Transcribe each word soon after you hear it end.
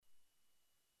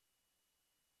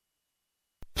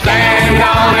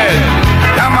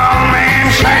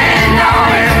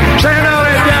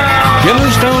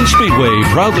Yellowstone Speedway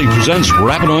proudly presents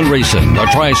Rappin' on Racing, the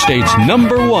Tri-State's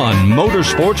 #1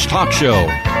 motorsports talk show.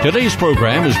 Today's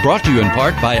program is brought to you in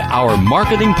part by our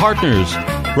marketing partners.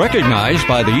 Recognized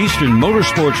by the Eastern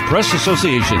Motorsports Press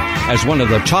Association as one of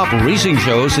the top racing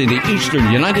shows in the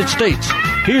eastern United States,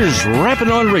 here's Rappin'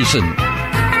 on Racing.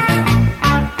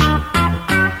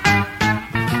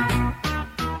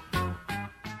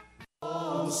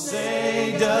 Oh,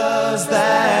 say does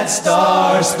that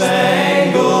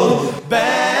star-spangled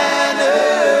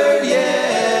banner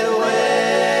yet wave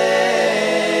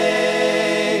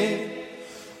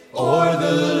o'er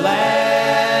the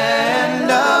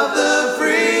land of the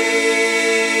free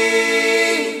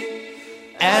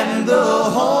and the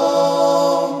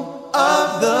home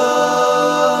of the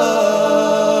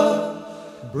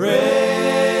brave.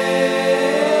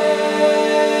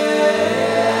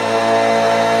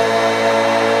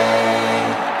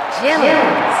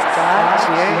 Start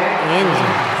your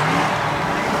engine.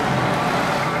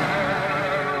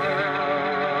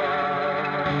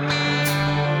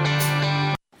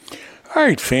 All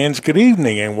right, fans, good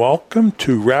evening and welcome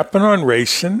to Rappin' on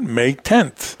Racing, May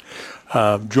 10th.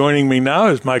 Joining me now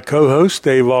is my co-host,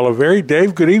 Dave Oliveri.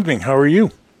 Dave, good evening. How are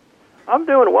you? I'm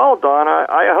doing well, Don.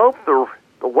 I hope the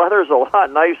weather's a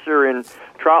lot nicer in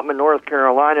Troutman, North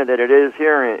Carolina than it is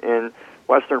here in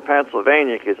Western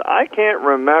Pennsylvania, because I can't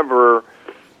remember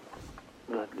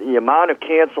the amount of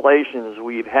cancellations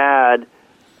we've had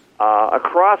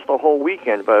across the whole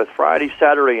weekend, both Friday,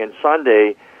 Saturday, and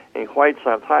Sunday, in quite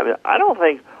some time. I don't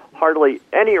think hardly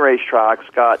any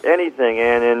racetracks got anything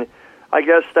in, and I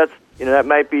guess that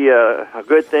might be a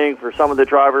good thing for some of the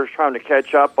drivers trying to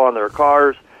catch up on their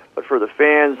cars, but for the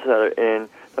fans that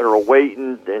are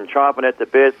waiting and chomping at the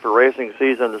bit for racing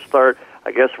season to start,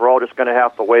 I guess we're all just going to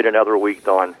have to wait another week,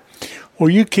 Don. Well,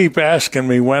 you keep asking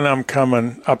me when I'm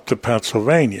coming up to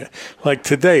Pennsylvania. Like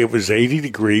today, it was 80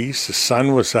 degrees, the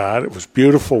sun was out, it was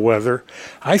beautiful weather.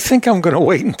 I think I'm going to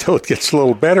wait until it gets a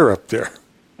little better up there.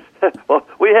 Well,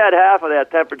 we had half of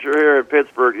that temperature here in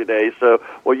Pittsburgh today, so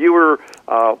while you were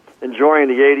enjoying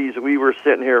the 80s, we were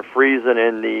sitting here freezing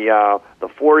in the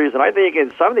 40s, and I think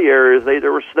in some of the areas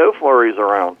there were snow flurries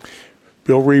around.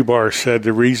 Bill Rebar said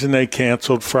the reason they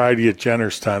canceled Friday at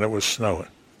Jennerstown, it was snowing.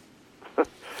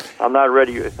 I'm not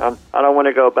ready. I don't want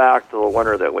to go back to the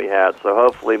winter that we had, so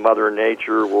hopefully Mother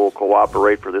Nature will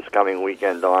cooperate for this coming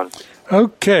weekend, Don.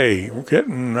 Okay, we're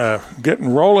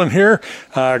getting rolling here.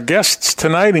 Guests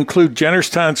tonight include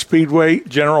Jennerstown Speedway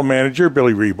General Manager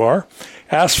Billy Rebar,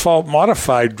 Asphalt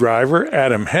Modified driver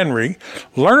Adam Henry,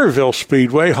 Lernerville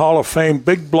Speedway Hall of Fame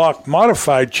Big Block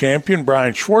Modified champion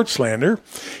Brian Schwartzlander,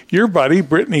 your buddy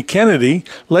Brittany Kennedy,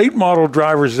 late model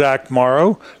driver Zach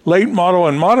Morrow, late model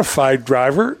and modified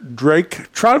driver Drake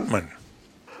Troutman.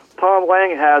 Tom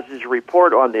Lang has his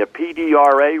report on the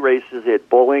PDRA races at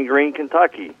Bowling Green,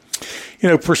 Kentucky.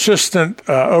 Persistent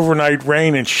overnight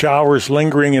rain and showers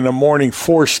lingering in the morning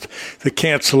forced the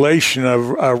cancellation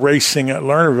of racing at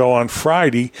Lernerville on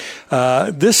Friday.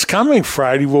 This coming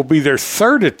Friday will be their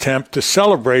third attempt to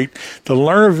celebrate the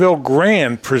Lernerville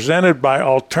Grand presented by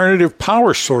Alternative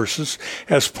Power Sources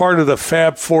as part of the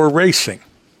Fab 4 racing.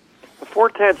 The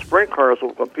 410 sprint cars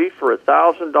will compete for a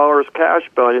 $1,000 cash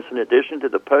bonus in addition to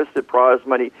the posted prize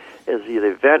money, as the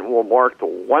event will mark the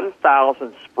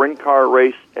 1,000th sprint car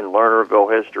race in Lernerville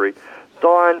history.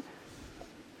 Don,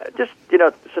 just,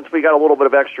 since we got a little bit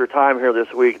of extra time here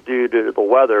this week due to the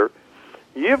weather,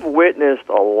 you've witnessed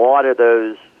a lot of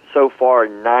those so far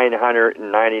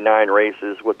 999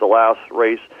 races, with the last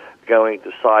race going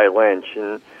to Cy Lynch.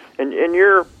 And in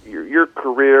your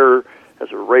career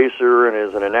as a racer and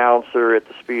as an announcer at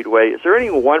the Speedway, is there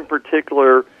any one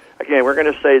particular, again, we're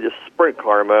going to say the sprint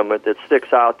car moment that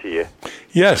sticks out to you?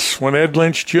 Yes, when Ed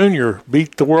Lynch Jr.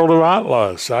 beat the World of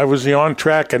Outlaws. I was the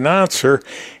on-track announcer,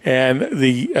 and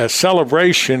the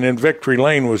celebration in Victory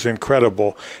Lane was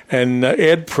incredible. And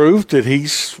Ed proved that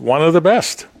he's one of the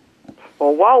best.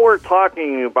 Well, while we're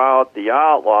talking about the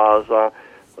Outlaws,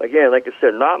 again, like I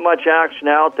said, not much action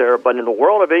out there, but in the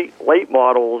world of late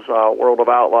models, World of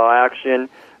Outlaw action,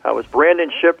 was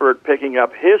Brandon Shippert picking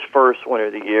up his first win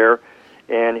of the year.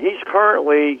 And he's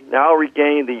currently now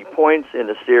regained the points in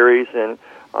the series and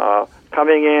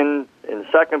coming in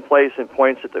second place in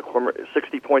points at the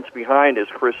 60 points behind is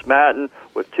Chris Madden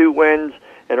with 2 wins.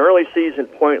 And early season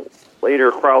point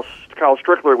later, Kyle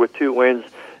Strickler with 2 wins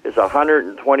is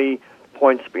 120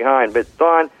 points behind. But,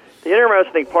 Don, the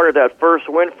interesting part of that first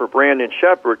win for Brandon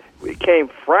Shippert, it came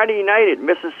Friday night at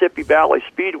Mississippi Valley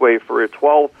Speedway for a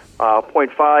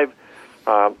 $12.5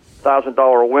 thousand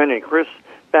win, and Chris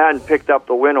Madden picked up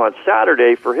the win on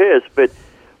Saturday for his. But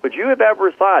would you have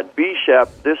ever thought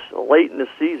B-Shep this late in the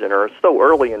season, or so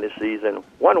early in the season,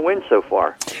 1 win so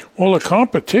far? Well,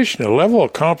 the level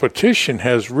of competition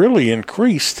has really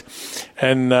increased,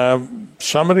 and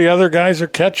some of the other guys are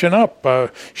catching up.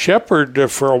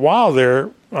 Shepard, for a while there,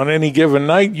 on any given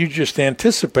night, you just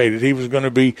anticipated he was going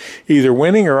to be either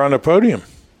winning or on a podium.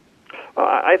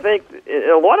 I think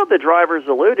a lot of the drivers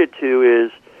alluded to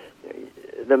is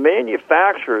the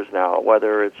manufacturers now,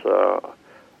 whether it's a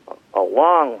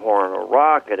Longhorn, a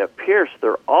Rocket, a Pierce,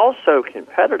 they're also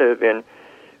competitive, and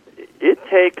it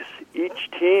takes each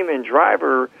team and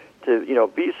driver to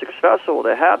be successful,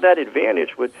 to have that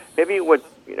advantage with maybe what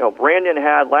Brandon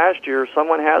had last year,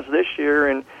 someone has this year,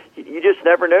 and you just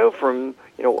never know from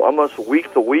almost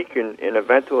week to week and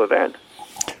event to event.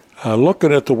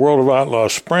 Looking at the World of Outlaw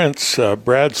Sprints,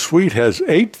 Brad Sweet has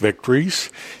 8 victories.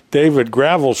 David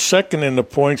Gravel's second in the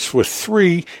points with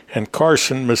 3, and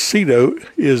Carson Macedo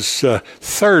is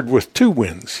third with 2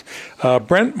 wins.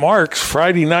 Brent Marks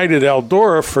Friday night at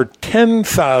Eldora for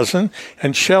 $10,000,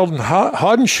 and Sheldon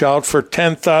Hodenschild for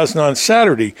 $10,000 on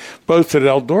Saturday, both at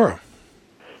Eldora.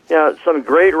 Yeah, some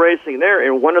great racing there,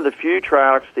 and one of the few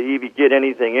tracks to even get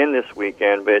anything in this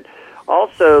weekend. But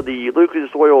also the Lucas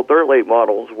Oil Dirt Late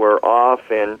models were off,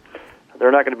 and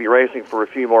they're not going to be racing for a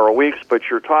few more weeks. But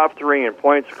your top 3 in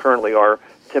points currently are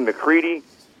Tim McCready,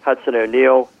 Hudson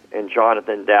O'Neill, and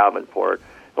Jonathan Davenport.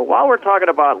 But while we're talking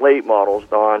about late models,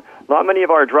 Don, not many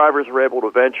of our drivers were able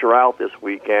to venture out this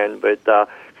weekend, but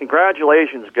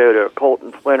congratulations go to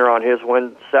Colton Flinner on his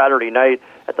win Saturday night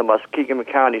at the Muskegon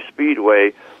County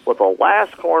Speedway with a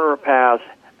last corner pass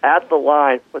at the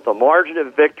line with a margin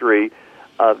of victory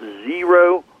of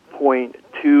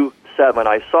 0.27.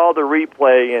 I saw the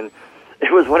replay, and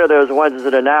it was one of those ones as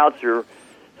an announcer,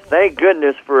 thank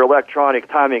goodness for electronic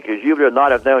timing, because you would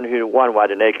not have known who won by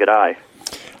the naked eye.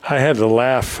 I had to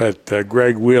laugh at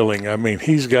Greg Wheeling. I mean,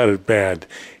 he's got it bad.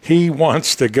 He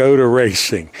wants to go to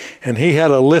racing, and he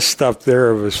had a list up there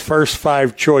of his first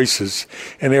 5 choices,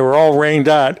 and they were all rained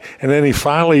out, and then he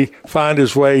finally found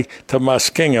his way to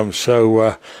Muskingum.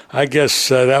 So I guess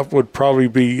that would probably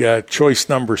be choice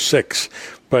number 6.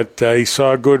 But he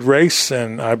saw a good race,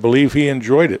 and I believe he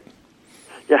enjoyed it.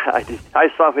 Yeah, I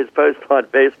saw his post on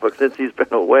Facebook. Since he's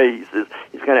been away, he says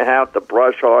he's going to have to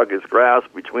brush hog his grass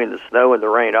between the snow and the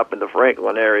rain up in the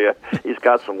Franklin area. He's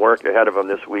got some work ahead of him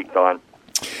this week, Don.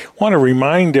 Want to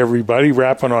remind everybody,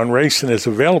 Rappin' on Racing is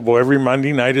available every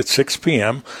Monday night at 6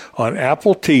 p.m. on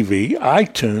Apple TV,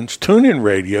 iTunes, TuneIn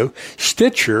Radio,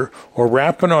 Stitcher, or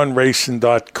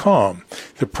rappinonracing.com.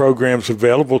 The program's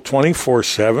available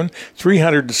 24/7,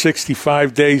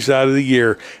 365 days out of the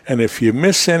year. And if you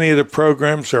miss any of the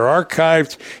programs, they're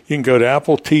archived. You can go to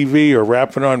Apple TV or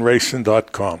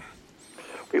rappinonracing.com.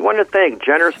 We want to thank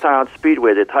Jennerstown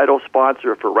Speedway, the title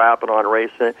sponsor for Rappin' on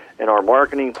Racing, and our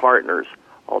marketing partners,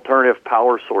 Alternative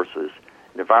Power Sources,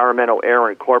 Environmental Air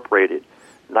Incorporated,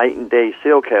 Night and Day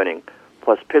Seal Coating,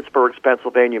 plus Pittsburgh's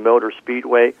Pennsylvania Motor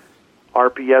Speedway,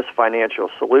 RPS Financial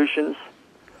Solutions,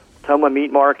 Toma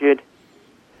Meat Market,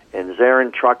 and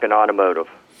Zarin Truck and Automotive.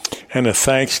 And a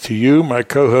thanks to you, my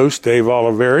co-host Dave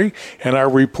Oliveri, and our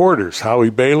reporters, Howie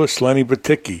Bayless, Lenny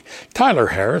Baticki, Tyler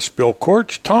Harris, Bill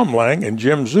Korch, Tom Lang, and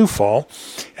Jim Zufall.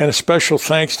 And a special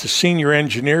thanks to senior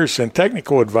engineers and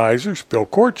technical advisors, Bill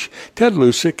Korch, Ted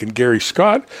Lusick, and Gary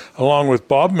Scott, along with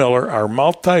Bob Miller, our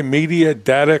multimedia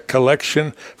data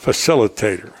collection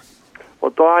facilitator.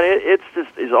 Well, Don,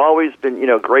 it's always been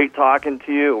great talking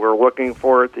to you. We're looking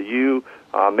forward to you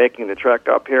making the trek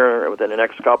up here within the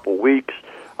next couple weeks.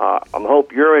 I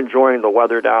hope you're enjoying the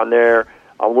weather down there.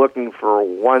 I'm looking for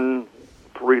 1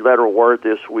 3-letter word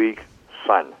this week,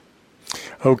 sun.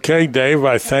 Okay, Dave,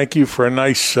 I thank you for a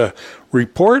nice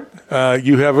report.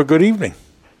 You have a good evening.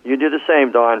 You do the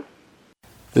same, Don.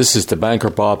 This is the Banker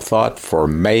Bob Thought for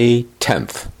May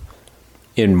 10th.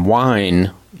 In wine,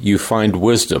 you find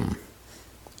wisdom.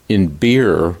 In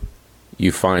beer,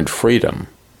 you find freedom.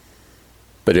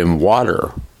 But in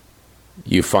water,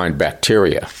 you find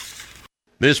bacteria.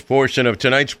 This portion of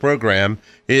tonight's program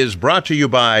is brought to you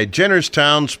by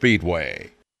Jennerstown Speedway.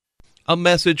 A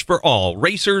message for all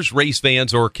racers, race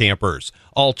fans, or campers.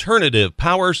 Alternative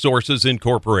Power Sources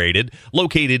Incorporated,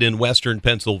 located in western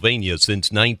Pennsylvania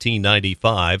since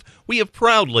 1995, we have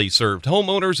proudly served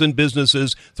homeowners and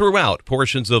businesses throughout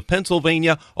portions of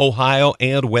Pennsylvania, Ohio,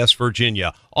 and West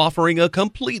Virginia, offering a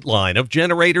complete line of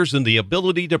generators and the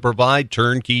ability to provide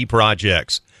turnkey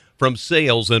projects. From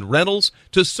sales and rentals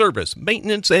to service,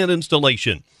 maintenance, and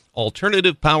installation,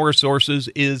 Alternative Power Sources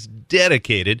is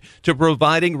dedicated to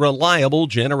providing reliable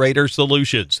generator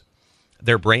solutions.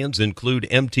 Their brands include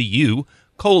MTU,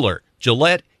 Kohler,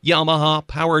 Gillette, Yamaha,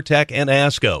 PowerTech, and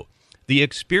ASCO. The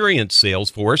experienced sales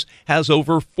force has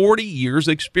over 40 years'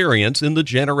 experience in the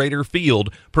generator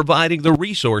field, providing the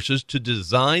resources to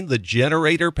design the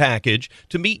generator package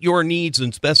to meet your needs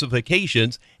and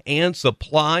specifications and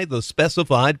supply the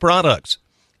specified products.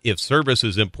 If service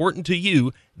is important to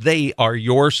you, they are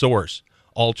your source.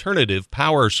 Alternative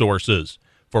Power Sources.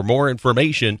 For more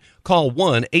information, call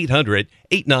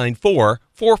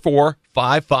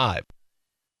 1-800-894-4455.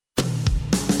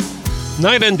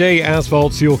 Night and Day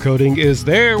Asphalt Seal Coating is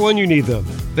there when you need them.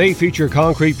 They feature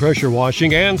concrete pressure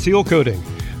washing and seal coating.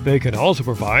 They can also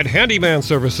provide handyman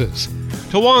services.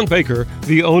 Tawan Baker,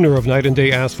 the owner of Night and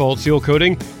Day Asphalt Seal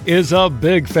Coating, is a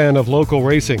big fan of local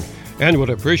racing and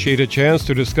would appreciate a chance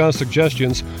to discuss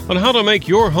suggestions on how to make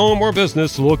your home or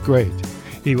business look great.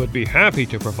 He would be happy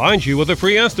to provide you with a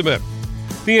free estimate.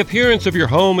 The appearance of your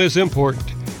home is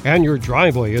important, and your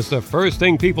driveway is the first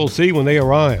thing people see when they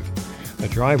arrive. The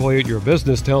driveway at your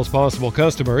business tells possible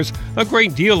customers a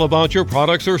great deal about your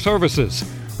products or services.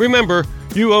 Remember,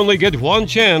 you only get one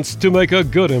chance to make a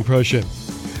good impression.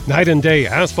 Night and Day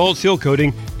Asphalt Seal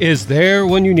Coating is there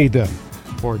when you need them.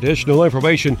 For additional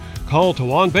information, call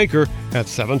Tawan Baker at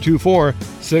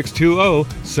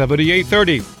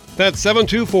 724-620-7830. That's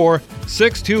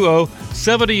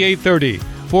 724-620-7830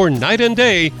 for Night and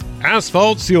Day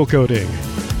Asphalt Seal Coating.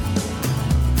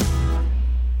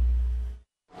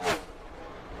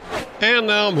 And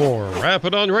now more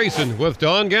Rapid on Racing with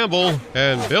Don Gamble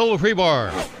and Bill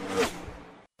Rebar.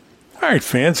 All right,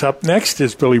 fans, up next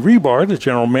is Billy Rebar, the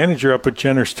general manager up at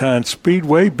Jennerstown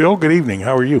Speedway. Bill, good evening.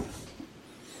 How are you?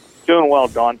 Doing well,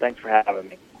 Don. Thanks for having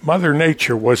me. Mother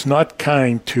Nature was not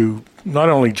kind to not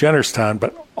only Jennerstown,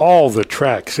 but all the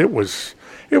tracks. It was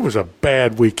a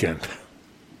bad weekend.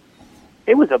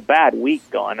 It was a bad week,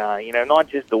 Don. Not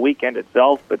just the weekend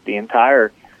itself, but the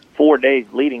entire 4 days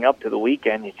leading up to the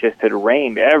weekend. It just had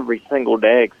rained every single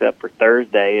day except for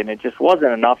Thursday, and it just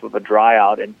wasn't enough of a dry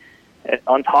out. And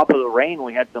on top of the rain,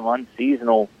 we had some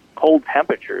unseasonal cold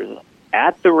temperatures.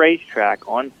 At the racetrack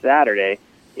on Saturday,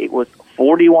 it was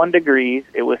 41 degrees,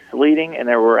 it was sleeting, and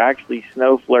there were actually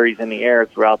snow flurries in the air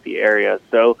throughout the area.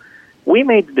 So we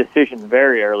made the decision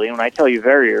very early, and when I tell you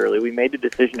very early, we made the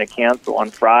decision to cancel on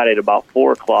Friday at about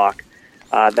 4 o'clock.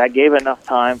 That gave enough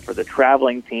time for the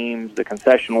traveling teams, the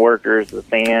concession workers, the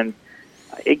fans.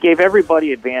 It gave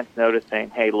everybody advance notice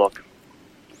saying, hey, look,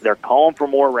 they're calling for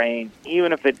more rain,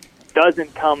 even if it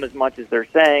doesn't come as much as they're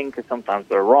saying, because sometimes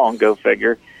they're wrong, go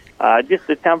figure. Just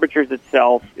the temperatures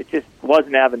itself, it just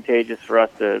wasn't advantageous for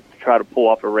us to try to pull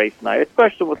off a race night,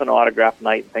 especially with an autograph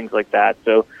night and things like that.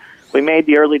 So we made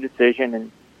the early decision,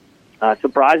 and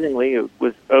surprisingly, it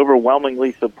was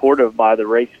overwhelmingly supportive by the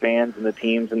race fans and the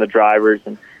teams and the drivers.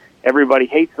 And everybody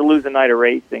hates to lose a night of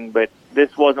racing, but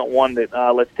this wasn't one that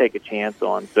let's take a chance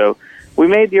on. So we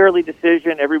made the early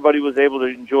decision. Everybody was able to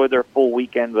enjoy their full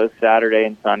weekend, both Saturday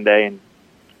and Sunday, and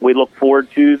we look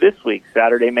forward to this week,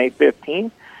 Saturday, May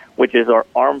 15th, which is our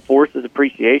Armed Forces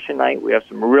Appreciation Night. We have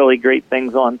some really great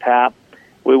things on tap.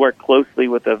 We work closely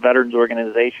with a veterans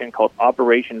organization called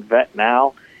Operation Vet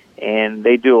Now, and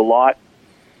they do a lot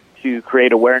to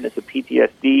create awareness of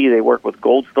PTSD. They work with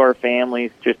Gold Star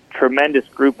families, just tremendous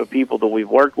group of people that we've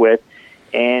worked with,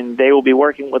 and they will be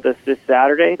working with us this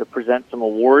Saturday to present some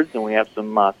awards, and we have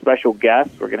some special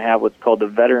guests. We're going to have what's called the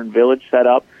Veteran Village set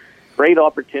up. Great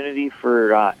opportunity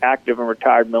for active and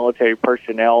retired military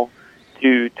personnel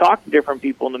to talk to different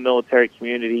people in the military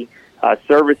community,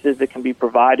 services that can be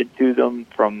provided to them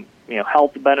from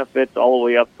health benefits all the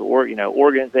way up to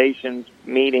organizations,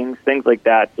 meetings, things like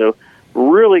that. So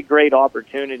really great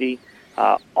opportunity.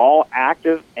 All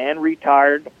active and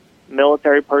retired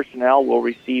military personnel will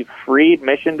receive free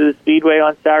admission to the Speedway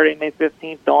on Saturday, May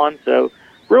 15th on. So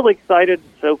really excited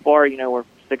so far. We're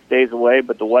 6 days away,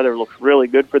 but the weather looks really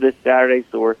good for this Saturday.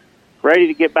 So we're ready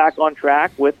to get back on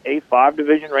track with a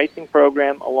 5-division racing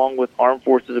program along with Armed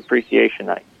Forces Appreciation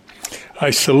Night.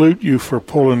 I salute you for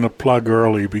pulling the plug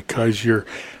early because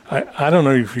I don't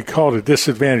know if you call it a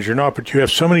disadvantage or not, but you have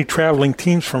so many traveling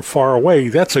teams from far away.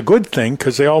 That's a good thing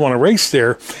because they all want to race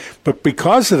there. But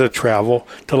because of the travel,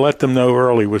 to let them know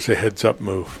early was a heads-up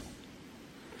move.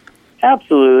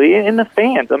 Absolutely. And the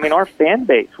fans, our fan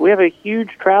base, we have a huge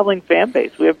traveling fan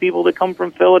base. We have people that come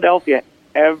from Philadelphia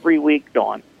every week,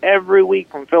 Dawn. Every week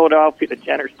from Philadelphia to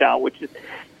Jennerstown, which is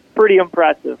pretty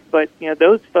impressive. But,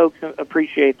 those folks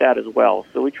appreciate that as well.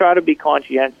 So we try to be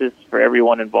conscientious for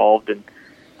everyone involved. And,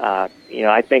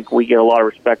 I think we get a lot of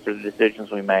respect for the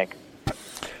decisions we make.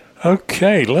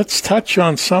 Okay, let's touch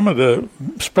on some of the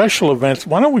special events.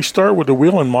 Why don't we start with the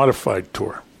Whelen Modified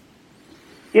Tour?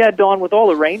 Yeah, Dawn, with all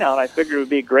the rain out, I figured it would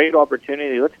be a great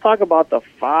opportunity. Let's talk about the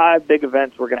 5 big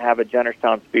events we're going to have at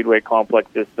Jennerstown Speedway Complex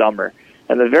this summer.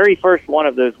 And the very first one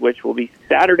of those, which will be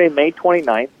Saturday, May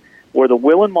 29th, where the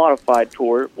Willen Modified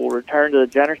Tour will return to the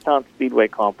Jennerstown Speedway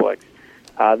Complex.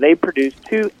 They produced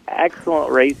 2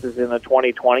 excellent races in the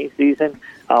 2020 season,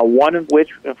 one of which,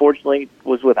 unfortunately,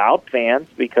 was without fans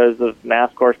because of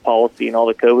NASCAR's policy and all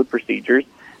the COVID procedures.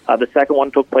 The second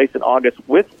one took place in August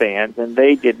with fans, and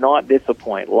they did not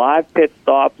disappoint. Live pit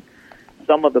stops,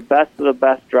 some of the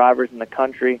best drivers in the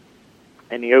country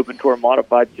in the Open Tour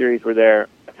Modified Series were there.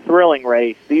 A thrilling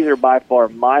race. These are by far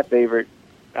my favorite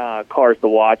cars to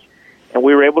watch, and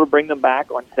we were able to bring them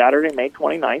back on Saturday, May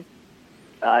 29th.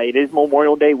 It is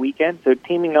Memorial Day weekend, so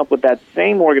teaming up with that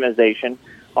same organization,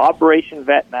 Operation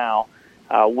Vet Now,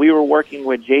 we were working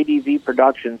with JDV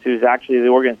Productions, who's actually the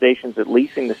organization that's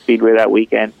leasing the Speedway that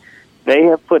weekend. They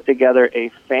have put together a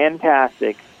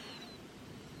fantastic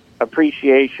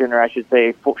appreciation, or I should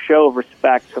say, show of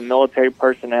respect to military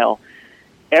personnel.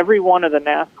 Every one of the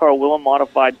NASCAR Willen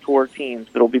Modified Tour teams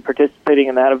that will be participating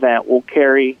in that event will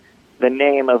carry the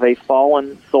name of a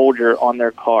fallen soldier on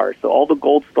their car. So all the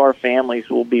Gold Star families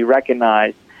will be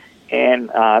recognized. And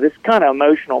this is kind of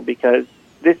emotional because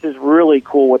this is really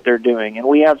cool what they're doing. And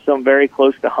we have some very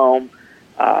close to home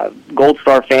Gold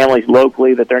Star families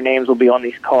locally that their names will be on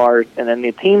these cars. And then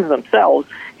the teams themselves,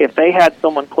 if they had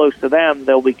someone close to them,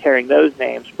 they'll be carrying those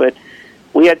names. But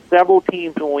we had several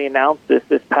teams when we announced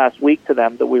this past week to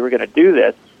them that we were going to do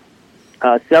this.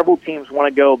 Several teams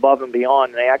want to go above and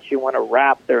beyond. And they actually want to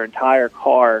wrap their entire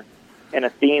car in a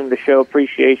theme to show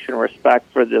appreciation and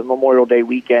respect for the Memorial Day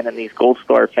weekend and these Gold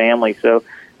Star families. So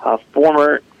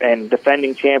former and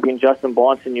defending champion Justin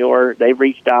Bonsignor, they've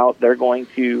reached out. They're going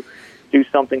to do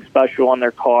something special on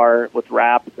their car with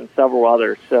wraps and several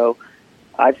others. So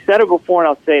I've said it before and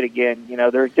I'll say it again. You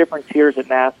know, there's different tiers at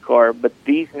NASCAR, but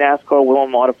these NASCAR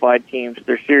Willen Modified teams,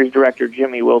 their series director,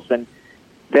 Jimmy Wilson,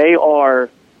 they are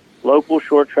local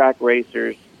short track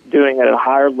racers doing it at a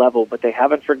higher level, but they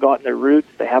haven't forgotten their roots.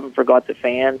 They haven't forgot the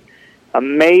fans.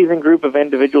 Amazing group of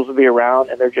individuals to be around,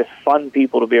 and they're just fun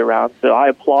people to be around. So I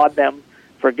applaud them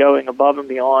for going above and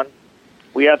beyond.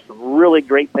 We have some really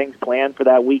great things planned for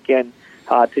that weekend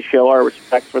to show our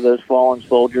respect for those fallen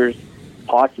soldiers.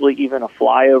 Possibly even a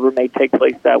flyover may take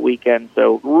place that weekend.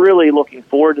 So really looking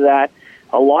forward to that.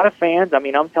 A lot of fans, I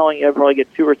mean, I'm telling you, I probably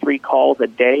get 2 or 3 calls a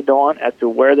day, Dawn, as to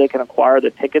where they can acquire the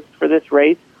tickets for this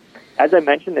race. As I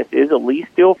mentioned, this is a lease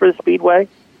deal for the Speedway.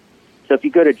 So if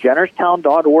you go to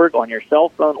jennerstown.org on your cell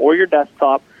phone or your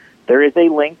desktop, there is a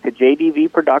link to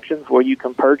JDV Productions where you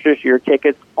can purchase your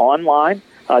tickets online.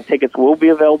 Tickets will be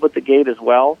available at the gate as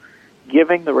well.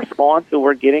 Giving the response that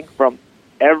we're getting from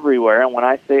everywhere, and when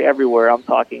I say everywhere, I'm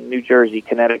talking New Jersey,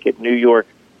 Connecticut, New York,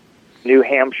 New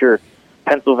Hampshire,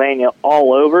 Pennsylvania,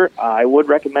 all over. I would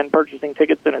recommend purchasing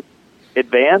tickets in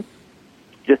advance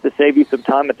just to save you some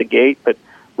time at the gate, but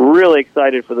really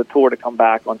excited for the tour to come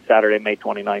back on Saturday, May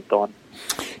 29th on.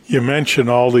 You mentioned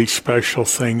all these special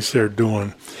things they're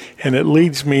doing, and it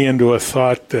leads me into a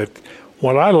thought that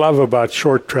what I love about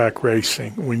short track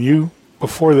racing,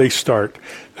 before they start,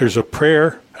 there's a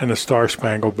prayer and a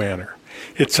Star-Spangled Banner.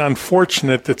 It's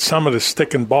unfortunate that some of the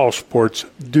stick and ball sports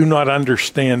do not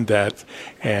understand that,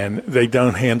 and they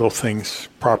don't handle things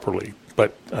properly.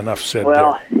 But enough said there.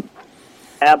 Well,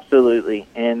 absolutely.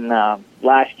 And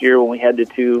last year when we had the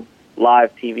 2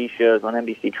 live TV shows on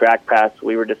NBC Track Pass,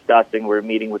 we were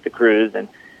meeting with the crews, and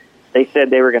they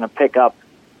said they were going to pick up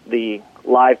the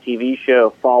live TV show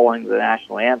following the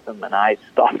national anthem, and I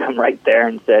stopped them right there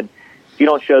and said, if you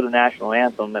don't show the national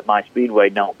anthem at my Speedway,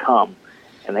 don't come.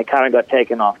 And they kind of got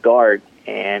taken off guard,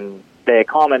 and they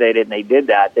accommodated, and they did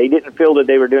that. They didn't feel that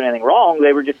they were doing anything wrong.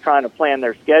 They were just trying to plan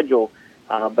their schedule.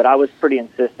 But I was pretty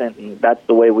insistent, and that's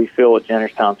the way we feel at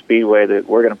Jennerstown Speedway, that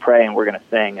we're going to pray and we're going to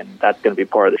sing, and that's going to be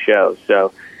part of the show.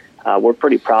 So we're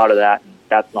pretty proud of that, and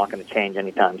that's not going to change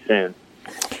anytime soon.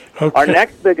 Okay. Our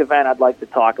next big event I'd like to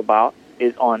talk about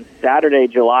is on Saturday,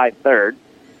 July 3rd.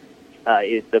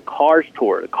 Is the Cars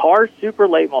Tour. The Cars Super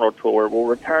Late Model Tour will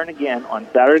return again on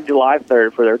Saturday, July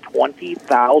 3rd for their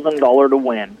 $20,000 to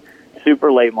win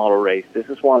Super Late Model race. This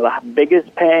is one of the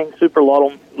biggest paying Super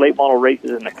Late Model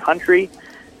races in the country.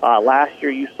 Last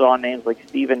year you saw names like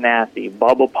Stephen Nasse,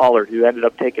 Bubba Pollard, who ended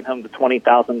up taking home the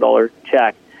 $20,000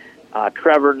 check,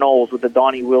 Trevor Knowles with the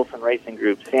Donnie Wilson Racing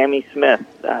Group, Sammy Smith,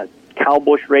 Cal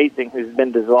Busch Racing, who's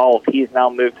been dissolved. He's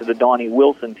now moved to the Donnie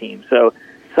Wilson team. So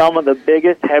some of the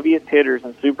biggest, heaviest hitters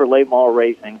in Super Late Model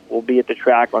racing will be at the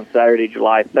track on Saturday,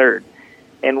 July 3rd.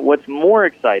 And what's more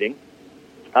exciting,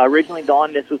 originally,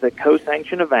 this was a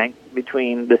co-sanctioned event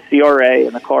between the CRA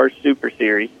and the Cars Super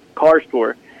Series, Cars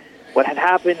Tour. what had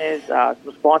happened is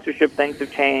some sponsorship things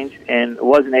have changed, and it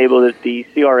wasn't able that the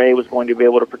CRA was going to be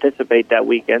able to participate that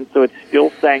weekend, so it's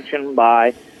still sanctioned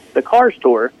by the car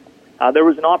store. There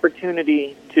was an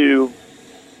opportunity to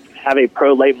have a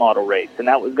pro late model race, and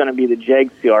that was going to be the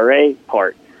JEG CRA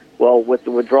part. Well, with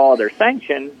the withdrawal of their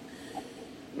sanction,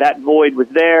 that void was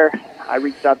there. I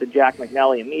reached out to Jack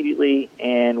McNally immediately,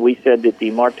 and we said that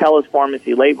the Martellus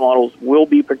Pharmacy late models will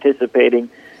be participating,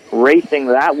 racing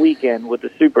that weekend with the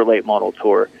Super Late Model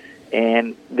Tour.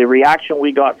 And the reaction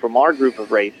we got from our group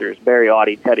of racers, Barry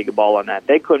Audi, Teddy Gabal on that,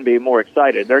 they couldn't be more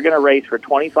excited. They're going to race for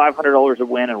 $2,500 a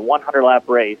win and a 100-lap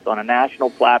race on a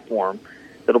national platform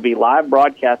that'll be live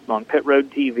broadcast on Pit Road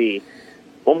TV.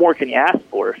 What more can you ask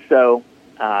for? So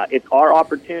it's our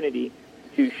opportunity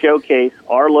to showcase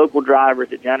our local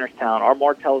drivers at Jennerstown, our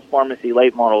Martellus Pharmacy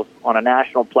late models on a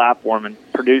national platform and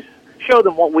show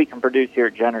them what we can produce here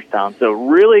at Jennerstown. So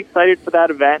really excited for that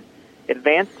event.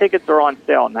 Advance tickets are on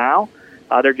sale now.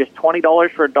 They're just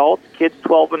 $20 for adults. Kids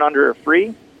 12 and under are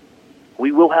free.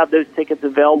 We will have those tickets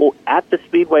available at the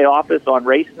Speedway office on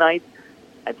race nights.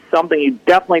 It's something you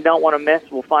definitely don't want to miss.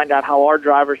 We'll find out how our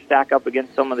drivers stack up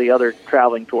against some of the other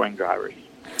traveling touring drivers.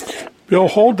 Bill,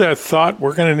 hold that thought.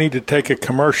 We're going to need to take a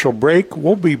commercial break.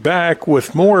 We'll be back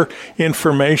with more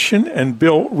information and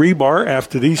Bill Rebar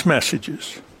after these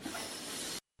messages.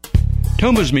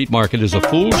 Toma's Meat Market is a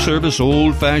full-service,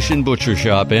 old-fashioned butcher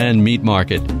shop and meat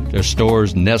market. Their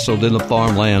stores nestled in the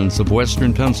farmlands of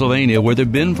western Pennsylvania where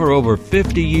they've been for over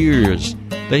 50 years.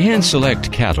 They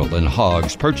hand-select cattle and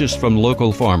hogs purchased from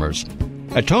local farmers.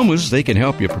 At Toma's, they can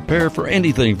help you prepare for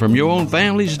anything from your own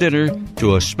family's dinner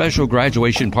to a special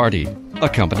graduation party, a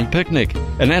company picnic,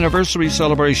 an anniversary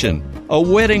celebration, a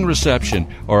wedding reception,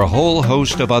 or a whole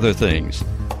host of other things.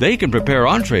 They can prepare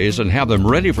entrees and have them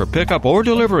ready for pickup or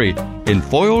delivery in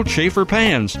foiled Schaefer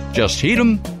pans. Just heat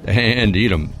them and eat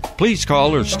them. Please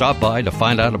call or stop by to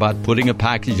find out about putting a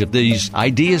package of these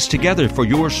ideas together for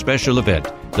your special event.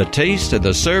 The taste and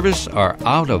the service are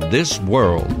out of this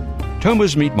world.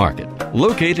 Toma's Meat Market,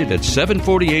 located at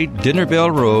 748 Dinner Bell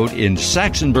Road in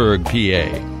Saxonburg, PA.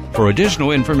 For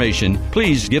additional information,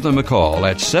 please give them a call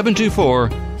at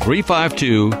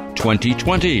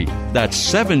 724-352-2020. That's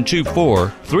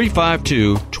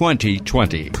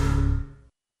 724-352-2020.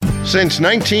 Since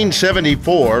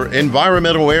 1974,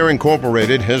 Environmental Air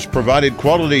Incorporated has provided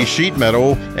quality sheet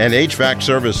metal and HVAC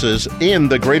services in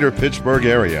the greater Pittsburgh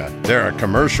area. They're a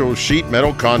commercial sheet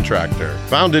metal contractor.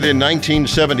 Founded in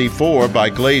 1974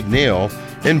 by Glade Neal,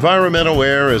 Environmental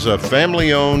Air is a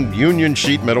family-owned union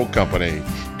sheet metal company,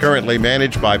 currently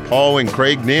managed by Paul and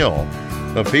Craig Neal.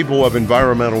 The people of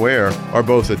Environmental Air are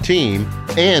both a team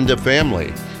and a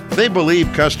family. They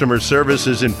believe customer service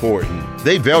is important.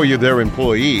 They value their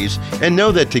employees and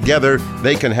know that together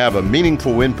they can have a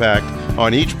meaningful impact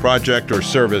on each project or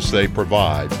service they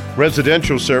provide.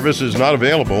 Residential service is not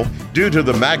available due to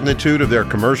the magnitude of their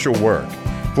commercial work.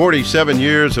 47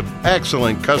 years of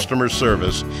excellent customer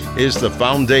service is the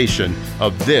foundation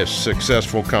of this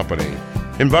successful company.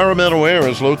 Environmental Air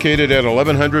is located at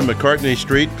 1100 McCartney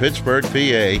Street, Pittsburgh,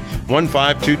 PA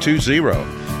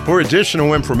 15220. For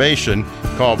additional information,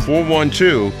 call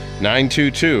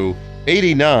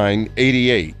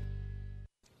 412-922-8988.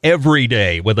 Every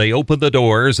day when they open the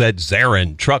doors at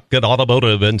Zarin Truck and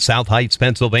Automotive in South Heights,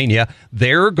 Pennsylvania,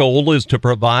 their goal is to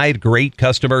provide great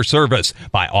customer service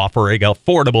by offering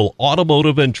affordable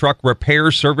automotive and truck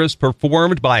repair service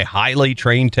performed by highly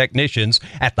trained technicians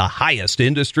at the highest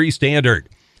industry standard.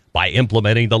 By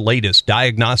implementing the latest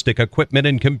diagnostic equipment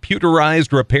and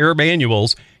computerized repair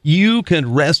manuals, you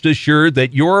can rest assured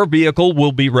that your vehicle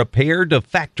will be repaired to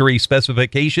factory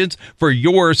specifications for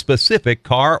your specific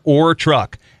car or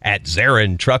truck. At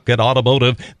Zarin Truck and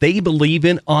Automotive, they believe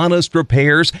in honest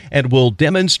repairs and will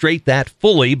demonstrate that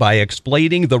fully by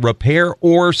explaining the repair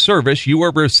or service you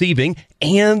are receiving,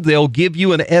 and they'll give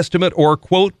you an estimate or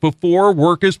quote before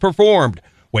work is performed.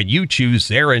 When you choose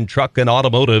Zarin Truck and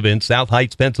Automotive in South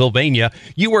Heights, Pennsylvania,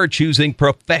 you are choosing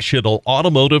professional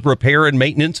automotive repair and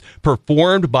maintenance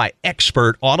performed by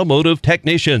expert automotive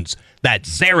technicians.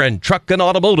 That's Zarin Truck and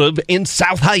Automotive in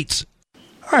South Heights.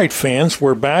 All right, fans,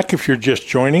 we're back. If you're just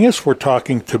joining us, we're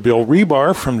talking to Bill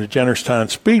Rebar from the Jennerstown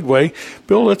Speedway.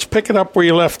 Bill, let's pick it up where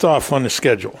you left off on the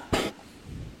schedule.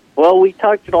 Well, we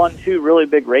touched on two really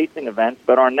big racing events,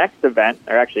 but our next event,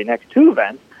 or actually next two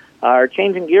events, are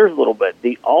changing gears a little bit.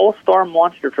 The All-Star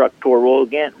Monster Truck Tour will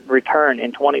again return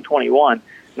in 2021,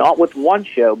 not with one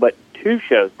show, but two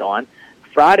shows, Don.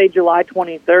 Friday, July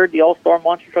 23rd, the All-Star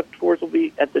Monster Truck Tours will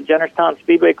be at the Jennerstown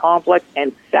Speedway Complex,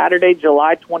 and Saturday,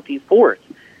 July 24th.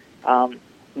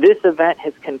 This event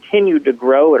has continued to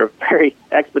grow at a very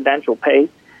exponential pace.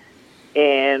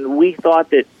 and we thought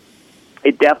that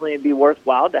it definitely would be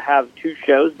worthwhile to have 2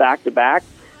 shows back-to-back.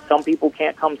 Some people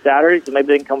can't come Saturday, so maybe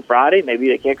they can come Friday. Maybe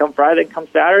they can't come Friday, they can come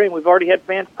Saturday. And we've already had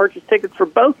fans purchase tickets for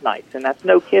both nights, and that's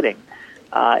no kidding.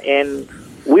 And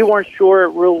we weren't sure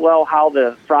real well how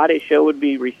the Friday show would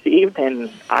be received,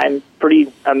 and I'm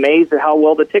pretty amazed at how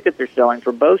well the tickets are selling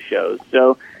for both shows.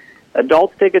 So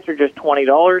adults tickets are just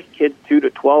 $20. Kids 2 to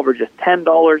 12 are just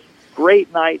 $10.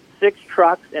 Great night, 6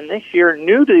 trucks. And this year,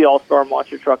 new to the All-Star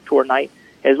Monster Truck Tour night,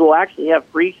 is we'll actually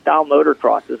have freestyle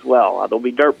motocross as well. There'll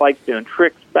be dirt bikes doing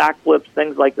tricks, backflips,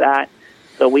 things like that.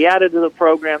 So we added to the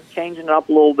program, changing it up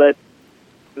a little bit,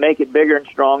 make it bigger and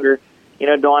stronger. You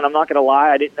know, Dawn, I'm not going to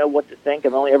lie, I didn't know what to think.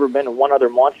 I've only ever been to one other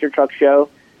monster truck show.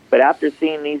 But after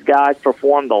seeing these guys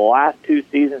perform the last 2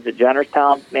 seasons at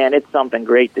Jennerstown, man, it's something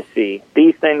great to see.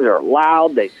 These things are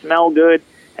loud, they smell good,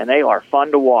 and they are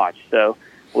fun to watch. So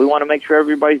we want to make sure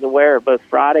everybody's aware of both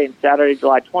Friday and Saturday,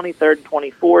 July 23rd and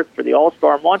 24th for the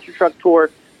All-Star Monster Truck Tour,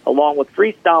 along with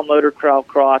Freestyle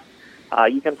Motocross.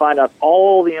 You can find out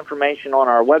all the information on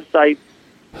our website.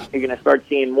 You're going to start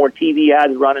seeing more TV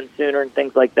ads running sooner and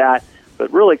things like that.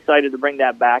 But really excited to bring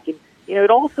that back. And, you know, it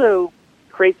also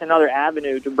creates another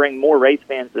avenue to bring more race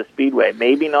fans to the Speedway.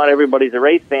 Maybe not everybody's a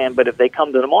race fan, but if they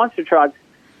come to the Monster Trucks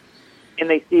and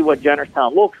they see what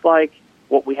Jennerstown looks like,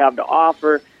 what we have to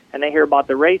offer, and they hear about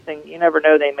the racing, you never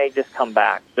know, they may just come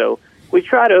back. So we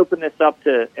try to open this up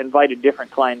to invite a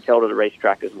different clientele to the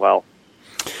racetrack as well.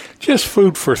 Just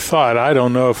food for thought. I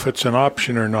don't know if it's an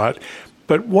option or not,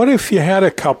 but what if you had a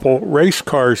couple race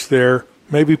cars there,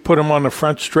 maybe put them on the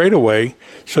front straightaway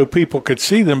so people could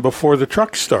see them before the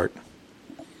trucks start?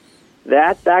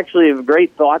 That's actually a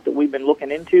great thought that we've been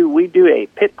looking into. We do a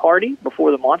pit party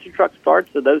before the monster truck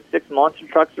starts, so those 6 monster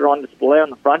trucks are on display on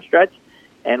the front stretch.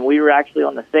 And we were actually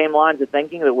on the same lines of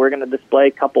thinking that we're going to display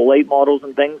a couple late models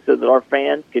and things so that our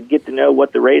fans could get to know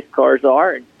what the race cars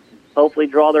are and hopefully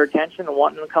draw their attention and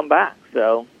want them to come back.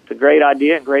 So it's a great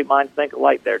idea, and great minds think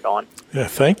alike there, Don. Yeah,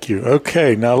 thank you.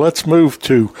 Okay, now let's move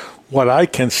to what I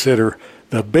consider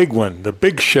the big one, the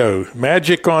big show,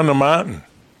 Magic on the Mountain.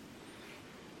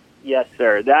 Yes,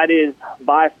 sir. That is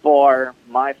by far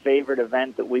my favorite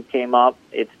event that we came up.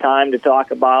 It's time to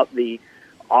talk about the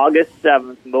August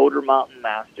 7th Motor Mountain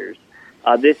Masters.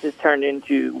 This has turned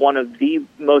into one of the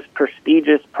most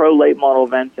prestigious pro late model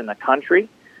events in the country.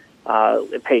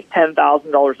 It pays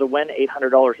 $10,000 a win,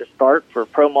 $800 a start for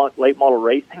pro late model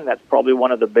racing. That's probably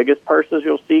one of the biggest purses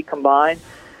you'll see combined.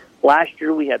 Last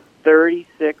year we had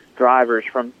 36 drivers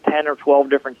from 10 or 12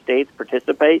 different states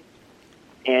participate,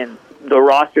 and the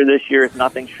roster this year is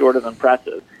nothing short of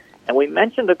impressive. And we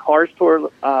mentioned the Cars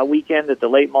Tour weekend that the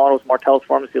late models, Martellus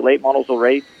Pharmacy late models will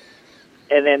race.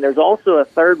 And then there's also a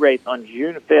third race on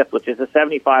June 5th, which is a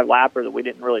 75-lapper that we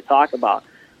didn't really talk about.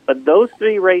 But those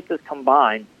 3 races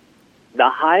combined, the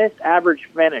highest average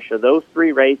finish of those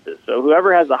 3 races, so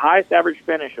whoever has the highest average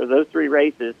finish of those 3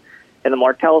 races in the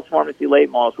Martellus Pharmacy late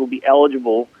models will be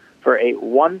eligible for a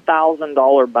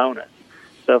 $1,000 bonus.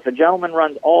 So if a gentleman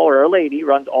runs or a lady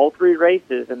runs all 3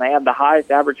 races and they have the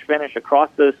highest average finish across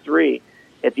those 3,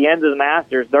 at the end of the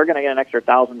Masters, they're going to get an extra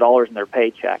 $1,000 in their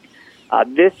paycheck.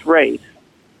 This race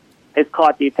has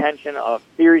caught the attention of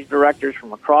series directors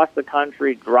from across the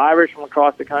country, drivers from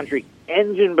across the country,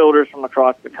 engine builders from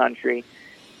across the country,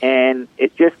 and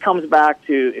it just comes back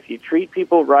to if you treat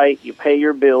people right, you pay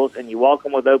your bills, and you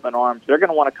welcome with open arms, they're going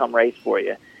to want to come race for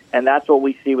you. And that's what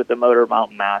we see with the Motor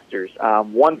Mountain Masters.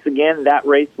 Once again, that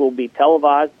race will be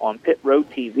televised on Pit Road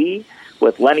TV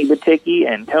with Lenny Baticki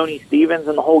and Tony Stevens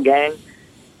and the whole gang.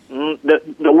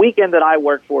 The weekend that I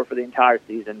work for the entire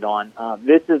season, Dawn,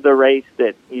 this is the race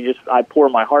that I pour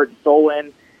my heart and soul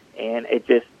in, and it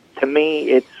just, to me,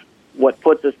 it's what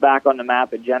puts us back on the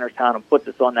map at Jennerstown and puts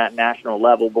us on that national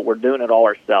level, but we're doing it all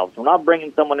ourselves. We're not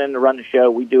bringing someone in to run the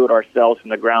show. We do it ourselves from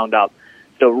the ground up.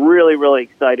 So really, really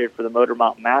excited for the Motor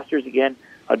Mountain Masters again.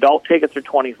 Adult tickets are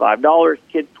 $25.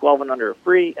 Kids 12 and under are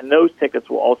free, and those tickets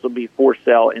will also be for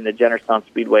sale in the Jennerstown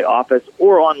Speedway office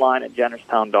or online at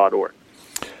jennerstown.org.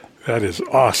 That is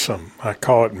awesome. I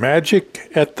call it Magic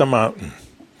at the Mountain.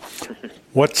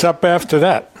 What's up after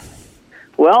that?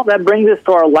 Well, that brings us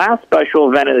to our last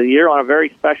special event of the year on a very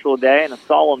special day and a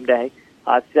solemn day.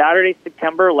 Saturday,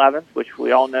 September 11th, which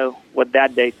we all know what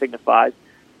that day signifies.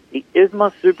 The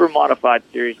ISMA Super Modified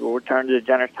Series will return to the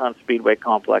Jennerstown Speedway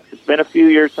Complex. It's been a few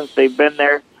years since they've been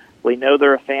there. We know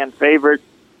they're a fan favorite.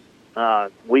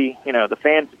 The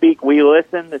fans speak, we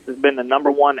listen. This has been the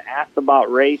number one asked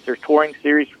about race or touring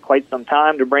series for quite some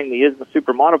time to bring the ISMA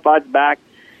Super Modifieds back,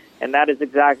 and that is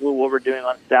exactly what we're doing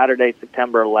on Saturday,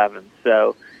 September 11th.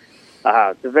 So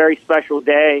It's a very special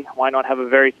day. Why not have a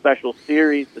very special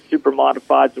series? The Super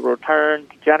Modifieds will return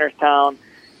to Jennerstown.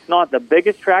 It's not the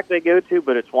biggest track they go to,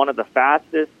 but it's one of the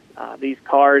fastest. These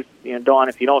cars, Don,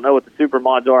 if you don't know what the Super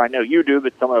Mods are, I know you do,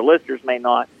 but some of the listeners may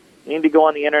not. You need to go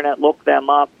on the internet, look them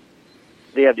up.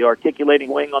 They have the articulating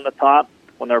wing on the top.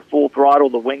 When they're full throttle,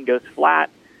 the wing goes flat.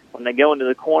 When they go into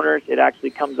the corners, it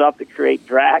actually comes up to create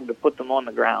drag to put them on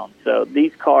the ground. So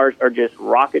these cars are just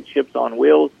rocket ships on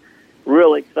wheels.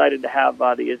 Really excited to have the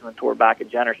ISMA Tour back at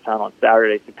Jennerstown on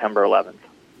Saturday, September 11th.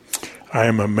 I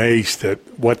am amazed at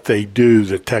what they do,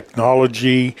 the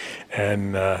technology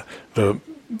and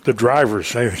the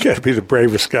drivers. They've got to be the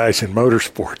bravest guys in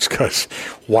motorsports because,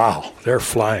 wow, they're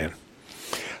flying.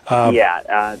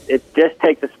 It just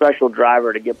takes a special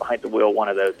driver to get behind the wheel of one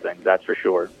of those things, that's for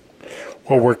sure.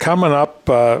 Well, we're coming up.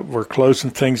 We're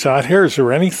closing things out here. Is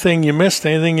there anything you missed,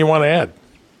 anything you want to add?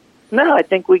 No, I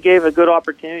think we gave a good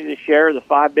opportunity to share the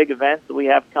 5 big events that we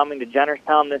have coming to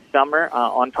Jennerstown this summer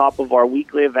on top of our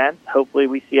weekly events. Hopefully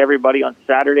we see everybody on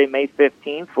Saturday, May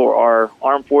 15th for our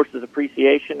Armed Forces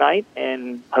Appreciation Night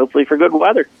and hopefully for good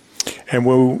weather. And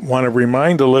we want to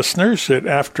remind the listeners that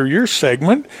after your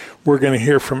segment, we're going to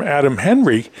hear from Adam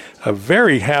Henry, a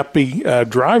very happy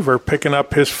driver picking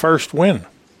up his first win.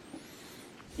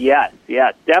 Yes,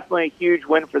 definitely a huge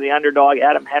win for the underdog,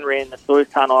 Adam Henry in the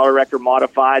Sawyerstown Auto Record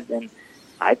Modifieds, and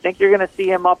I think you're going to see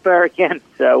him up there again.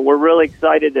 So we're really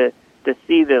excited to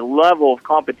see the level of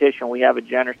competition we have at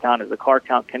Jennerstown as the car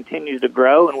count continues to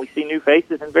grow, and we see new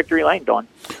faces in Victory Lane, Don.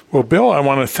 Well, Bill, I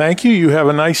want to thank you. You have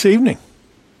a nice evening.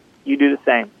 You do the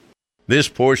same. This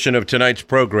portion of tonight's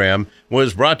program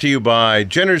was brought to you by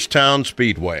Jennerstown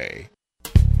Speedway.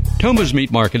 Thoma's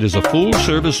Meat Market is a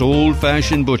full-service,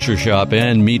 old-fashioned butcher shop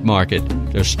and meat market.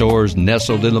 Their stores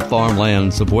nestled in the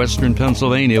farmlands of western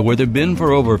Pennsylvania where they've been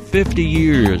for over 50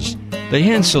 years. They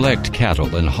hand-select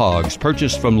cattle and hogs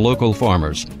purchased from local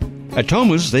farmers. At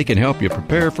Thoma's, they can help you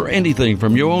prepare for anything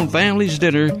from your own family's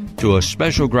dinner to a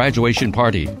special graduation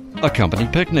party, a company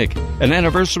picnic, an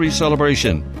anniversary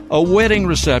celebration, a wedding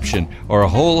reception, or a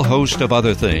whole host of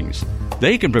other things.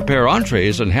 They can prepare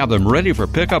entrees and have them ready for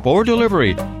pickup or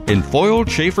delivery in foiled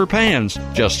Schaefer pans.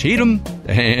 Just heat them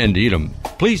and eat them.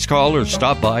 Please call or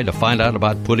stop by to find out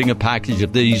about putting a package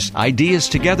of these ideas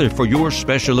together for your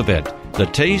special event. The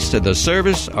taste and the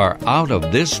service are out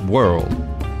of this world.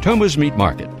 Thoma's Meat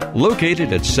Market,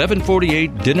 located at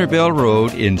 748 Dinner Bell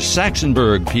Road in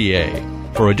Saxonburg, PA.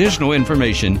 For additional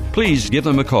information, please give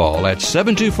them a call at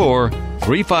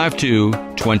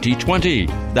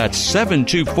 724-352-2020. That's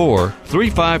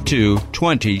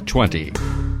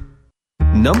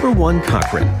 724-352-2020. Number One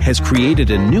Cochrane has created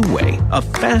a new way, a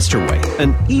faster way,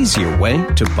 an easier way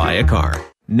to buy a car.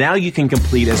 Now you can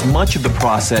complete as much of the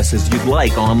process as you'd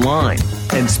like online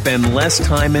and spend less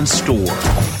time in store.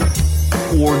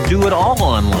 Or do it all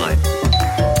online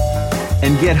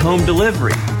and get home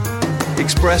delivery.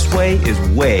 Expressway is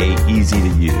way easy to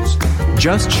use.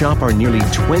 Just shop our nearly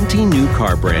 20 new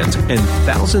car brands and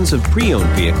thousands of pre-owned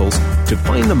vehicles to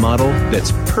find the model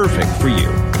that's perfect for you.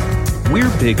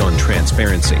 We're big on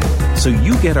transparency, so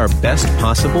you get our best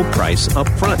possible price up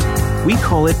front. We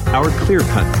call it our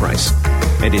clear-cut price,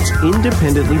 and it's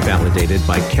independently validated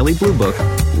by Kelley Blue Book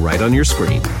right on your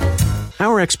screen.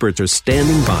 Our experts are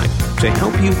standing by to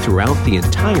help you throughout the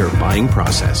entire buying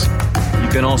process. You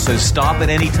can also stop at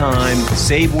any time,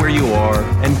 save where you are,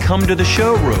 and come to the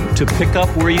showroom to pick up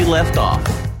where you left off.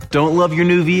 Don't love your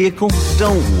new vehicle?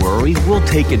 Don't worry, we'll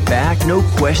take it back, no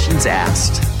questions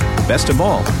asked. Best of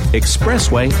all,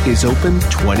 Expressway is open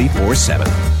 24/7.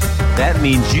 That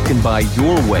means you can buy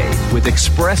your way with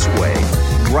Expressway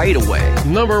right away.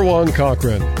 Number One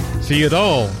Cochrane. See it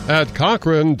all at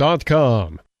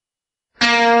Cochrane.com.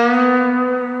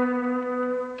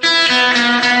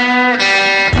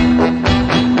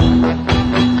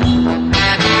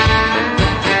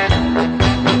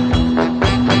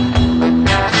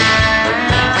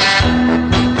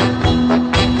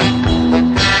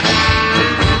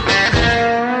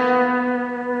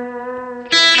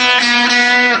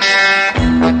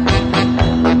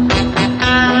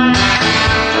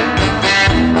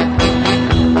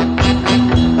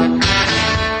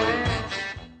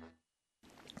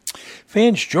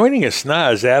 Fans, joining us now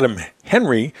is Adam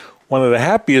Henry, one of the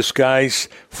happiest guys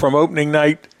from opening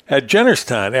night at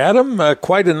Jennerstown. Adam,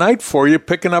 quite a night for you,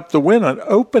 picking up the win on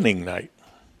opening night.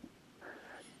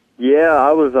 Yeah,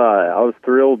 I was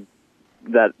thrilled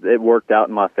that it worked out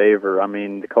in my favor. I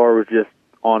mean, the car was just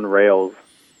on rails.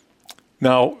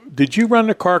 Now, did you run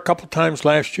the car a couple times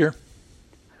last year?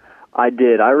 I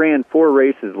did. I ran 4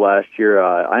 races last year.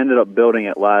 I ended up building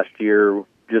it last year,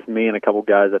 just me and a couple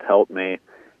guys that helped me.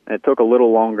 and it took a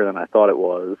little longer than I thought it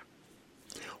was.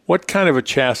 What kind of a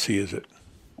chassis is it?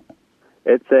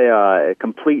 It's a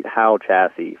complete Howe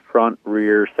chassis, front,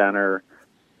 rear, center,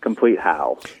 complete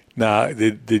Howe. Now,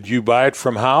 did you buy it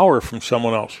from Howe or from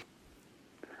someone else?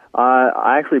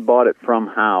 I actually bought it from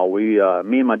Howe.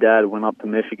 Me and my dad went up to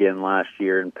Michigan last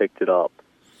year and picked it up.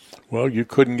 Well, you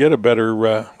couldn't get a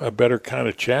better kind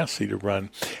of chassis to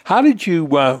run. How did you?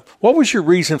 What was your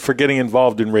reason for getting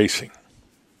involved in racing?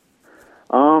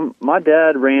 My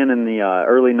dad ran in the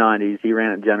early '90s. He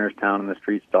ran at Jennerstown in the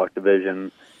street stock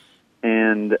division,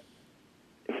 and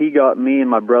he got me and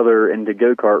my brother into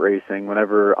go-kart racing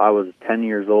whenever I was 11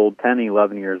 years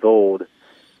old.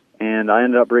 And I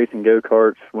ended up racing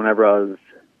go-karts whenever I was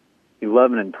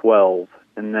 11 and 12.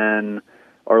 And then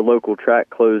our local track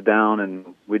closed down,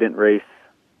 and we didn't race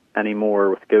anymore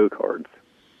with go-karts.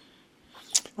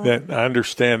 Then I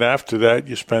understand after that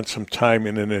you spent some time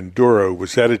in an enduro.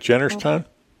 Was that at Jennerstown?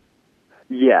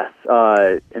 Yes.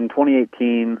 In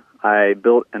 2018, I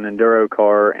built an enduro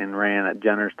car and ran at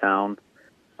Jennerstown.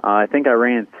 I think I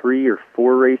ran 3 or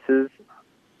 4 races.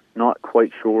 Not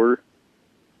quite sure.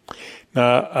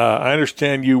 Now, I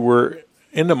understand you were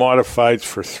in the modifieds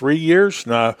for 3 years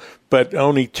now, but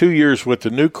only 2 years with the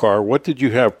new car. What did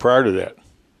you have prior to that?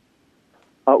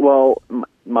 Well,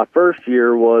 my first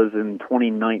year was in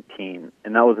 2019,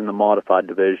 and that was in the modified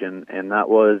division, and that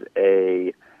was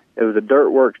a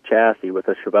Dirtworks chassis with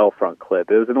a Chevelle front clip.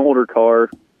 It was an older car,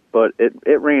 but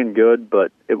it ran good,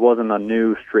 but it wasn't a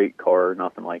new straight car or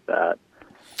nothing like that.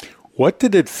 What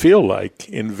did it feel like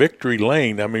in Victory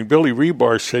Lane? I mean, Billy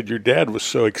Rebar said your dad was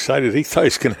so excited he thought he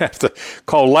was going to have to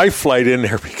call Life Flight in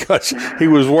there because he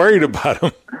was worried about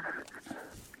him.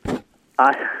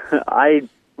 I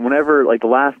whenever, like the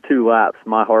last 2 laps,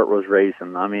 my heart was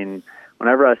racing. I mean,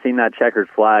 whenever I seen that checkered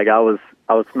flag, I was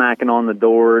smacking on the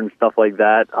door and stuff like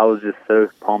that. I was just so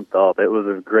pumped up. It was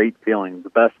a great feeling, the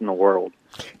best in the world.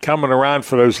 Coming around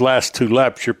for those last 2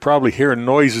 laps, you're probably hearing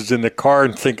noises in the car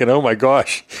and thinking, oh my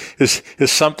gosh, is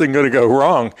something going to go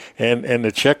wrong? And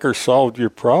the checker solved your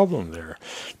problem there.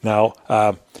 Now,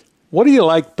 what do you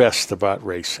like best about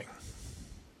racing?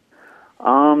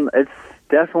 It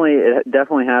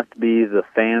definitely has to be the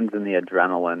fans and the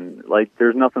adrenaline. Like,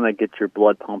 there's nothing that gets your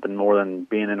blood pumping more than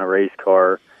being in a race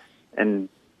car and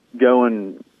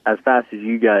going as fast as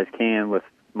you guys can with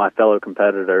my fellow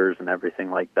competitors and everything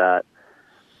like that.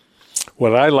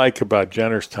 What I like about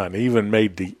Jennerstown, even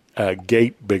made the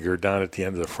gate bigger down at the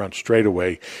end of the front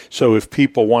straightaway. So if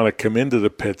people want to come into the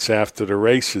pits after the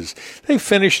races, they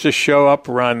finish the show up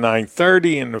around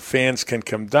 9:30, and the fans can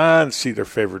come down, see their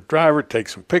favorite driver, take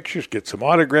some pictures, get some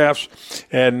autographs,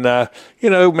 and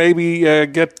maybe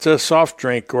get a soft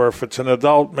drink, or if it's an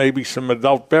adult, maybe some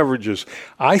adult beverages.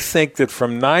 I think that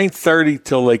from 9:30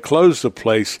 till they close the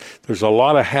place, there's a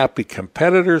lot of happy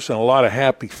competitors and a lot of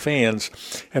happy fans,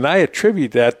 and I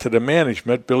attribute that to the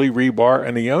management, Billy Rebar,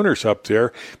 and the owners up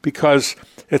there, because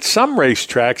at some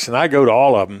racetracks, and I go to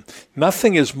all of them,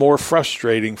 nothing is more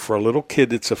frustrating for a little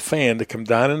kid that's a fan to come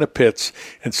down in the pits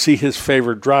and see his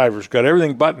favorite driver's got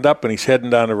everything buttoned up and he's heading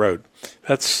down the road.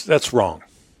 That's wrong.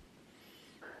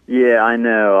 Yeah, I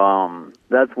know.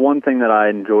 That's one thing that I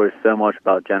enjoy so much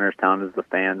about Jennerstown is the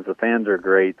fans. The fans are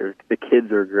great. The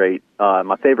kids are great.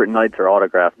 My favorite nights are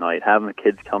autograph night, having the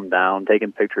kids come down,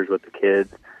 taking pictures with the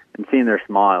kids, and seeing their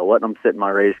smile, letting them sit in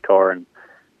my race car and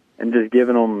just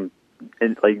giving them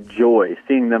like joy.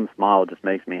 Seeing them smile just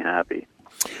makes me happy.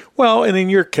 Well, and in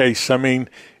your case, I mean,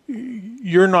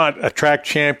 you're not a track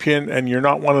champion and you're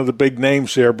not one of the big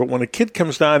names there, but when a kid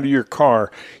comes down to your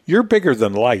car, you're bigger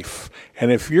than life.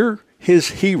 And if you're his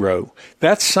hero,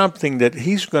 that's something that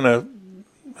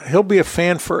he'll be a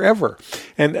fan forever.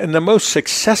 And the most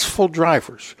successful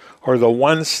drivers are the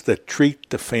ones that treat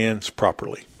the fans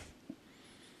properly.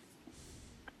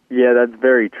 Yeah, that's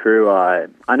very true. I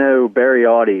know Barry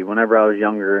Audi, whenever I was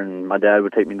younger and my dad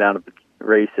would take me down to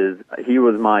races, he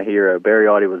was my hero. Barry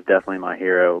Audi was definitely my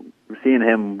hero. Seeing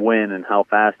him win and how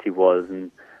fast he was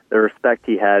and the respect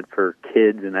he had for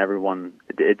kids and everyone,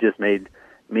 it just made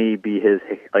me be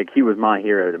he was my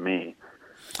hero to me.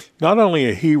 Not only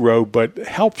a hero, but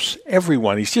helps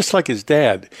everyone. He's just like his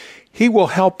dad. He will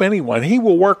help anyone. He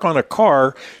will work on a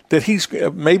car that he's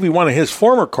maybe one of his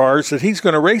former cars that he's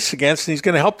going to race against, and he's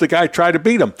going to help the guy try to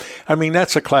beat him. I mean,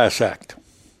 that's a class act.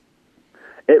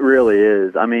 It really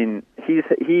is. I mean, he's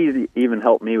even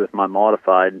helped me with my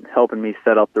modified, helping me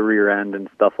set up the rear end and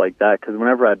stuff like that, because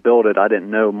whenever I built it, I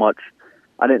didn't know much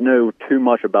I didn't know too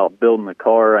much about building the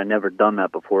car. I never done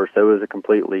that before, so it was a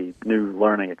completely new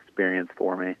learning experience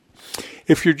for me.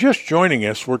 If you're just joining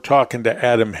us, we're talking to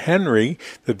Adam Henry,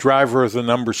 the driver of the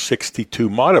number 62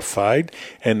 Modified,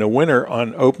 and the winner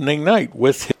on opening night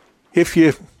with him. If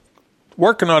you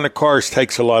working on the cars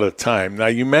takes a lot of time. Now,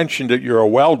 you mentioned that you're a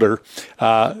welder.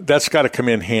 That's got to come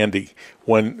in handy.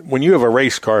 When you have a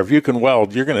race car, if you can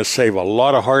weld, you're going to save a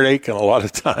lot of heartache and a lot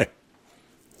of time.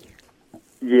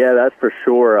 Yeah, that's for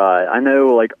sure. I know,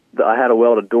 like, I had to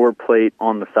weld a door plate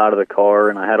on the side of the car,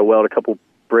 and I had to weld a couple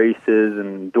braces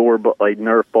and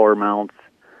Nerf bar mounts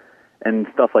and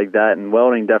stuff like that. And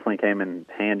welding definitely came in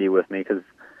handy with me because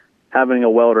having a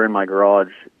welder in my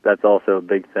garage, that's also a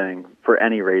big thing for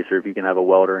any racer if you can have a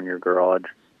welder in your garage.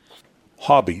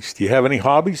 Hobbies. Do you have any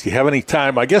hobbies? Do you have any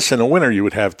time? I guess in the winter you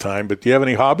would have time, but do you have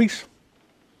any hobbies?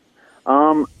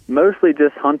 Mostly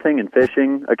just hunting and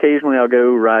fishing. Occasionally I'll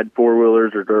go ride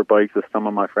four-wheelers or dirt bikes with some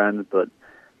of my friends, but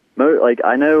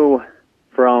I know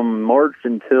from March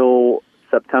until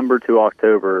September to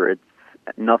October, it's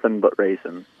nothing but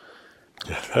racing.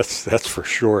 Yeah, that's for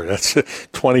sure. That's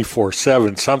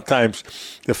 24/7. Sometimes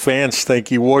the fans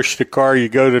think you wash the car, you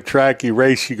go to the track, you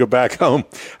race, you go back home.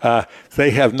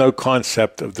 They have no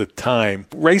concept of the time.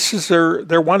 Races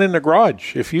they're won in the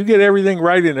garage. If you get everything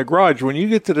right in the garage, when you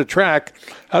get to the track,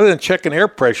 other than checking air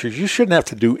pressures, you shouldn't have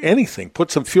to do anything.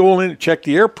 Put some fuel in it, check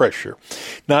the air pressure.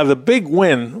 Now, the big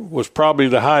win was probably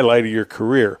the highlight of your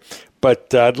career,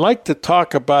 but I'd like to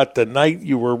talk about the night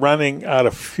you were running out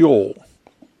of fuel.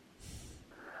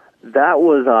 That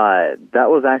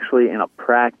was actually in a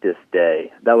practice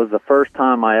day. That was the first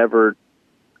time I ever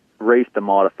raced a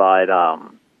modified.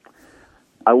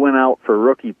 I went out for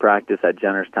rookie practice at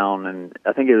Jennerstown, and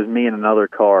I think it was me and another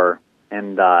car,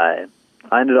 and I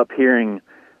ended up hearing,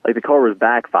 like, the car was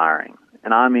backfiring.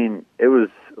 And I mean, it was,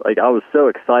 like, I was so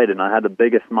excited, and I had the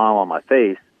biggest smile on my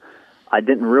face. I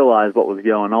didn't realize what was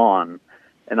going on,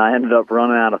 and I ended up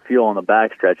running out of fuel on the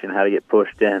backstretch and had to get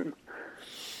pushed in.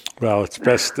 Well, it's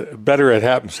better it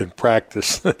happens in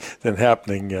practice than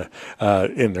happening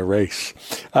in the race.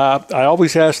 I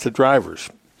always ask the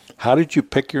drivers, how did you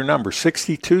pick your number?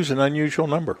 62 is an unusual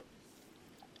number.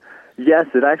 Yes,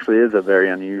 it actually is a very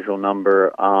unusual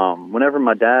number. Whenever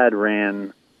my dad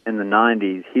ran in the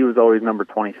 90s, he was always number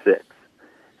 26.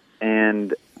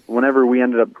 And whenever we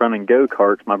ended up running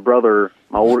go-karts, my brother,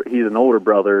 he's an older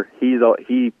brother,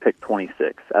 he picked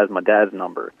 26 as my dad's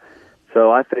number. So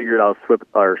I figured I'll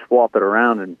swap it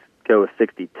around and go with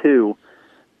 62.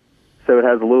 So it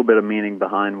has a little bit of meaning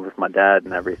behind with my dad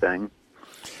and everything.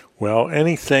 Well,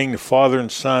 anything, father and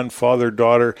son,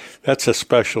 father-daughter, that's a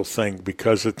special thing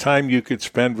because the time you could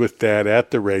spend with Dad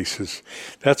at the races,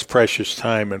 that's precious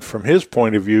time. And from his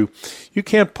point of view, you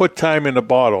can't put time in a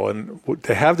bottle. And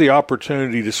to have the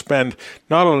opportunity to spend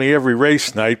not only every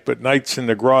race night, but nights in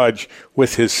the garage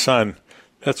with his son,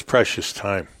 that's precious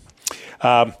time.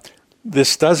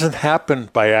 This doesn't happen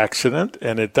by accident,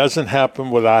 and it doesn't happen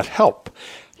without help.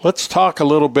 Let's talk a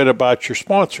little bit about your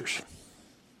sponsors.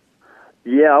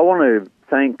 Yeah, I want to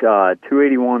thank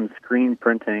 281 Screen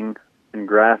Printing and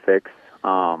Graphics.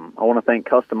 I want to thank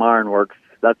Custom Ironworks.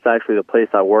 That's actually the place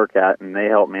I work at, and they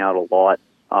help me out a lot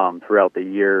throughout the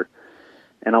year.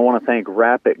 And I want to thank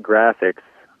Rapid Graphics.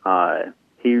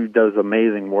 He does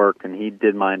amazing work, and he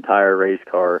did my entire race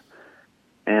car.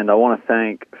 And I want to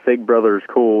thank Fig Brothers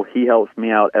Cool. He helps me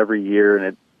out every year, and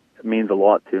it means a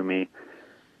lot to me.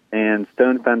 And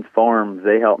Stone Fence Farms,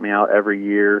 they help me out every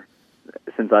year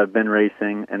since I've been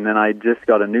racing. And then I just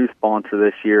got a new sponsor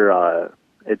this year.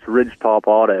 It's Ridgetop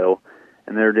Auto,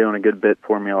 and they're doing a good bit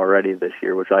for me already this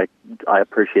year, which I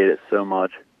appreciate it so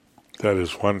much. That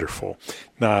is wonderful.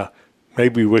 Now,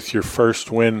 maybe with your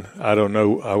first win, I don't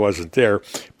know, I wasn't there,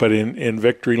 but in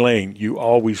Victory Lane, you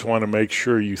always want to make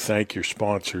sure you thank your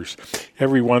sponsors.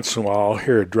 Every once in a while, I'll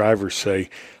hear a driver say,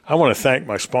 I want to thank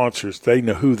my sponsors. They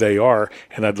know who they are,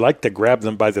 and I'd like to grab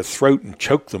them by the throat and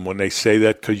choke them when they say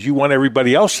that because you want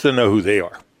everybody else to know who they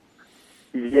are.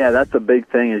 Yeah, that's a big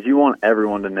thing is you want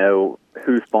everyone to know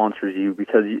who sponsors you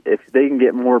because if they can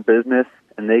get more business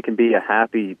and they can be a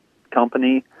happy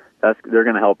company, they're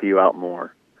going to help you out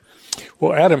more.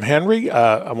 Well, Adam Henry,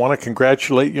 I want to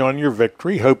congratulate you on your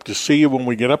victory. Hope to see you when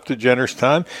we get up to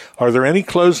Jennerstown. Are there any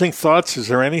closing thoughts? Is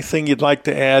there anything you'd like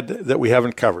to add that we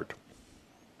haven't covered?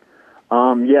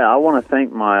 Yeah, I want to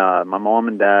thank my mom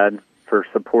and dad for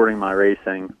supporting my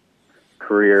racing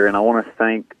career, and I want to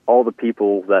thank all the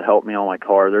people that helped me on my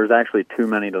car. There's actually too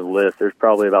many to list. There's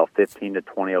probably about 15 to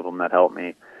 20 of them that helped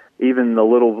me. Even the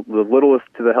littlest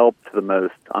to the help to the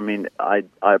most. I mean, I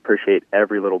appreciate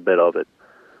every little bit of it.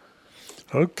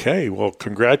 Okay, well,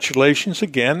 congratulations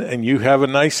again, and you have a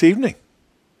nice evening.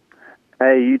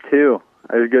 Hey, you too.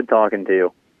 It was good talking to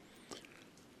you.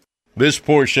 This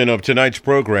portion of tonight's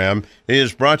program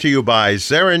is brought to you by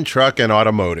Zarin Truck and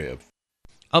Automotive.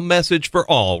 A message for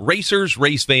all racers,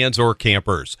 race fans, or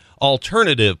campers.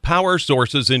 Alternative Power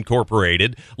Sources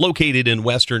Incorporated, located in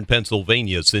western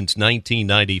Pennsylvania since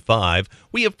 1995,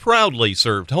 we have proudly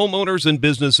served homeowners and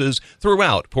businesses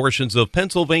throughout portions of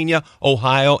Pennsylvania,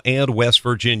 Ohio, and West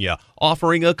Virginia,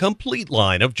 offering a complete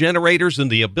line of generators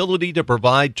and the ability to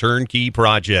provide turnkey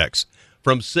projects.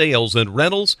 From sales and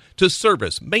rentals to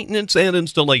service, maintenance, and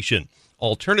installation,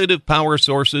 Alternative Power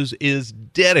Sources is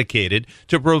dedicated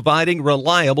to providing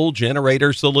reliable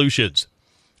generator solutions.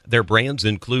 Their brands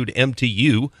include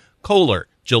MTU, Kohler,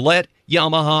 Gillette,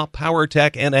 Yamaha,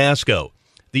 PowerTech, and ASCO.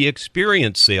 The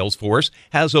experienced sales force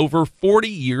has over 40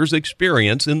 years'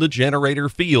 experience in the generator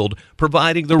field,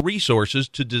 providing the resources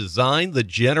to design the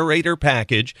generator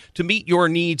package to meet your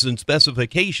needs and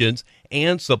specifications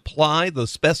and supply the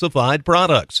specified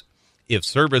products. If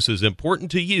service is important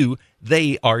to you,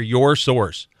 they are your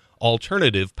source.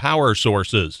 Alternative Power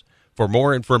Sources. For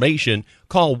more information,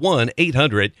 call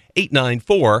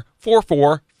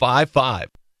 1-800-894-4455.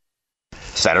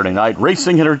 Saturday night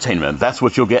racing entertainment. That's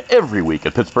what you'll get every week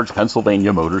at Pittsburgh's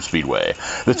Pennsylvania Motor Speedway.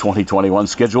 The 2021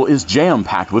 schedule is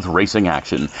jam-packed with racing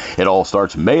action. It all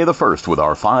starts May the 1st with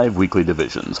our 5 weekly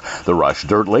divisions: the Rush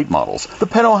Dirt Late Models, the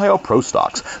Penn Ohio Pro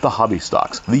Stocks, the Hobby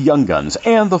Stocks, the Young Guns,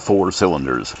 and the 4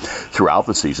 Cylinders. Throughout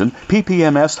the season,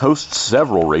 PPMS hosts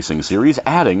several racing series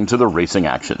adding to the racing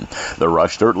action: the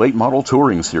Rush Dirt Late Model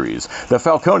Touring Series, the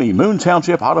Falcone Moon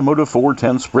Township Automotive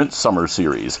 410 Sprint Summer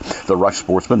Series, the Rush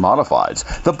Sportsman Modifieds,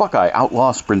 the Buckeye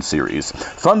Outlaw Sprint Series,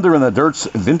 Thunder in the Dirt's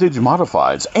Vintage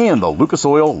Modifieds, and the Lucas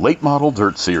Oil Late Model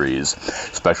Dirt Series.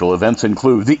 Special events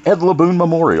include the Ed LeBoon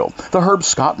Memorial, the Herb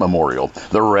Scott Memorial,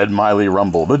 the Red Miley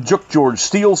Rumble, the Jook George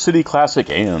Steel City Classic,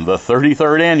 and the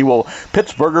 33rd Annual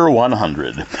Pittsburgher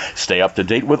 100. Stay up to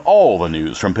date with all the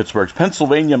news from Pittsburgh's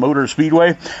Pennsylvania Motor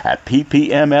Speedway at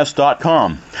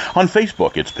ppms.com. On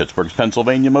Facebook, it's Pittsburgh's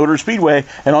Pennsylvania Motor Speedway,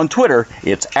 and on Twitter,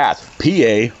 it's at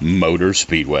PA Motor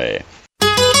Speedway.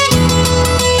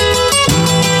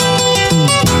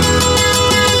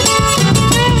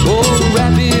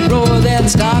 That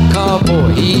stock car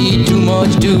boy, he ain't too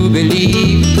much to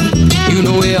believe. You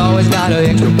know he always got an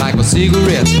extra pack of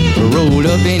cigarettes rolled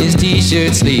up in his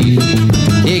t-shirt sleeve.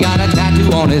 He got a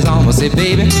tattoo on his arm that say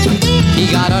baby.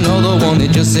 He got another one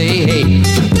that just say hey.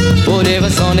 Whatever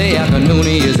Sunday afternoon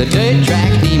he is a dirt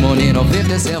track demon in a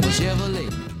 57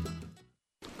 Chevrolet.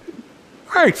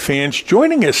 All right, fans,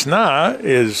 joining us now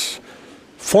is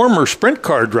former sprint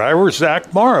car driver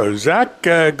Zach Morrow. Zach,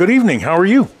 good evening. How are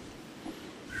you?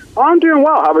 I'm doing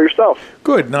well. How about yourself?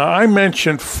 Good. Now, I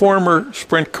mentioned former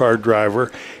sprint car driver,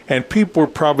 and people were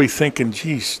probably thinking,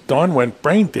 geez, Don went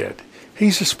brain dead.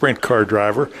 He's a sprint car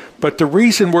driver. But the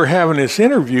reason we're having this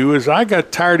interview is I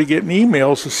got tired of getting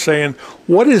emails saying,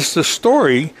 what is the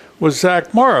story with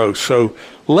Zach Morrow? So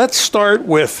let's start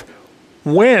with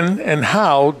when and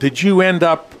how did you end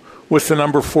up with the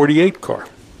number 48 car?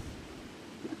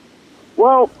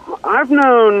 Well, I've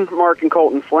known Mark and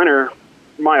Colton Flinner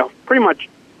pretty much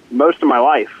most of my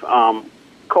life.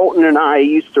 Colton and I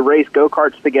used to race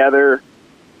go-karts together.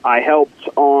 I helped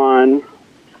on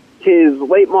his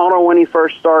late model when he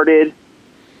first started,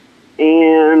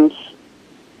 and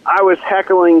I was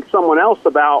heckling someone else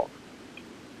about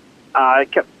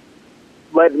kept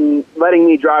letting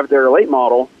me drive their late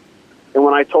model. And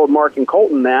when I told Mark and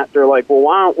Colton that, they're like, well,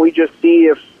 why don't we just see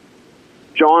if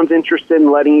John's interested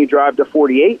in letting you drive the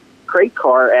 48 crate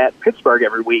car at Pittsburgh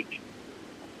every week.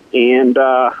 And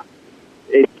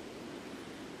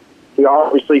he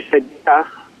obviously said, yeah.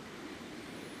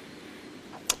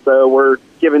 So we're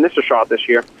giving this a shot this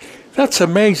year. That's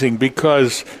amazing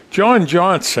because John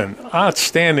Johnson,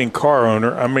 outstanding car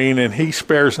owner, and he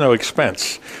spares no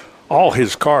expense. All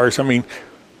his cars,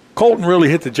 Colton really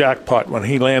hit the jackpot when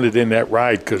he landed in that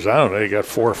ride because, I don't know, they got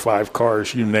 4 or 5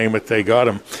 cars, you name it, they got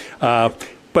them.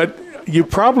 But you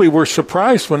probably were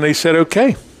surprised when they said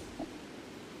okay.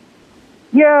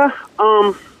 Yeah,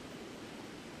 I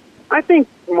think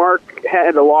Mark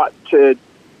had a lot to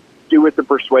do with the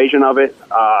persuasion of it.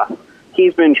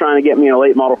 He's been trying to get me a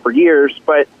late model for years,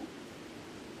 but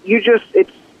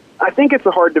I think it's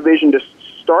a hard division to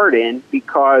start in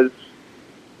because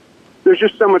there's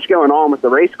just so much going on with the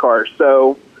race cars.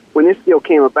 So when this deal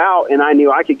came about and I knew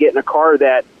I could get in a car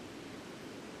that,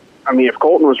 if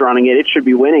Colton was running it, it should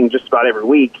be winning just about every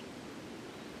week.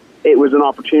 It was an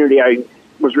opportunity I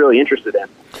was really interested in.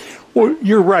 Well,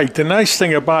 you're right. The nice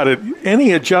thing about it,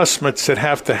 any adjustments that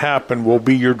have to happen will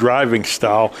be your driving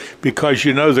style because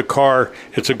you know the car,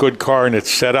 it's a good car and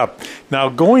it's set up. Now,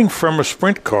 going from a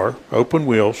sprint car, open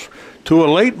wheels, to a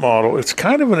late model, it's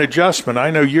kind of an adjustment.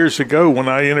 I know years ago when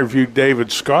I interviewed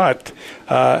David Scott,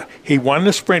 he won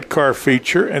the sprint car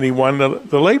feature and he won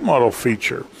the late model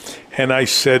feature. And I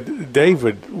said,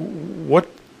 David, what,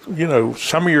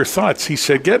 some of your thoughts? He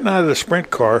said, getting out of the sprint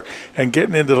car and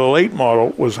getting into the late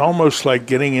model was almost like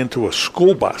getting into a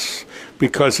school bus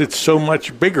because it's so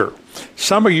much bigger.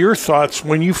 Some of your thoughts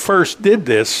when you first did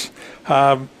this,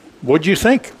 what'd you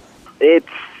think? It's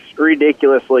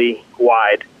ridiculously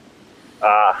wide.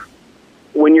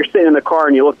 When you're sitting in the car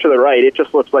and you look to the right, it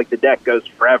just looks like the deck goes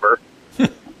forever.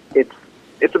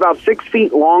 It's about 6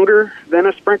 feet longer than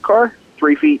a sprint car,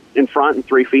 3 feet in front and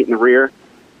 3 feet in the rear.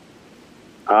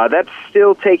 That's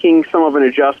still taking some of an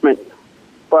adjustment,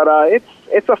 but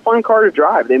it's a fun car to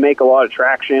drive. They make a lot of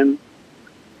traction,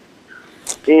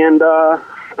 and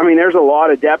there's a lot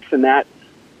of depth in that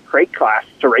crate class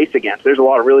to race against. There's a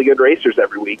lot of really good racers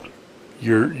every week.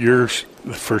 You're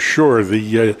for sure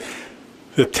the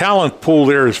talent pool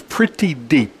there is pretty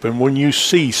deep, and when you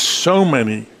see so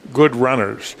many good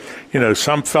runners,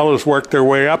 some fellows work their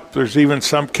way up. There's even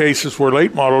some cases where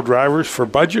late model drivers, for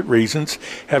budget reasons,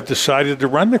 have decided to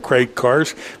run the crate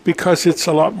cars because it's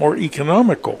a lot more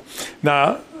economical.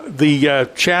 Now, the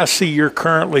chassis you're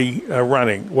currently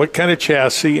running, what kind of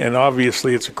chassis? And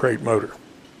obviously it's a crate motor.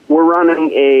 We're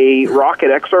running a Rocket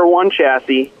XR1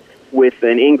 chassis with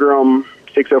an Ingram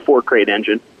 604 crate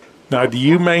engine. Now, do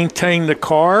you maintain the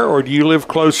car, or do you live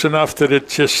close enough that it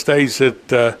just stays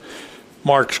at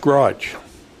Mark's garage?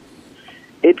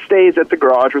 It stays at the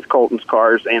garage with Colton's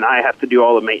cars, and I have to do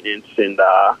all the maintenance and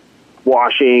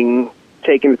washing,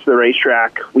 taking it to the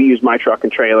racetrack. We use my truck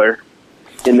and trailer.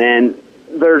 And then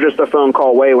they're just a phone call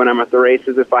away when I'm at the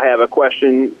races. If I have a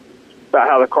question about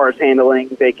how the car's handling,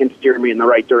 they can steer me in the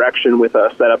right direction with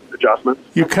a setup adjustment.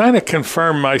 You kind of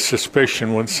confirmed my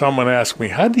suspicion when someone asked me,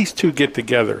 how'd these two get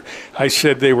together? I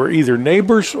said they were either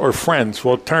neighbors or friends.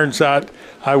 Well, it turns out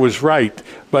I was right.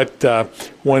 But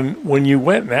when you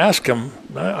went and asked them,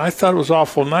 I thought it was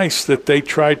awful nice that they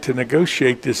tried to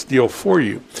negotiate this deal for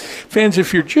you. Fans,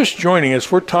 if you're just joining us,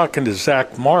 we're talking to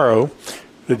Zach Morrow,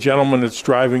 the gentleman that's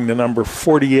driving the number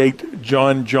 48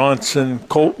 John Johnson,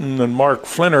 Colton, and Mark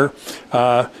Flinner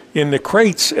in the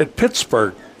crates at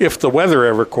Pittsburgh, if the weather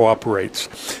ever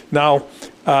cooperates. Now,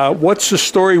 what's the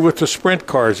story with the sprint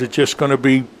car? Is it just going to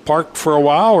be parked for a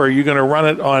while, or are you going to run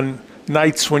it on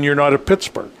nights when you're not at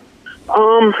Pittsburgh?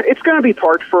 It's going to be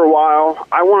parked for a while.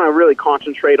 I want to really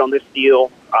concentrate on this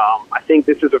deal. I think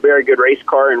this is a very good race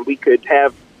car, and we could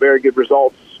have very good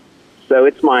results. So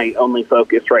it's my only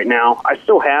focus right now. I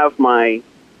still have my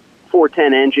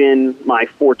 410 engine, my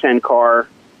 410 car.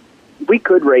 We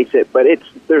could race it, but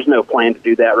there's no plan to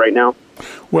do that right now.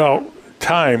 Well,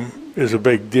 time is a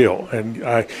big deal, and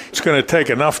it's going to take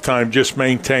enough time just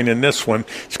maintaining this one.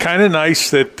 It's kind of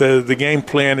nice that the game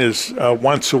plan is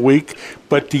once a week,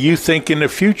 but do you think in the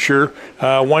future,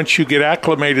 once you get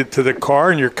acclimated to the car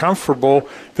and you're comfortable,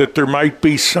 that there might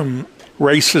be some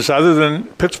races other than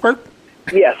Pittsburgh?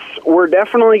 Yes, we're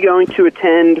definitely going to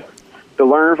attend the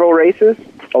Lernerville races,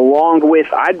 along with,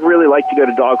 I'd really like to go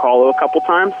to Dog Hollow a couple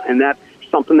times, and that's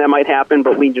something that might happen,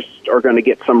 but we just are going to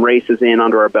get some races in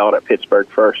under our belt at Pittsburgh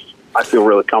first. I feel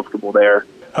really comfortable there.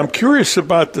 I'm curious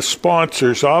about the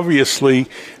sponsors. Obviously,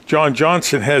 John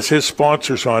Johnson has his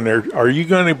sponsors on there. Are you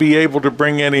going to be able to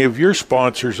bring any of your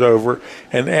sponsors over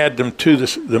and add them to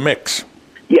the mix?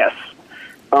 Yes.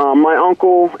 My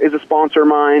uncle is a sponsor of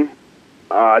mine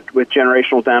with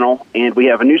Generational Dental, and we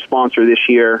have a new sponsor this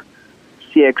year.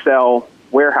 CXL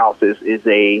Warehouses is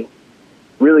a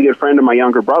really good friend of my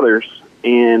younger brother's,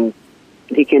 and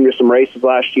he came to some races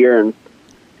last year and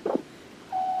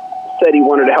said he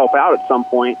wanted to help out at some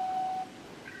point.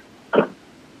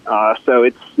 So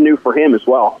it's new for him as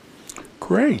well.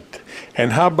 Great.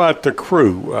 And how about the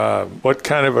crew? What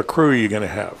kind of a crew are you going to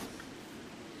have?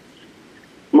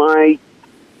 My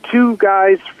two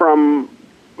guys from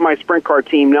my sprint car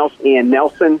team,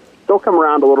 Nelson, they'll come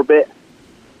around a little bit.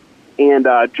 And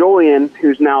Julian,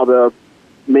 who's now the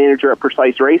manager at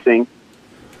Precise Racing,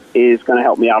 is going to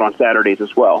help me out on Saturdays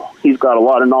as well. He's got a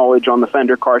lot of knowledge on the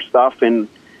fender car stuff, and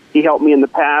he helped me in the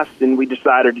past, and we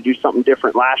decided to do something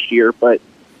different last year, but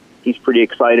he's pretty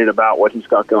excited about what he's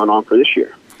got going on for this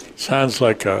year. Sounds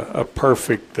like a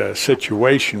perfect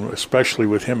situation, especially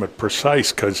with him at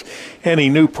Precise, because any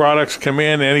new products come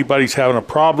in, anybody's having a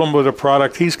problem with a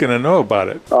product, he's going to know about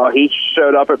it. He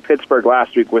showed up at Pittsburgh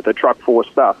last week with a truck full of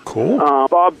stuff. Cool.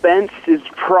 Bob Bentz is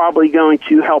probably going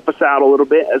to help us out a little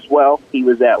bit as well. He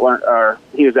was at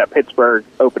Pittsburgh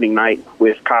opening night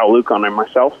with Kyle Lucan and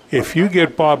myself. If you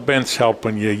get Bob Bentz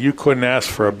helping you, you couldn't ask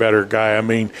for a better guy. I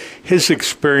mean, his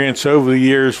experience over the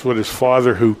years with his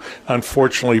father, who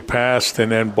unfortunately passed,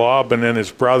 and then Bob, and then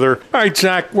his brother. All right,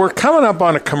 Zach, we're coming up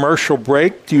on a commercial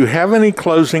break. Do you have any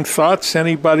closing thoughts?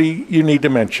 Anybody you need to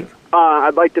mention?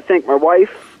 I'd like to thank my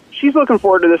wife. She's looking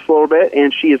forward to this a little bit,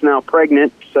 and she is now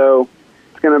pregnant, so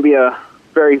it's going to be a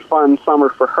very fun summer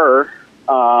for her.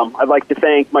 I'd like to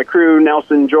thank my crew,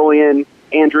 Nelson, Julian,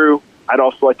 Andrew. I'd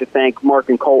also like to thank Mark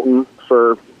and Colton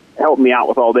for helping me out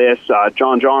with all this.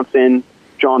 John Johnson,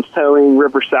 John's Towing,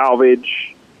 River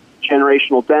Salvage,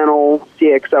 Generational Dental,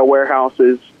 CXL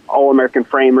Warehouses, All-American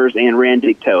Framers, and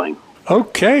Randig Towing.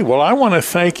 Okay, well, I want to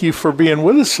thank you for being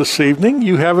with us this evening.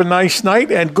 You have a nice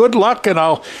night, and good luck, and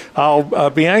I'll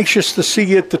be anxious to see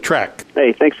you at the track.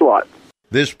 Hey, thanks a lot.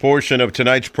 This portion of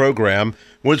tonight's program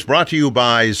was brought to you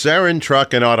by Zarin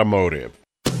Truck and Automotive.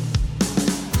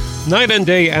 Night and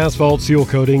Day Asphalt Seal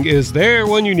Coating is there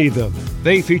when you need them.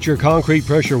 They feature concrete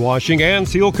pressure washing and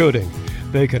seal coating.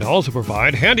 They can also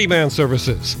provide handyman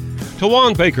services.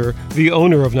 Tawan Baker, the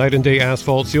owner of Night and Day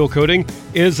Asphalt Seal Coating,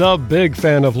 is a big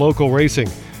fan of local racing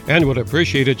and would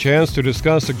appreciate a chance to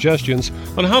discuss suggestions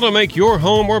on how to make your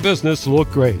home or business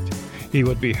look great. He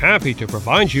would be happy to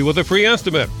provide you with a free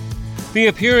estimate. The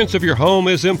appearance of your home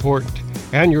is important,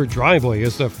 and your driveway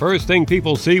is the first thing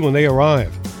people see when they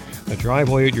arrive. The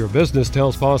driveway at your business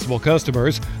tells possible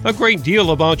customers a great deal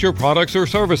about your products or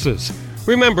services.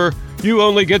 Remember, you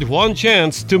only get one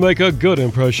chance to make a good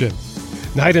impression.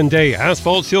 Night and Day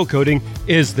Asphalt Seal Coating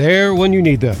is there when you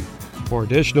need them. For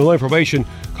additional information,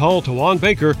 call Tawan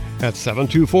Baker at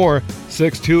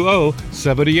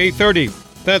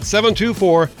 724-620-7830. That's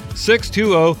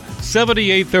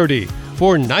 724-620-7830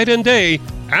 for Night and Day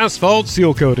Asphalt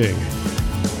Seal Coating.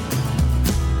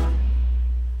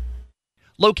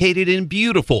 Located in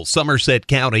beautiful Somerset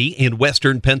County in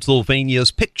western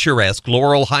Pennsylvania's picturesque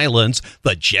Laurel Highlands,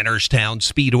 the Jennerstown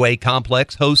Speedway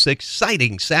Complex hosts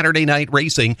exciting Saturday night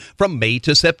racing from May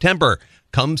to September.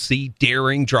 Come see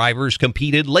daring drivers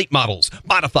compete in late models,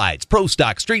 modifieds, pro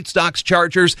stock, street stocks,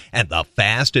 chargers, and the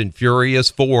Fast and Furious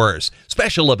Fours.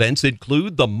 Special events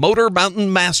include the Motor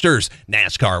Mountain Masters,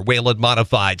 NASCAR Whelen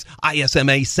Modifieds,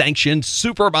 ISMA sanctioned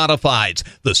Super Modifieds,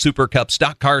 the Super Cup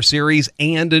Stock Car Series,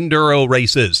 and Enduro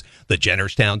races. The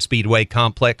Jennerstown Speedway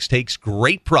Complex takes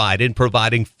great pride in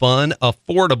providing fun,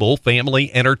 affordable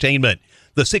family entertainment.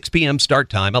 The 6 p.m. start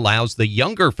time allows the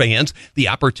younger fans the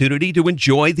opportunity to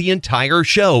enjoy the entire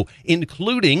show,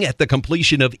 including at the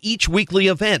completion of each weekly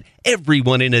event.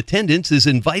 Everyone in attendance is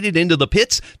invited into the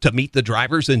pits to meet the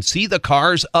drivers and see the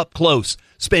cars up close.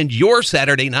 Spend your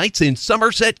Saturday nights in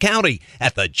Somerset County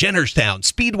at the Jennerstown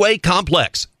Speedway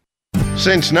Complex.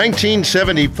 Since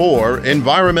 1974,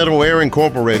 Environmental Air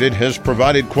Incorporated has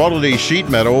provided quality sheet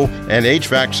metal and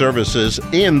HVAC services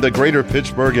in the greater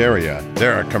Pittsburgh area.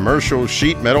 They're a commercial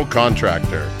sheet metal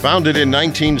contractor. Founded in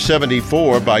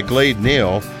 1974 by Glade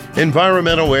Neal,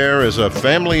 Environmental Air is a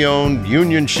family-owned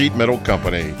union sheet metal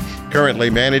company, currently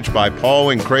managed by Paul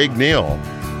and Craig Neal.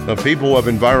 The people of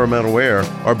Environmental Air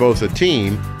are both a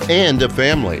team and a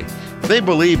family. They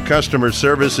believe customer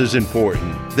service is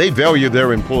important. They value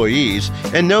their employees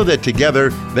and know that together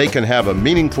they can have a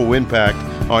meaningful impact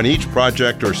on each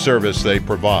project or service they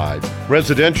provide.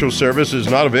 Residential service is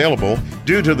not available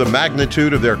due to the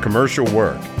magnitude of their commercial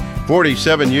work.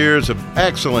 47 years of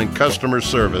excellent customer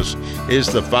service is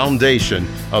the foundation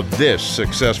of this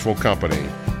successful company.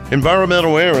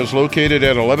 Environmental Air is located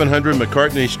at 1100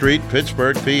 McCartney Street,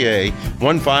 Pittsburgh, PA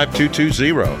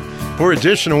 15220. For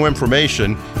additional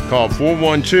information, call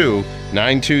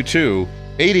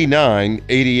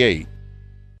 412-922-8988.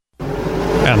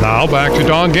 And now back to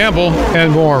Don Gamble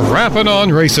and more Rappin'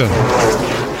 on Racing.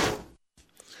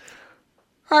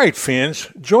 All right, fans.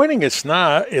 Joining us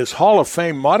now is Hall of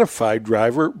Fame modified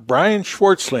driver Brian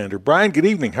Schwartzlander. Brian, good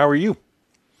evening. How are you?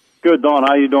 Good, Don.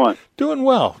 How you doing? Doing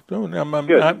well.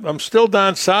 I'm still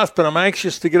down south, but I'm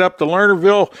anxious to get up to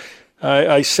Lernerville.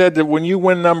 I said that when you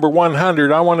win number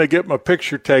 100, I want to get my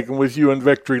picture taken with you in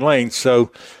Victory Lane. So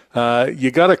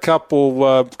you got a couple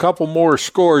more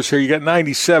scores here. You got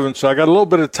 97, so I got a little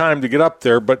bit of time to get up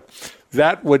there. But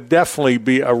that would definitely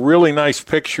be a really nice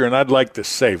picture, and I'd like to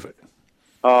save it.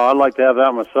 I'd like to have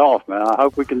that myself, man. I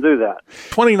hope we can do that.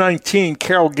 2019,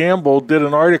 Carol Gamble did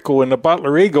an article in the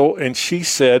Butler Eagle, and she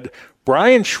said,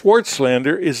 Brian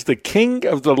Schwartzlander is the king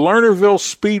of the Lernerville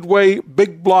Speedway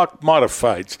Big Block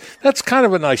Modifieds. That's kind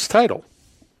of a nice title.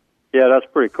 Yeah, that's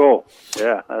pretty cool.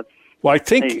 Yeah, that's. Well, I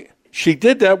think She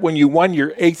did that when you won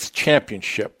your 8th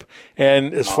championship.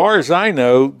 And as far as I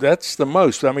know, that's the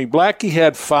most. I mean, Blackie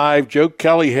had 5, Joe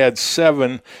Kelly had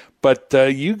 7, but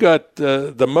you got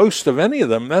the most of any of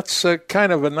them. That's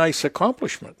kind of a nice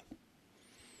accomplishment.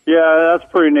 Yeah, that's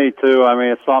pretty neat, too. I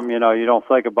mean, it's something, you don't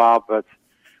think about, but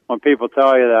when people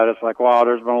tell you that, it's like, wow,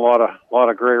 there's been a lot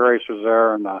of great racers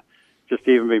there, and just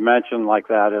to even be mentioned like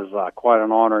that is quite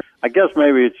an honor. I guess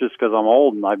maybe it's just because I'm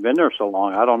old and I've been there so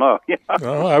long. I don't know.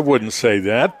 Well, I wouldn't say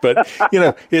that, but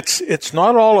it's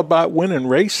not all about winning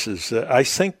races. I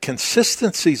think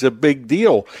consistency's a big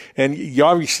deal, and you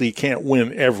obviously can't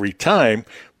win every time.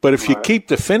 But if you keep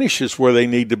the finishes where they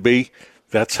need to be,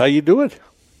 that's how you do it.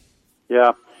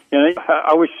 Yeah,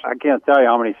 I can't tell you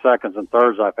how many seconds and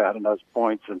thirds I've had in those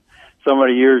points, and so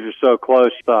many years you're so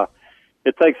close.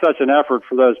 It takes such an effort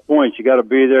for those points. You got to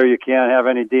be there. You can't have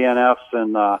any DNFs,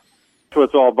 and that's what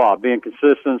it's all about: being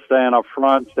consistent, staying up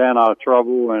front, staying out of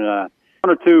trouble. And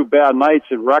one or two bad nights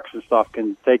and wrecks and stuff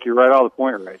can take you right out of the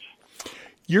point race.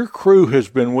 Your crew has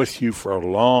been with you for a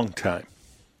long time.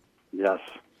 Yes.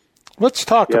 Let's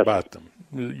talk about them.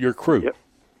 Your crew. Yep.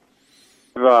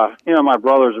 My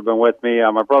brothers have been with me.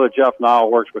 My brother Jeff now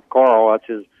works with Carl.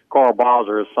 That's Carl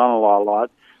Bowser, his son-in-law, a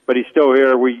lot. But he's still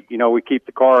here. We keep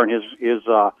the car in his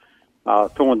tool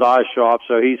and die shop,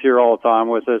 so he's here all the time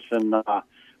with us. And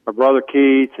my brother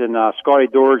Keith and Scotty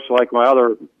Dorks, like my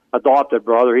other adopted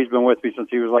brother, he's been with me since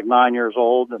he was like 9 years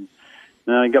old. And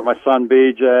then I got my son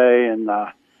BJ and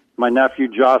my nephew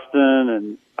Justin,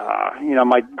 and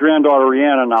my granddaughter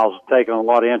Rihanna now's taking a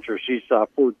lot of interest. She's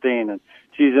 14, and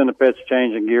she's in the pits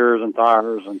changing gears and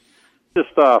tires, and just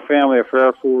a family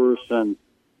affair for us. And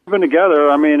we've been together.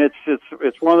 I mean,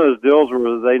 it's one of those deals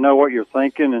where they know what you're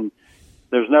thinking, and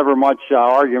there's never much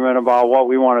argument about what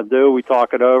we want to do. We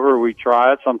talk it over. We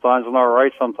try it. Sometimes it's not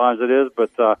right. Sometimes it is,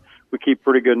 but we keep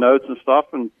pretty good notes and stuff.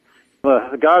 And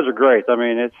the guys are great. I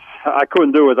mean, I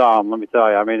couldn't do it without them, let me tell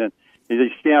you. I mean,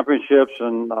 these championships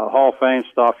and Hall of Fame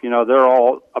stuff, they're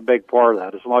all a big part of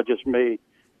that. It's not just me.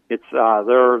 It's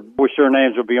wish their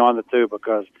names would be on the too,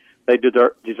 because they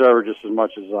deserve it just as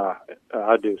much as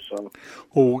I do. So,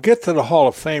 well, we'll get to the Hall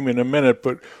of Fame in a minute.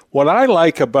 But what I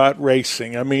like about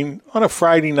racing, I mean, on a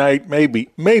Friday night, maybe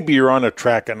you're on a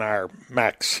track an hour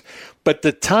max, but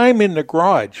the time in the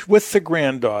garage with the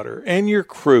granddaughter and your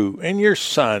crew and your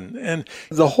son and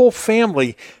the whole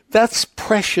family, that's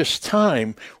precious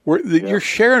time that you're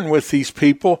sharing with these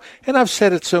people. And I've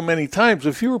said it so many times,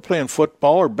 if you were playing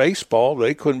football or baseball,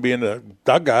 they couldn't be in the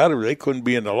dugout or they couldn't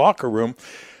be in the locker room.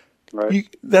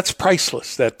 Right. That's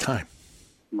priceless, that time.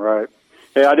 Right.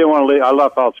 Hey, I didn't want to leave. I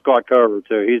left out Scott Cover,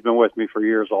 too. He's been with me for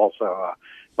years also,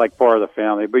 like part of the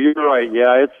family. But you're right.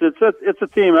 Yeah, it's a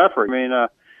team effort. I mean,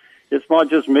 it's not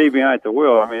just me behind the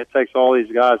wheel. I mean, it takes all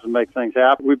these guys to make things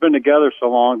happen. We've been together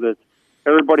so long that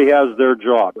everybody has their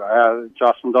job.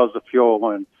 Justin does the fuel,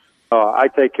 and I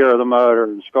take care of the motor,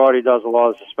 and Scotty does a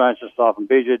lot of suspension stuff, and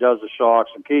BJ does the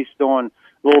shocks, and Keith's doing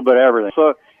a little bit of everything.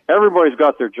 So everybody's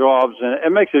got their jobs, and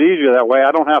it makes it easier that way.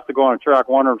 I don't have to go on a track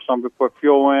wondering if somebody put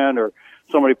fuel in or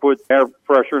somebody put air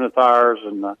pressure in the tires,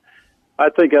 and I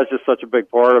think that's just such a big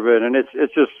part of it, and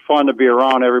it's just fun to be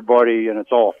around everybody, and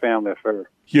it's all a family affair.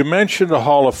 You mentioned the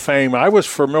Hall of Fame. I was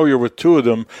familiar with 2 of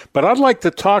them, but I'd like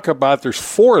to talk about, there's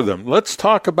 4 of them. Let's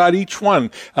talk about each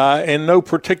one in no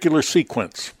particular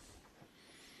sequence.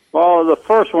 Well, the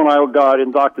first one I got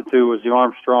inducted to was the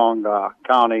Armstrong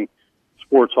County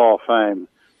Sports Hall of Fame,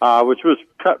 which was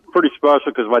pretty special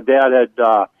because my dad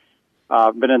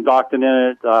had been inducted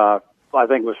in it, I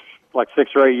think it was like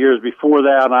 6 or 8 years before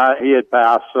that, and he had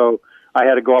passed, so I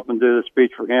had to go up and do the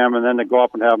speech for him, and then to go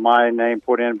up and have my name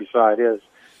put in beside his.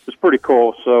 It was pretty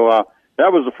cool. So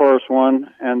that was the first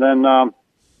one, and then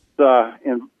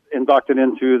inducted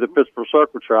into the Pittsburgh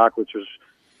Circle Track, which was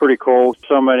pretty cool.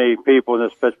 So many people in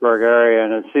this Pittsburgh area,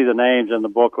 and to see the names in the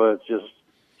booklet, it's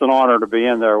an honor to be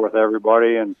in there with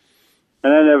everybody. And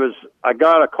then I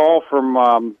got a call from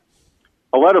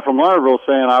a letter from Lernerville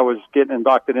saying I was getting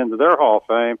inducted into their Hall of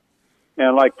Fame,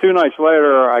 and like 2 nights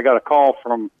later, I got a call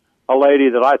from a lady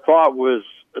that I thought was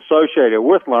associated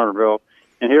with Lernerville.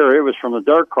 And here it was from the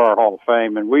Dirt Car Hall of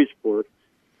Fame in Weedsport.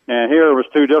 And here it was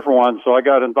 2 different ones, so I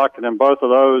got inducted in both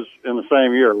of those in the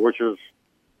same year, which was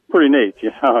pretty neat,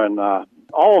 And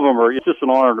all of them it's just an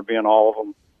honor to be in all of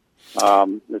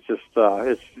them. It's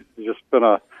just been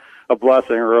a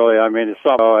blessing, really. I mean, it's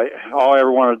something all I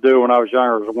ever wanted to do when I was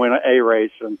younger was win a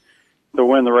race, and to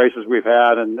win the races we've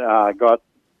had and got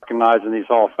recognized in these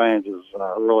Hall of Fames is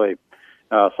really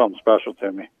something special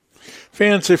to me.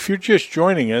 Fans, if you're just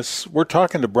joining us, we're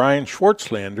talking to Brian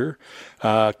Schwartzlander.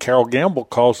 Carol Gamble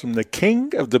calls him the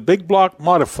king of the big block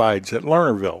modifieds at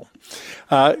Lernerville.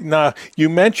 Now, you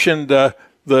mentioned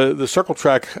the Circle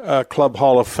Track Club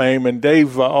Hall of Fame, and Dave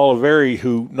Oliveri,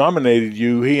 who nominated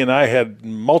you, he and I had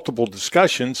multiple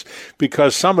discussions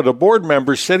because some of the board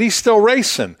members said he's still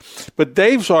racing. But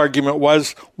Dave's argument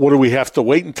was, what, do we have to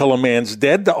wait until a man's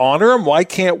dead to honor him? Why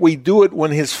can't we do it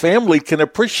when his family can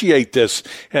appreciate this?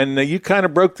 And you kind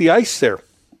of broke the ice there.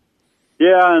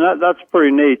 Yeah, and that's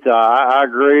pretty neat. I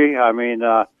agree. I mean,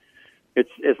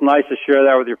 it's nice to share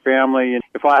that with your family. And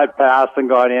if I had passed and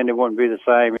got in, it wouldn't be the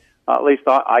same. At least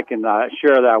I can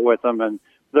share that with them, and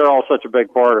they're all such a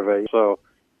big part of it. So,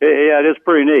 it is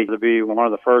pretty neat to be one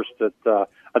of the first that,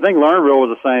 I think Lernerville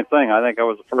was the same thing. I think I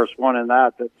was the first one in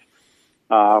that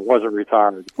wasn't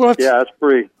retired. Well, it's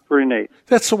pretty neat.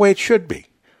 That's the way it should be.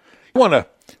 I want to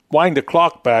wind the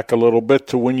clock back a little bit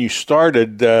to when you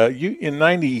started. In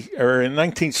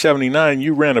 1979,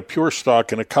 you ran a pure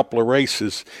stock in a couple of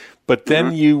races. But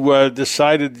then you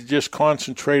decided to just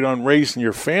concentrate on raising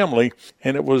your family,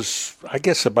 and it was, I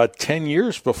guess, about 10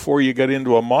 years before you got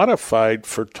into a modified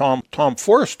for Tom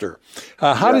Forster.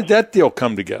 How did that deal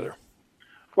come together?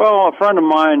 Well, a friend of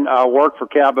mine worked for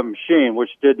Cabot Machine,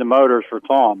 which did the motors for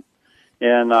Tom.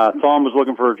 And Tom was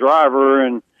looking for a driver,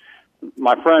 and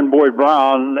my friend Boyd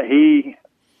Brown, he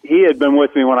had been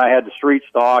with me when I had the street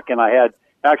stock, and I had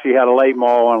a late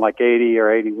model in like 80 or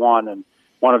 81, and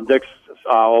one of Dick's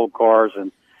old cars,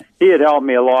 and he had helped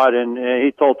me a lot, and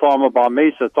he told Tom about me.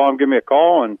 He said, Tom, give me a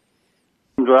call, and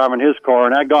I'm driving his car,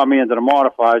 and that got me into the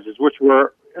modifieds, it's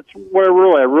where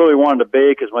I really wanted to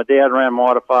be, because my dad ran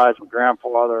modifieds, my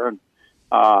grandfather, and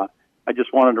I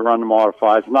just wanted to run the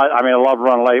modifieds. I love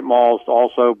running late models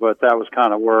also, but that was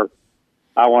kind of where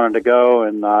I wanted to go,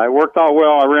 and it worked out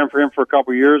well. I ran for him for a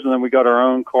couple of years, and then we got our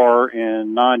own car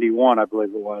in 91, I believe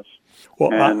it was.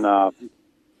 Well, and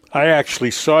I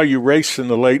actually saw you racing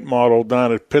the late model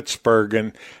down at Pittsburgh,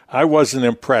 and I wasn't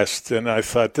impressed. And I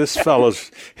thought, this fellow's,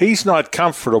 he's not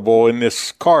comfortable in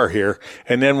this car here.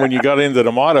 And then when you got into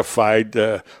the modified,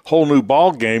 whole new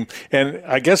ball game. And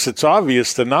I guess it's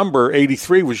obvious the number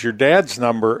 83 was your dad's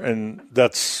number, and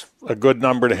that's a good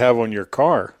number to have on your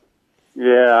car.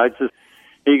 Yeah,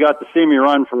 he got to see me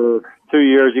run for 2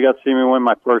 years. He got to see me win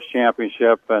my first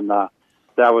championship, and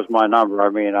that was my number. I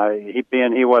mean, he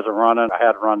wasn't running, I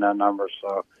had to run that number,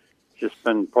 so it's just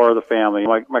been part of the family.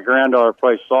 My granddaughter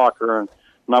plays soccer, and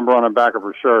number on the back of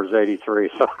her shirt is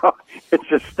 83, so it's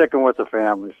just sticking with the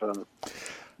family. So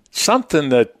something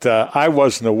that I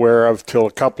wasn't aware of till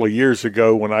a couple of years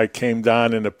ago when I came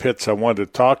down in the pits, I wanted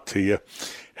to talk to you,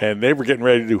 and they were getting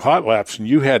ready to do hot laps, and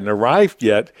you hadn't arrived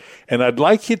yet, and I'd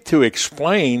like you to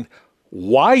explain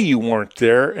why you weren't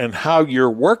there and how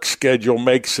your work schedule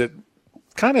makes it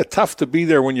kind of tough to be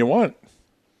there when you want.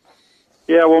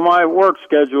 Yeah, well, my work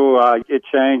schedule, it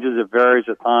changes. It varies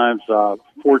at times.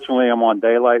 Fortunately, I'm on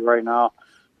daylight right now.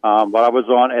 But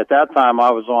at that time,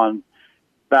 I was on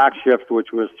back shift,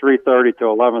 which was 3:30 to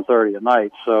 11:30 at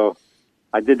night. So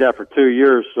I did that for 2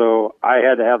 years. So I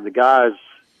had to have the guys,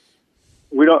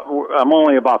 I'm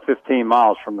only about 15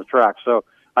 miles from the track. So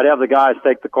I'd have the guys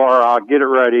take the car out, get it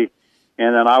ready,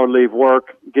 and then I would leave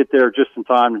work, get there just in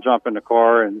time to jump in the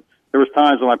car. And there was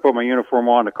times when I put my uniform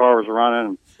on, the car was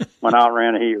running, and went out and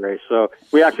ran a heat race. So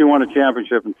we actually won a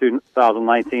championship in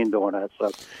 2019 doing that. So,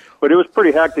 but it was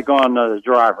pretty hectic on the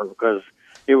driver because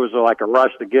it was like a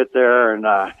rush to get there, and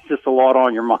it's just a lot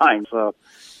on your mind. So,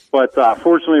 but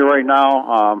fortunately, right now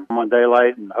I'm on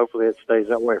daylight, and hopefully it stays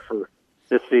that way for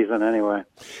this season anyway.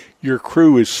 Your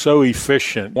crew is so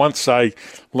efficient. Once I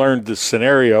learned the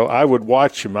scenario, I would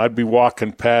watch them. I'd be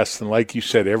walking past, and like you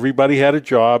said, everybody had a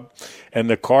job, and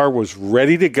the car was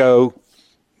ready to go.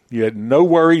 You had no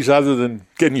worries other than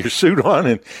getting your suit on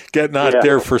and getting out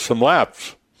there for some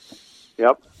laps.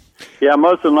 Yep. Yeah,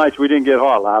 most of the nights we didn't get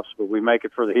hot laps, but we make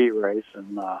it for the heat race,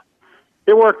 and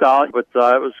it worked out, but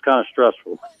it was kind of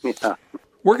stressful. Yeah.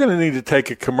 We're going to need to take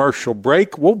a commercial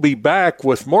break. We'll be back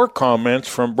with more comments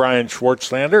from Brian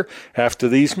Schwartzlander after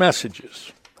these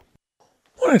messages.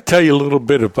 I want to tell you a little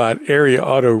bit about Area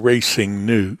Auto Racing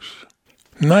News.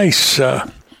 Nice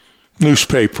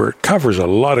newspaper. It covers a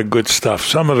lot of good stuff.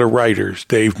 Some of the writers,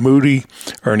 Dave Moody,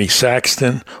 Ernie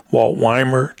Saxton, Walt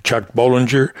Weimer, Chuck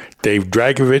Bollinger, Dave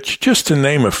Dragovich, just to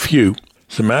name a few.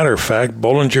 As a matter of fact,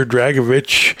 Bollinger,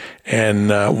 Dragovich, and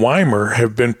Weimer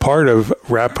have been part of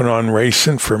Rappin' on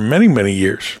Racing for many, many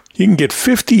years. You can get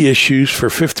 50 issues for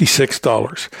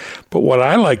 $56. But what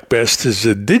I like best is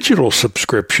a digital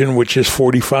subscription, which is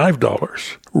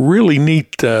 $45. Really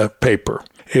neat paper.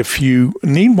 If you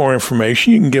need more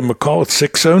information, you can give them a call at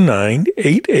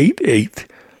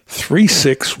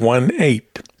 609-888-3618.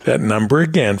 That number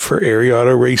again for Area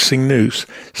Auto Racing News,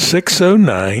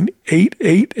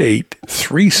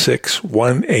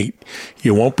 609-888-3618.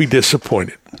 You won't be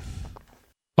disappointed.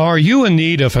 Are you in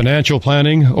need of financial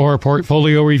planning or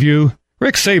portfolio review?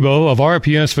 Rick Sabo of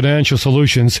RPS Financial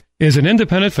Solutions is an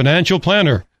independent financial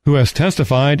planner who has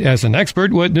testified as an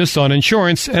expert witness on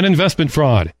insurance and investment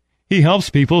fraud. He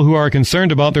helps people who are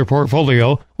concerned about their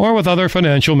portfolio or with other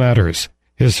financial matters.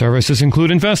 His services include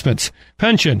investments,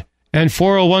 pension, and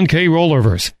 401k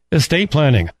rollovers, estate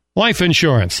planning, life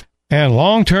insurance, and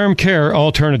long-term care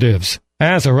alternatives.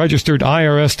 As a registered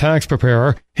IRS tax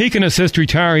preparer, he can assist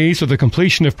retirees with the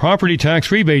completion of property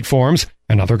tax rebate forms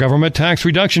and other government tax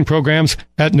reduction programs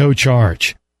at no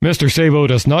charge. Mr. Sabo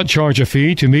does not charge a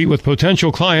fee to meet with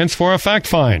potential clients for a fact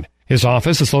find. His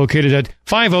office is located at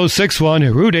 5061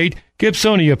 Route 8,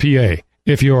 Gibsonia, PA.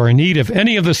 If you are in need of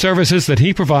any of the services that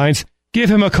he provides, give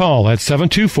him a call at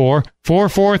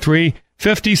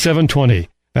 724-443-5720.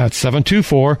 That's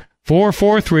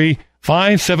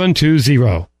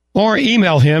 724-443-5720. Or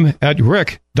email him at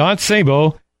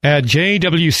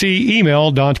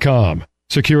rick.sabo@jwcemail.com.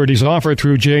 Securities offered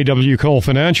through J.W. Cole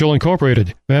Financial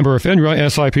Incorporated, member of FINRA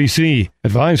SIPC.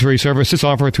 Advisory services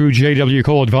offered through J.W.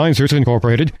 Cole Advisors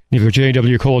Incorporated, neither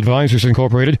J.W. Cole Advisors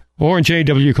Incorporated or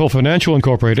J.W. Cole Financial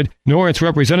Incorporated, nor its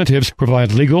representatives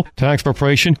provide legal, tax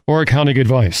preparation, or accounting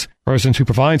advice. Persons who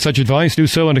provide such advice do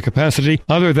so in a capacity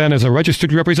other than as a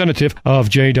registered representative of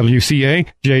JWCA,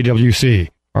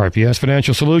 JWC. RPS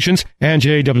Financial Solutions and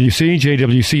JWC,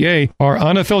 JWCA are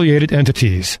unaffiliated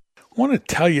entities. I want to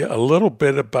tell you a little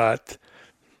bit about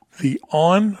the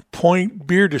On Point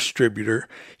Beer Distributor.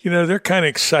 You know, they're kind of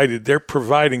excited. They're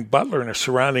providing Butler and the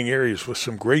surrounding areas with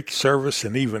some great service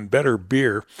and even better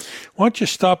beer. Why don't you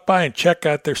stop by and check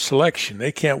out their selection?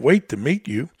 They can't wait to meet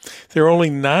you. They're only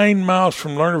 9 miles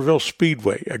from Lernerville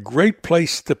Speedway, a great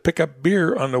place to pick up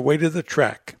beer on the way to the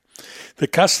track. The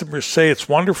customers say it's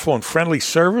wonderful and friendly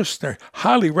service. They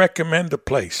highly recommend the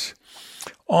place.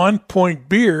 On Point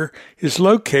Beer is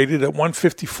located at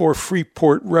 154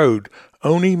 Freeport Road,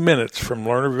 only minutes from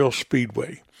Lernerville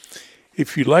Speedway.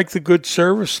 If you like the good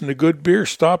service and the good beer,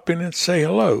 stop in and say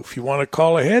hello. If you want to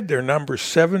call ahead, their number is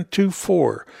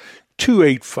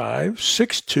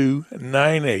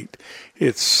 724-285-6298.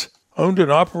 It's owned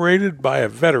and operated by a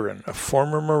veteran, a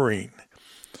former Marine.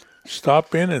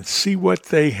 Stop in and see what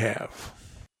they have.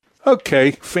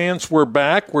 Okay, fans, we're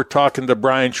back. We're talking to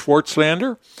Brian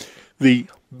Schwartzlander, the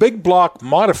Big Block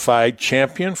Modified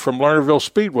champion from Lernerville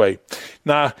Speedway.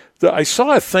 Now, I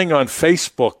saw a thing on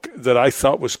Facebook that I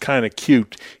thought was kind of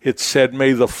cute. It said,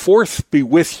 "May the 4th be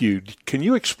with you." Can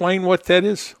you explain what that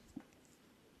is?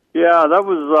 Yeah, that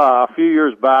was a few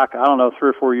years back. I don't know,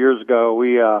 3 or 4 years ago.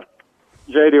 We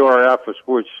JDRF,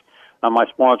 which my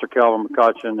sponsor Calvin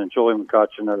McCutcheon and Julie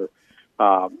McCutcheon are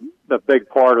the big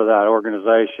part of that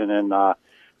organization, and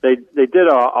they did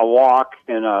a walk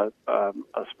and a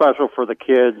special for the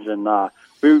kids, and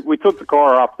we took the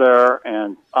car up there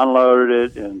and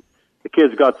unloaded it, and the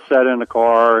kids got to sit in the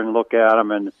car and look at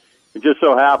them, and it just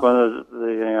so happened that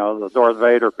the Darth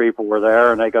Vader people were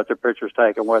there, and they got their pictures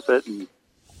taken with it, and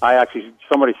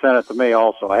somebody sent it to me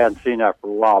also. I hadn't seen that for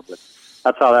a while, but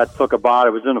that's how that took about.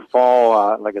 It was in the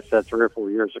fall, like I said, 3 or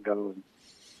 4 years ago, and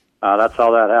that's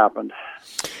how that happened.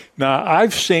 Now,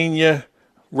 I've seen you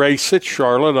race at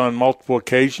Charlotte on multiple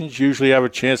occasions. Usually have a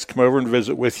chance to come over and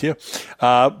visit with you.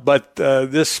 But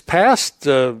this past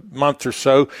month or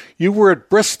so, you were at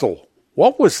Bristol.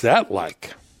 What was that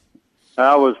like?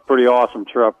 That was a pretty awesome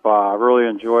trip. I really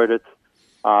enjoyed it.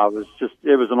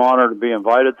 It was an honor to be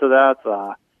invited to that.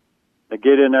 To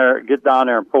get down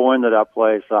there and pull into that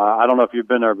place. I don't know if you've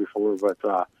been there before, but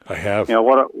I have.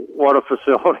 What a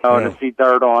facility. To see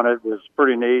dirt on it was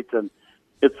pretty neat, and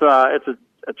it's a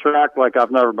track like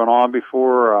I've never been on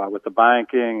before with the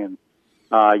banking, and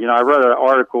I read an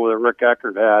article that Rick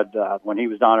Eckert had when he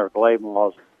was down there with the late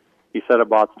models. He said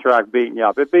about the track beating you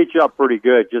up. It beats you up pretty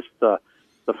good, just the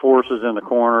forces in the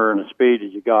corner and the speed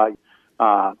that you got.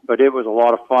 But it was a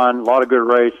lot of fun, a lot of good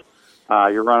race.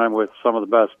 You're running with some of the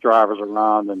best drivers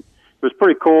around, and it was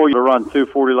pretty cool to run 2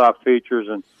 40-lap features,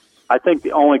 and I think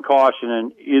the only caution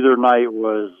in either night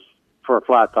was for a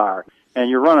flat tire. And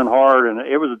you're running hard, and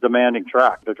it was a demanding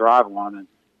track to drive on,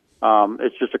 and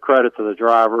it's just a credit to the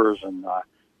drivers, and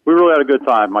we really had a good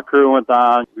time. My crew went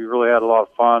down. We really had a lot of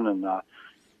fun, and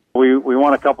we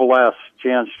won a couple last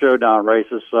chance showdown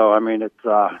races, so, I mean, it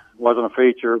wasn't a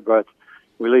feature, but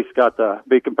we at least got to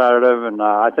be competitive, and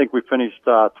I think we finished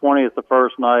 20th the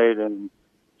first night and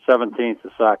 17th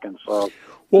the second. So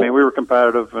Well, I mean, we were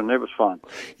competitive, and it was fun.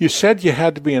 You said you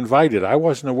had to be invited. I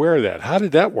wasn't aware of that. How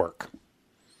did that work?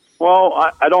 Well,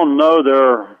 I don't know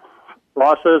their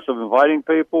process of inviting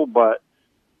people, but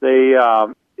they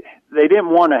didn't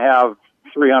want to have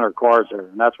 300 cars there,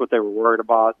 and that's what they were worried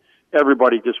about.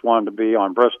 Everybody just wanted to be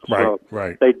on Bristol.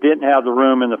 Right. They didn't have the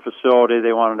room in the facility.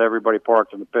 They wanted everybody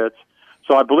parked in the pits.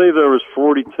 So I believe there was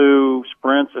 42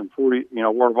 sprints and 40,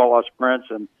 World of Outlaw sprints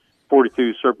and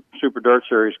 42 Super Dirt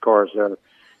Series cars there,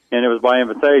 and it was by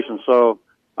invitation. So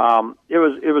it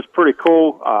was pretty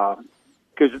cool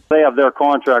because they have their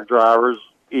contract drivers,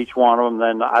 each one of them.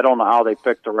 Then I don't know how they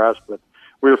picked the rest, but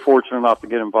we were fortunate enough to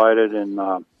get invited and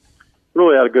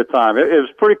really had a good time. It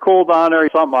was pretty cool down there.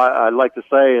 Something I'd like to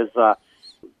say is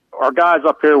our guys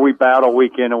up here, we battle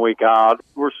week in and week out.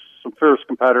 We're some fierce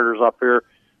competitors up here.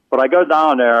 But I go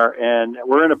down there, and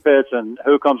we're in the pits, and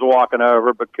who comes walking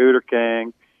over but Cooter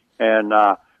King and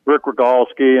Rick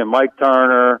Rogalski and Mike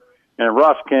Turner and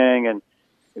Russ King. And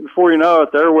before you know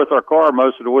it, they're with our car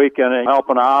most of the weekend and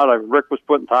helping out. Rick was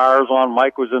putting tires on.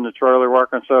 Mike was in the trailer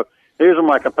working. So these are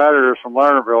my competitors from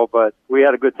Lernerville, but we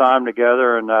had a good time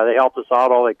together, and they helped us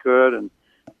out all they could. And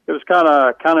it was kind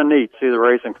of neat to see the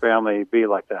racing family be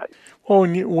like that. Well,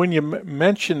 when you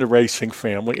mention the racing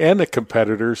family and the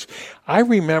competitors, I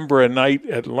remember a night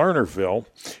at Lernerville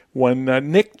when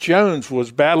Nick Jones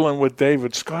was battling with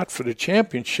David Scott for the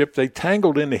championship. They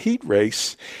tangled in the heat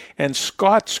race, and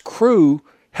Scott's crew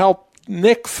helped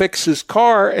Nick fix his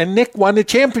car, and Nick won the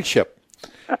championship.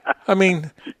 I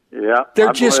mean, yeah,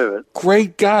 they're just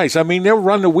great guys. I mean, they'll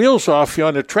run the wheels off you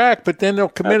on the track, but then they'll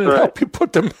come in and help you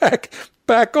put them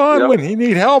back on when you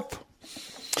need help.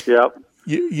 Yep.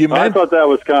 I thought that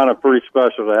was kind of pretty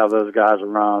special to have those guys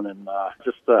around and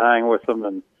just to hang with them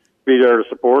and be there to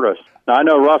support us. Now, I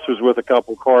know Russ was with a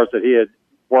couple of cars that he had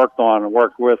worked on and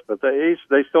worked with, but they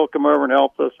still come over and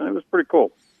helped us, and it was pretty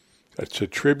cool. That's a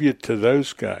tribute to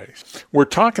those guys. We're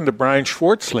talking to Brian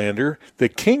Schwartzlander, the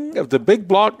king of the big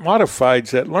block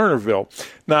modifieds at Lernerville.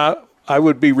 Now, I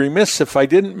would be remiss if I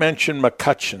didn't mention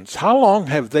McCutcheons. How long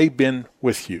have they been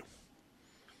with you?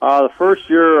 The first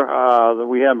year that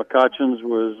we had McCutcheons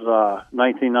was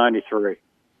 1993.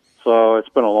 So it's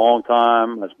been a long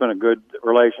time. It's been a good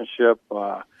relationship.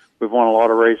 We've won a lot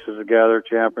of races together,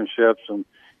 championships, and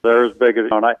they're as big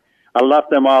as. And I left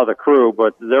them out of the crew,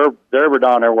 but they were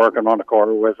down there working on the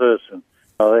car with us, and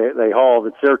they haul.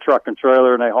 It's their truck and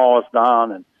trailer, and they haul us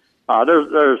down. And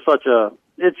there's such a.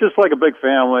 It's just like a big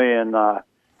family, and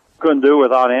couldn't do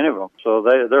without any of them. So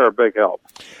they're a big help.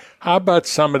 How about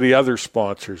some of the other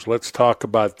sponsors? Let's talk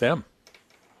about them.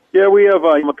 Yeah, we have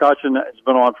McCutcheon that's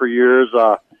been on for years.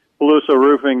 Peluso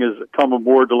Roofing has come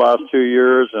aboard the last 2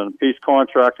 years, and Peace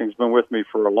Contracting has been with me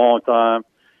for a long time.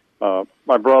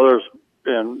 My brothers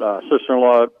and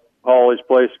sister-in-law, Holly's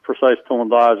place, Precise Tool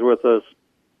and Die, is with us.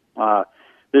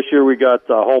 This year we got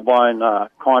Holbein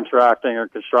Contracting or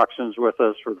Constructions with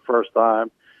us for the first time.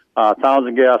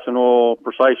 Townsend Gas and Oil,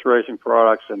 Precise Racing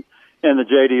Products, and the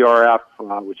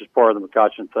JDRF, which is part of the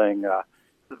McCutcheon thing.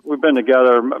 We've been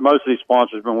together. Most of these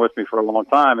sponsors have been with me for a long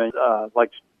time. And like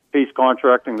Peace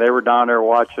Contracting, they were down there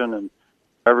watching, and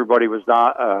everybody was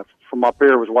down, from up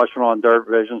here was watching on Dirt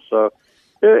Vision. So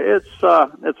it's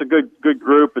a good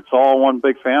group. It's all one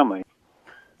big family.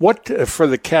 What, for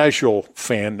the casual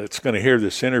fan that's going to hear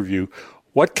this interview,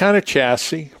 what kind of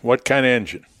chassis, what kind of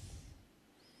engine?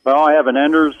 Well, I have an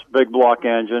Enders big block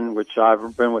engine, which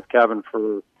I've been with Kevin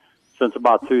since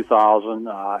about 2000.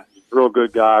 Real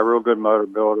good guy, real good motor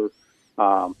builder.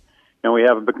 And we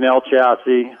have a Bicknell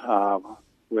chassis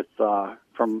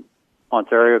from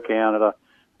Ontario, Canada.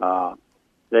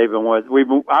 They've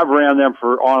been I've ran them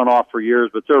for on and off for years,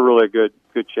 but they're really a good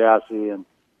chassis, and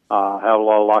had a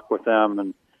lot of luck with them.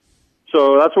 And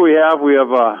so that's what we have.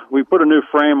 We put a new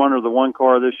frame under the one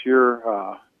car this year.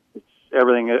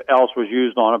 Everything else was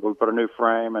used on it, but we put a new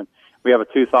frame, and we have a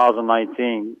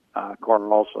 2019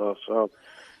 car also.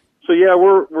 So yeah,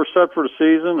 we're set for the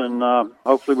season, and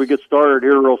hopefully we get started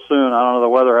here real soon. I don't know, the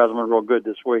weather hasn't been real good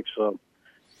this week, so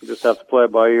we just have to play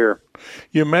it by ear.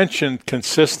 You mentioned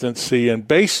consistency, and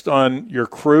based on your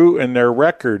crew and their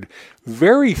record,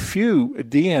 very few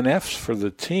DNFs for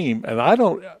the team, and I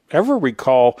don't ever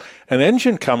recall an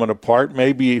engine coming apart.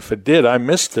 Maybe if it did, I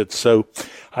missed it. So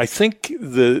I think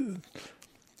the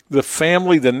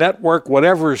family, the network,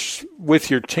 whatever's with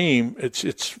your team,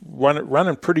 it's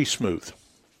running pretty smooth.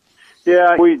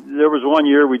 Yeah, there was one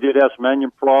year we did have some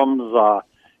engine problems,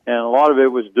 and a lot of it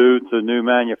was due to new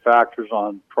manufacturers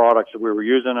on products that we were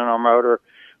using in our motor.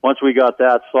 Once we got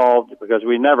that solved, because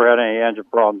we never had any engine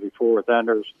problems before with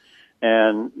Enders,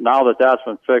 and now that that's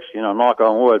been fixed, knock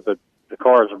on wood, but the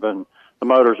cars have been the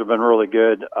motors have been really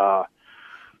good.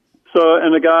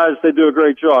 And the guys, they do a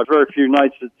great job. Very few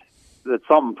nights that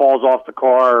something falls off the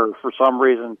car or for some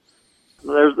reason.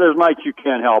 There's nights you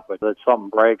can't help it, that something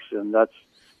breaks, and that's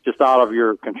just out of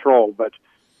your control. But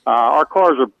our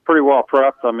cars are pretty well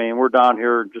prepped. I mean, we're down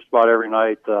here just about every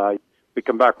night. We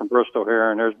come back from Bristol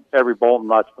here, and there's every bolt and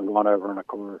nut's been gone over in the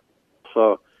car.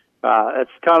 So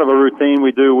it's kind of a routine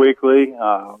we do weekly.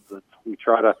 We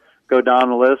try to go down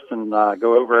the list and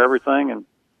go over everything and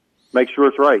make sure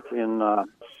it's right. And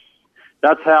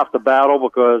that's half the battle,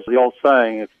 because the old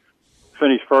saying, if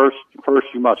finish first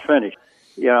you must finish.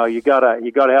 You know, you gotta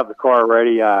have the car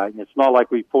ready. It's not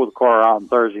like we pull the car out on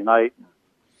Thursday night,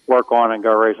 work on it, and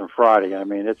go racing Friday. I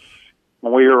mean,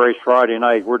 when we race Friday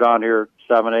night, we're down here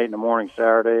 7, 8 in the morning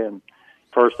Saturday, and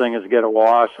first thing is to get it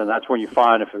washed, and that's when you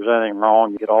find if there's anything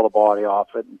wrong, you get all the body off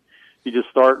it, and you just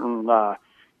start. And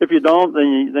if you don't,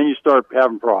 then you start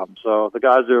having problems. So the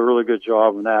guys do a really good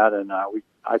job in that, and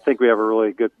I think we have a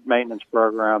really good maintenance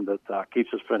program that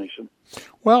keeps us finishing.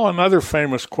 Well, another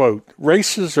famous quote,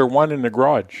 races are won in the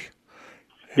garage.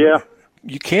 Yeah.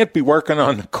 You can't be working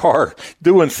on the car,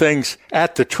 doing things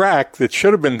at the track that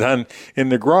should have been done in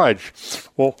the garage.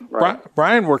 Well, right.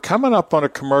 Brian, we're coming up on a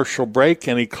commercial break.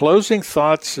 Any closing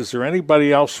thoughts? Is there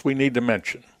anybody else we need to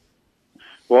mention?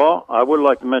 Well, I would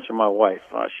like to mention my wife.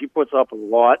 She puts up with a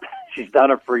lot. She's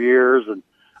done it for years, and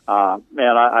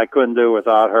man, I couldn't do it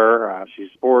without her.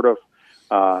 She's supportive.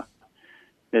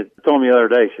 She told me the other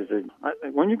day, she said,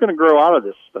 when are you going to grow out of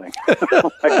this thing?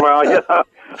 Like, well, I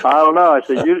don't know. I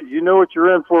said, you know what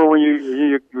you're in for when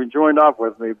you joined up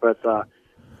with me, but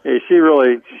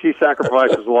she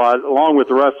sacrifices a lot, along with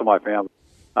the rest of my family.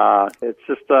 It's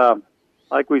just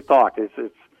like we talked.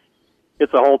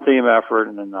 It's a whole team effort,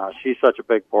 and she's such a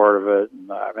big part of it. And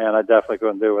man, I definitely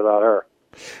couldn't do it without her.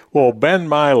 Well, Ben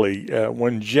Miley,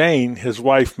 when Jane, his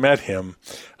wife, met him,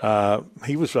 I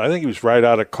think he was right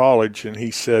out of college, and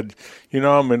he said,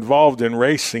 I'm involved in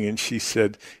racing. And she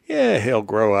said, yeah, he'll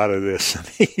grow out of this. And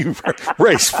he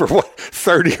raced for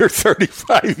 30 or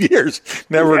 35 years,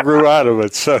 never grew out of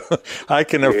it. So I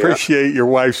can appreciate your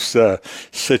wife's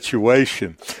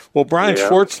situation. Well, Brian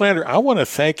Schwartzlander, I want to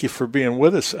thank you for being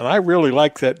with us. And I really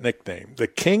like that nickname, the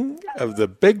king of the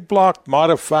big block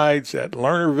modifieds at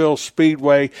Lernerville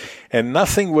Speedway. And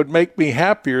nothing would make me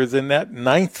happier than that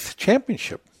 9th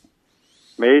championship.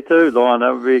 Me too, Don.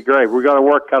 That would be great. We got our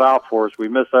work cut out for us. We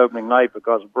missed opening night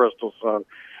because of Bristol, so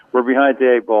we're behind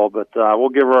the 8 ball. But we'll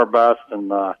give her our best,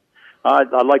 and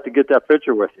I'd like to get that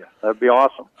picture with you. That'd be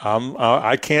awesome.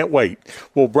 I can't wait.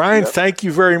 Well, Brian, thank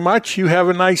you very much. You have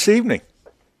a nice evening.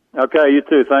 Okay, you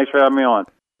too. Thanks for having me on.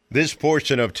 This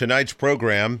portion of tonight's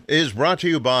program is brought to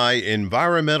you by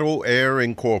Environmental Air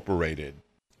Incorporated.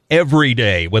 Every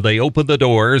day when they open the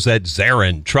doors at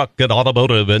Zarin Truck and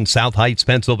Automotive in South Heights,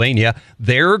 Pennsylvania,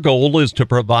 their goal is to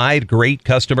provide great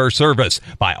customer service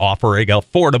by offering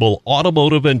affordable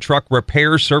automotive and truck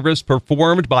repair service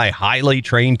performed by highly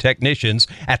trained technicians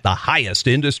at the highest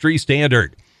industry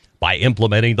standard. By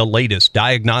implementing the latest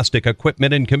diagnostic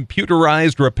equipment and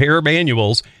computerized repair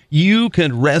manuals, you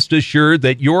can rest assured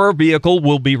that your vehicle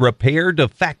will be repaired to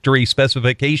factory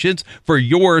specifications for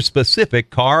your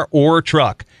specific car or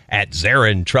truck. At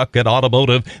Zarin Truck and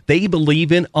Automotive, they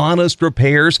believe in honest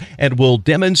repairs and will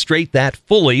demonstrate that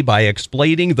fully by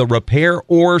explaining the repair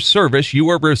or service you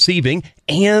are receiving,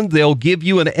 and they'll give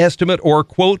you an estimate or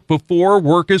quote before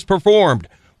work is performed.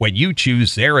 When you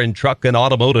choose Zarin Truck and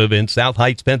Automotive in South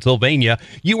Heights, Pennsylvania,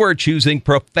 you are choosing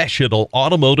professional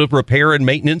automotive repair and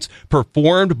maintenance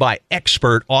performed by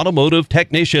expert automotive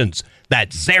technicians.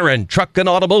 That's Zarin Truck and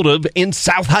Automotive in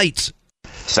South Heights.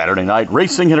 Saturday night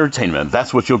racing entertainment.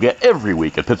 That's what you'll get every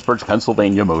week at Pittsburgh's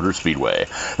Pennsylvania Motor Speedway.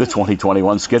 The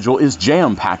 2021 schedule is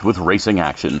jam-packed with racing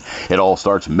action. It all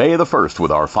starts May the 1st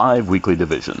with our 5 weekly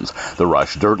divisions. The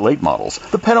Rush Dirt Late Models,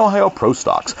 the Penn Ohio Pro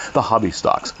Stocks, the Hobby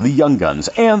Stocks, the Young Guns,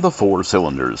 and the 4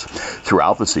 Cylinders.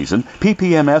 Throughout the season,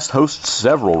 PPMS hosts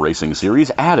several racing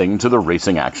series adding to the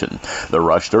racing action. The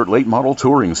Rush Dirt Late Model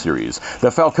Touring Series,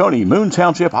 the Falcone Moon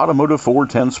Township Automotive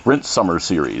 410 Sprint Summer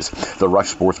Series, the Rush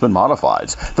Sportsman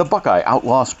Modifieds, the Buckeye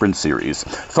Outlaw Sprint Series,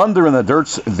 Thunder in the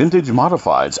Dirt's Vintage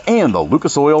Modifieds, and the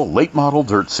Lucas Oil Late Model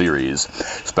Dirt Series.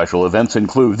 Special events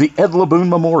include the Ed LeBoon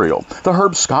Memorial, the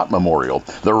Herb Scott Memorial,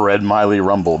 the Red Miley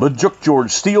Rumble, the Jook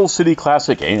George Steel City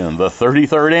Classic, and the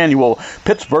 33rd Annual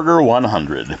Pittsburgher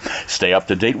 100. Stay up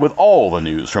to date with all the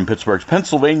news from Pittsburgh's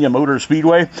Pennsylvania Motor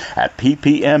Speedway at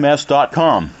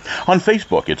ppms.com. On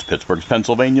Facebook, it's Pittsburgh's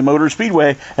Pennsylvania Motor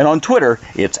Speedway, and on Twitter,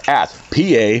 it's at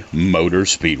PA Motor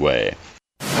Speedway.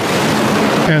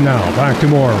 And now, back to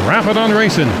more Rapid on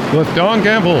Racing with Don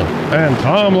Gamble and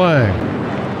Tom Lang.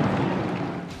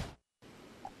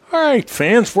 All right,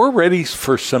 fans, we're ready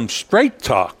for some straight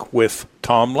talk with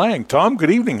Tom Lang. Tom, good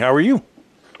evening. How are you?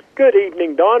 Good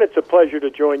evening, Don. It's a pleasure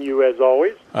to join you as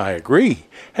always. I agree.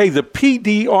 Hey, the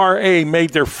PDRA made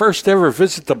their first ever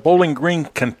visit to Bowling Green,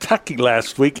 Kentucky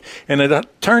last week, and it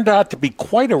turned out to be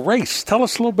quite a race. Tell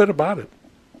us a little bit about it.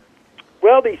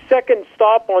 Well, the second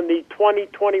stop on the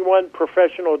 2021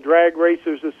 Professional Drag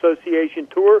Racers Association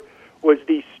Tour was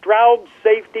the Stroud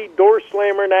Safety Door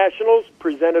Slammer Nationals,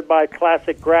 presented by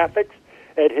Classic Graphics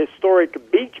at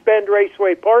historic Beach Bend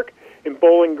Raceway Park in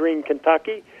Bowling Green,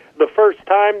 Kentucky, the first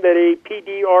time that a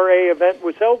PDRA event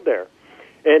was held there.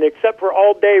 And except for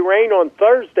all-day rain on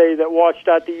Thursday that washed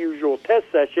out the usual test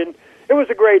session, it was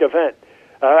a great event.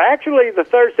 Actually, the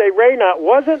Thursday rainout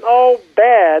wasn't all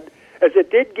bad, as it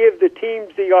did give the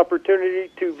teams the opportunity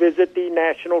to visit the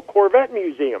National Corvette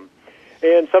Museum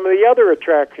and some of the other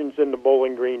attractions in the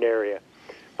Bowling Green area.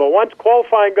 But once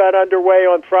qualifying got underway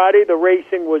on Friday, the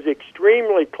racing was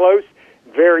extremely close,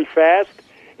 very fast.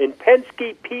 In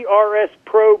Penske PRS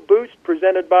Pro Boost,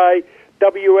 presented by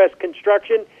WS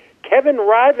Construction, Kevin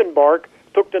Rivenbark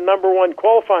took the number one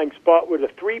qualifying spot with a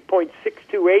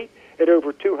 3.628 at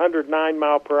over 209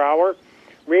 mile per hour.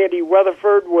 Randy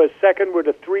Weatherford was second with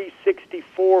a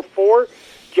 3.64.4.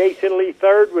 Jason Lee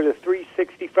third with a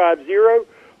 3.65.0,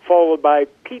 followed by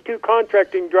P2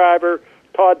 contracting driver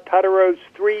Todd Tuttero's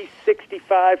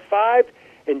 3.65.5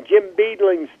 and Jim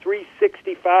Beedling's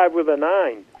 3.65 with a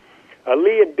 9.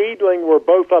 Lee and Beedling were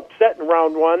both upset in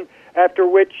round one, after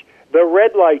which the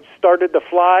red lights started to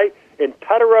fly, and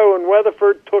Tuttero and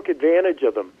Weatherford took advantage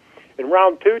of them. In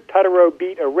round two, Tuttero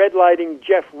beat a red lighting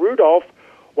Jeff Rudolph,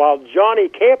 while Johnny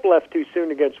Camp left too soon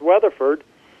against Weatherford.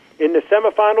 In the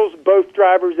semifinals, both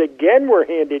drivers again were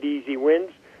handed easy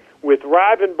wins, with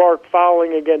Rivenbark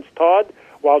fouling against Todd,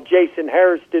 while Jason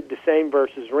Harris did the same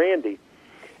versus Randy.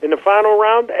 In the final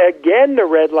round, again the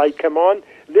red light came on,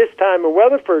 this time in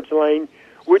Weatherford's lane,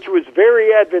 which was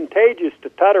very advantageous to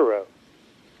Tuttero.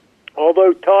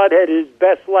 Although Todd had his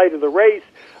best light of the race,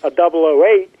 a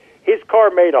 008, his car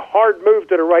made a hard move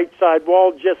to the right side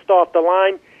wall just off the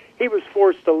line. He was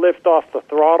forced to lift off the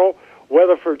throttle.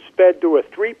 Weatherford sped to a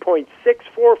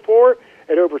 3.644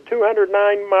 at over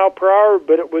 209 mile per hour,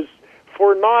 but it was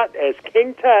for naught as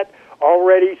King Tut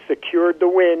already secured the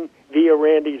win via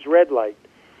Randy's red light.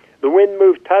 The win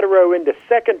moved Tuttero into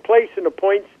second place in the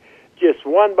points, just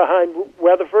one behind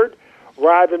Weatherford.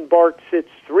 Rivenbark sits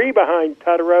three behind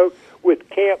Tuttero, with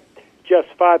Camp just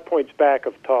 5 points back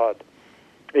of Todd.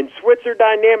 In Switzer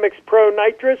Dynamics Pro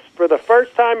Nitrous, for the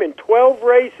first time in 12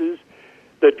 races,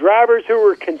 the drivers who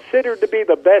were considered to be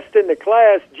the best in the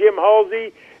class, Jim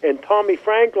Halsey and Tommy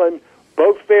Franklin,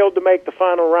 both failed to make the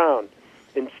final round.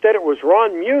 Instead, it was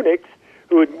Ron Munich,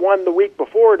 who had won the week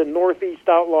before the Northeast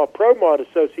Outlaw Pro Mod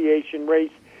Association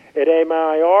race at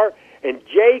MIR, and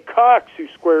Jay Cox, who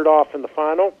squared off in the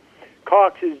final.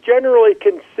 Cox is generally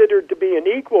considered to be an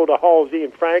equal to Halsey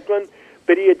and Franklin,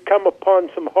 but he had come upon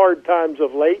some hard times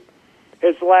of late.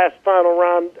 His last final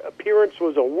round appearance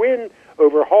was a win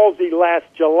over Halsey last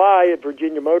July at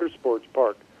Virginia Motorsports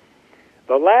Park.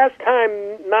 The last time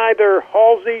neither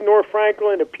Halsey nor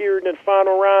Franklin appeared in the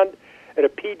final round at a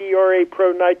PDRA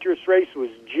Pro Nitrous race was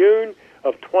June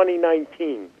of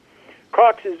 2019.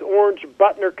 Cox's orange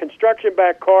Butner construction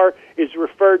back car is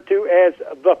referred to as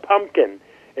the Pumpkin,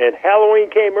 and Halloween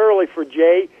came early for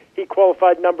Jay. He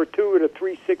qualified number 2 at a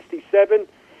 367,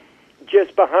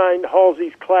 just behind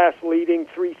Halsey's class-leading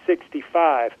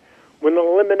 365. When the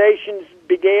eliminations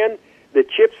began, the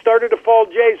chips started to fall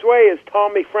Jay's way as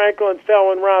Tommy Franklin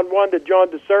fell in round 1 to John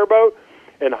DeSerbo,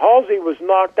 and Halsey was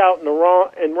knocked out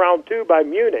in round 2 by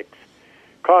Munich.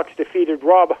 Cox defeated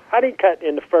Rob Honeycutt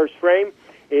in the first frame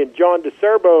and John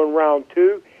DeSerbo in round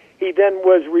 2. He then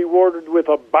was rewarded with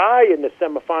a bye in the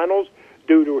semifinals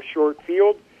due to a short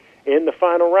field. In the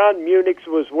final round, Munich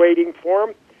was waiting for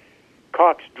him.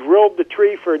 Cox drilled the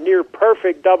tree for a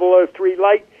near-perfect 003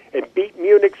 light and beat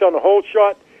Munich on a hole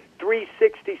shot,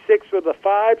 366 with a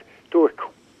 5 to a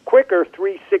quicker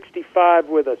 365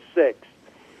 with a 6.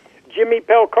 Jimmy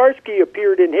Pelkarski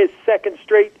appeared in his second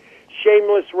straight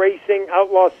Shameless Racing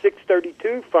Outlaw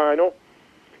 632 final.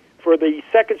 For the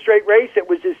second straight race, it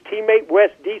was his teammate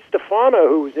Wes DiStefano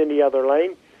who was in the other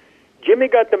lane. Jimmy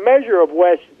got the measure of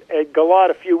Wes at Galot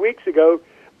a few weeks ago,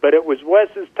 but it was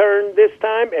Wes's turn this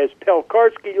time as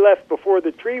Pelkarski left before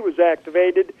the tree was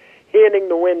activated, handing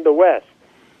the win to Wes.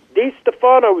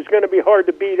 DiStefano was going to be hard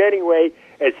to beat anyway,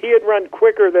 as he had run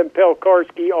quicker than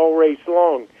Pelkarski all race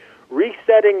long,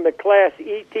 resetting the Class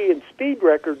ET and speed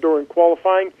record during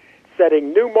qualifying,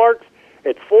 setting new marks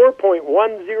at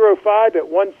 4.105 at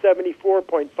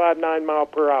 174.59 mile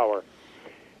per hour.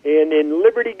 And in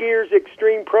Liberty Gears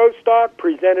Extreme Pro Stock,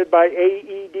 presented by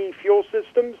AED Fuel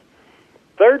Systems,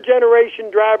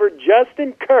 third-generation driver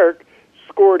Justin Kirk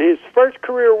scored his first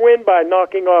career win by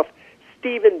knocking off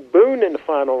Stephen Boone in the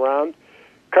final round.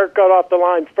 Kirk got off the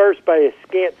line first by a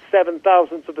scant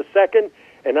 0.07 of a second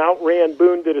and outran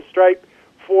Boone to the stripe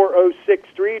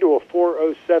 4:06.3 to a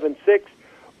 4:07.6,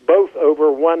 both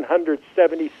over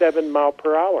 177 mile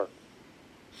per hour.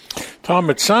 Tom,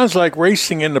 it sounds like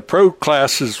racing in the pro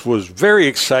classes was very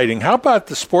exciting. How about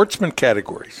the sportsman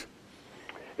categories?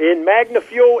 In Magna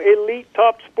Fuel Elite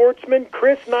Top Sportsman,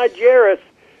 Chris Nigeris,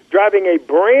 driving a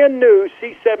brand new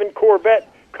C7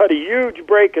 Corvette, cut a huge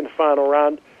break in the final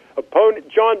round. Opponent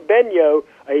John Benyo,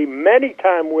 a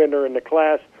many-time winner in the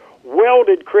class,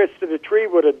 welded Chris to the tree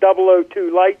with a 002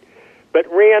 light, but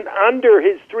ran under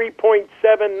his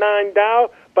 3.79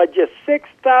 dial by just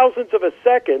 0.06 of a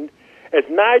second, as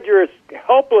Nigeris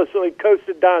helplessly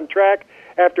coasted down track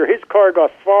after his car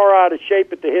got far out of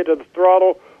shape at the hit of the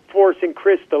throttle, forcing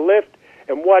Chris to lift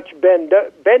and watch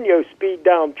Benyo speed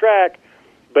down track,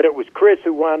 but it was Chris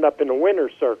who wound up in the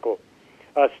winner's circle.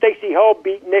 Stacy Hull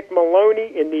beat Nick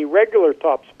Maloney in the regular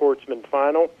Top Sportsman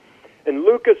final, and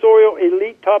Lucas Oil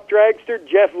Elite Top Dragster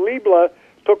Jeff Liebler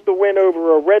took the win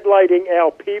over a red-lighting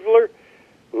Al Peevler.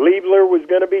 Liebler was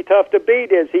going to be tough to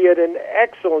beat as he had an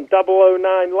excellent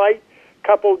 009 light,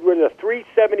 coupled with a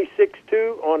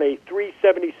 376.2 on a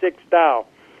 376 dial.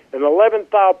 An 11th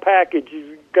dial package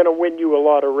is going to win you a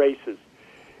lot of races.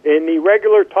 In the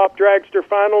regular Top Dragster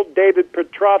final, David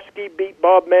Petrovsky beat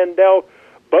Bob Mandel.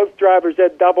 Both drivers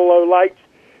had 00 lights.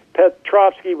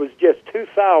 Petrovsky was just 2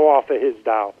 thou off of his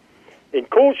dial. In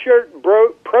Cool Shirt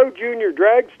Pro Junior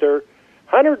Dragster,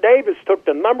 Hunter Davis took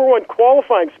the number 1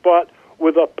 qualifying spot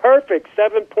with a perfect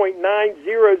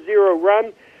 7.900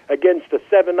 run against the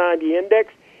 790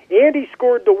 index, and he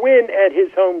scored the win at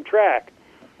his home track.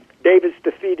 Davis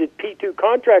defeated P2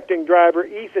 contracting driver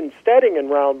Ethan Stedding in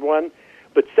round 1,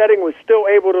 but Stedding was still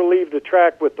able to leave the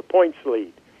track with the points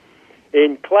lead.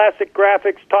 In Classic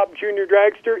Graphics Top Junior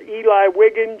Dragster, Eli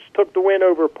Wiggins took the win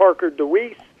over Parker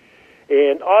DeWeese,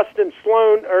 and Austin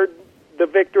Sloan earned the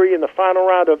victory in the final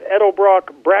round of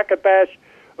Edelbrock Bracket Bash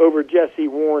over Jesse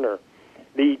Warner.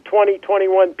 The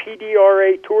 2021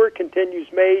 PDRA Tour continues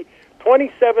May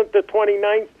 27th to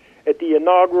 29th at the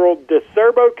inaugural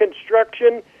DeSerbo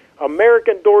Construction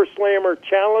American Door Slammer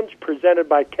Challenge presented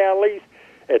by Callie's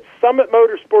at Summit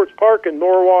Motorsports Park in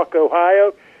Norwalk,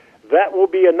 Ohio. That will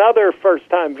be another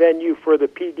first-time venue for the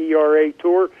PDRA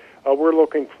Tour. We're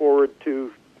looking forward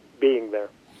to being there.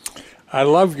 I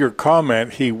love your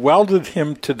comment. He welded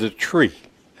him to the tree.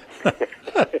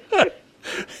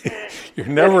 You're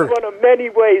never, that's one of many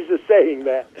ways of saying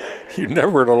that. You're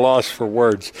never at a loss for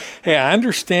words. Hey, I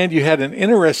understand you had an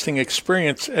interesting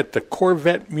experience at the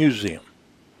Corvette Museum.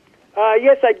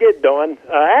 Yes, I did, Don.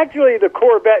 Actually, the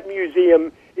Corvette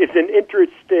Museum is an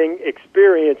interesting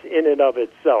experience in and of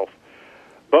itself.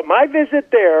 But my visit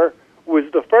there was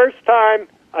the first time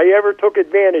I ever took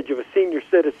advantage of a senior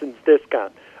citizen's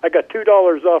discount. I got $2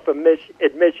 off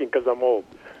admission because I'm old.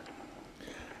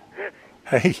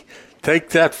 Hey, take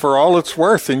that for all it's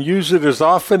worth and use it as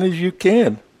often as you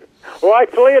can. Well, I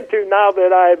plan to now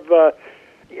that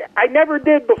I never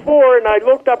did before, and I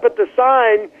looked up at the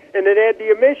sign, and it had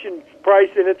the admission price,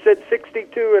 and it said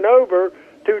 62 and over,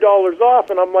 $2 off,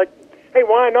 and I'm like, hey,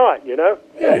 why not, you know?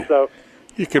 Yeah. So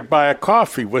you could buy a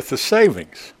coffee with the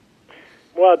savings.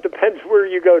 Well, it depends where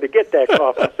you go to get that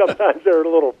coffee. Sometimes they're a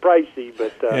little pricey,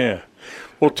 but... Yeah.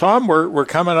 Well, Tom, we're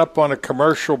coming up on a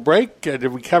commercial break. Did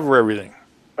we cover everything?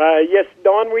 Yes,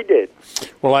 Don, we did.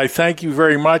 Well, I thank you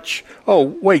very much.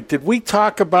 Oh, wait, did we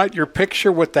talk about your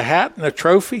picture with the hat and the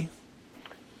trophy?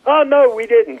 Oh, no, we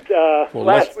didn't. Well,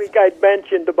 last week I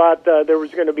mentioned about there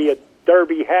was going to be a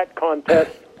Derby hat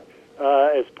contest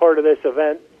as part of this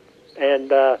event. And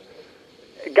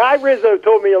Guy Rizzo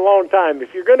told me a long time,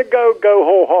 if you're going to go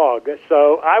whole hog.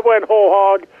 So I went whole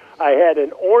hog. I had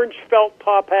an orange felt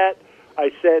top hat.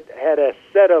 I had a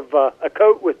set of a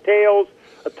coat with tails,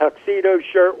 a tuxedo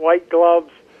shirt, white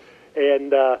gloves,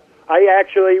 and I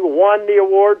actually won the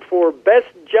award for Best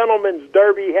Gentleman's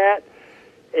Derby Hat.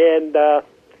 And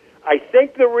I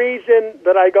think the reason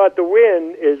that I got the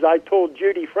win is I told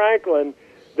Judy Franklin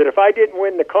that if I didn't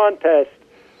win the contest,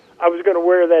 I was going to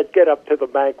wear that get-up to the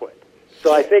banquet.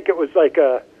 So I think it was like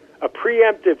a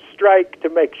preemptive strike to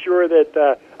make sure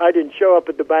that I didn't show up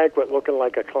at the banquet looking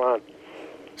like a clown.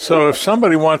 So if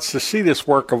somebody wants to see this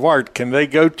work of art, can they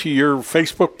go to your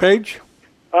Facebook page?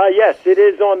 Yes, it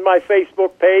is on my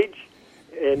Facebook page.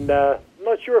 And I'm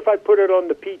not sure if I put it on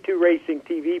the P2 Racing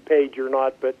TV page or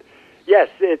not, but yes,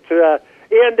 it's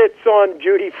And it's on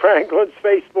Judy Franklin's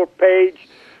Facebook page.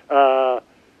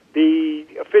 The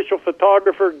official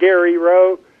photographer, Gary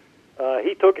Rowe,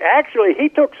 he took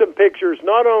some pictures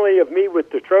not only of me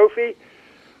with the trophy,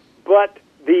 but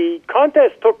the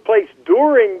contest took place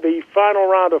during the final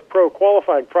round of pro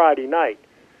qualifying Friday night.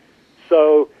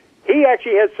 So he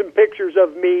actually has some pictures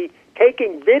of me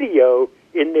taking video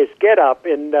in this getup,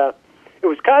 and it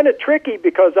was kind of tricky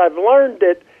because I've learned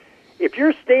that if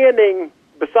you're standing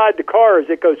beside the car as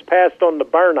it goes past on the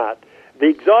burnout, the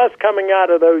exhaust coming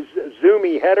out of those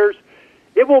zoomy headers,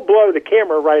 it will blow the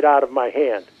camera right out of my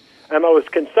hand. And I was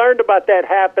concerned about that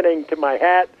happening to my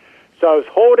hat, so I was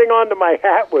holding on to my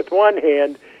hat with one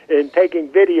hand and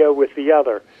taking video with the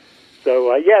other.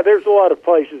 So, there's a lot of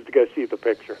places to go see the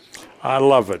picture. I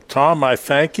love it. Tom, I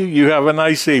thank you. You have a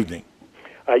nice evening.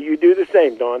 You do the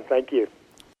same, Don. Thank you.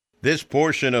 This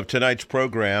portion of tonight's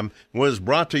program was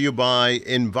brought to you by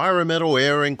Environmental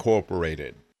Air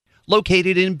Incorporated.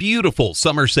 Located in beautiful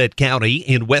Somerset County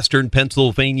in western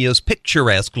Pennsylvania's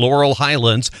picturesque Laurel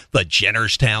Highlands, the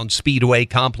Jennerstown Speedway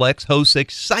Complex hosts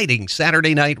exciting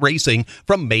Saturday night racing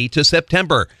from May to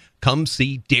September. Come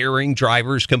see daring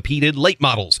drivers compete in late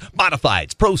models,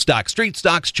 modifieds, pro stock, street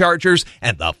stocks, chargers,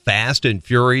 and the Fast and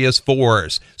Furious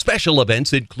 4s. Special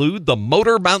events include the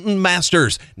Motor Mountain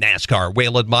Masters, NASCAR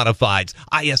Whelen Modifieds,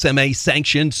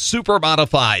 ISMA-sanctioned Super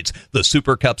Modifieds, the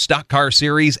Super Cup Stock Car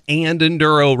Series, and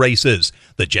Enduro races.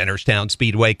 The Jennerstown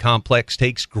Speedway Complex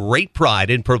takes great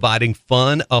pride in providing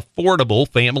fun, affordable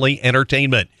family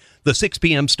entertainment. The 6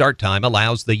 p.m. start time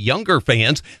allows the younger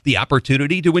fans the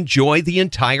opportunity to enjoy the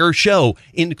entire show,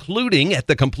 including at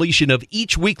the completion of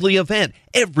each weekly event.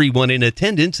 Everyone in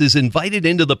attendance is invited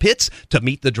into the pits to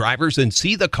meet the drivers and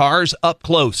see the cars up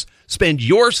close. Spend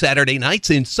your Saturday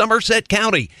nights in Somerset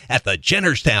County at the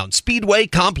Jennerstown Speedway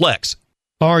Complex.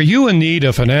 Are you in need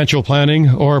of financial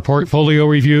planning or portfolio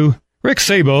review? Rick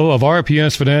Sabo of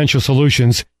RPS Financial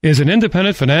Solutions is an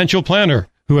independent financial planner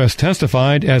who has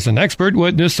testified as an expert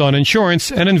witness on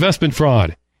insurance and investment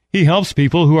fraud. He helps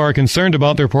people who are concerned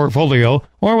about their portfolio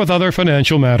or with other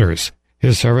financial matters.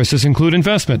 His services include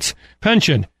investments,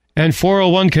 pension, and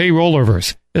 401k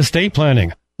rollovers, estate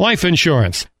planning, life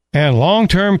insurance, and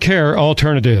long-term care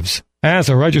alternatives. As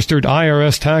a registered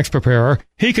IRS tax preparer,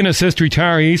 he can assist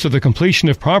retirees with the completion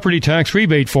of property tax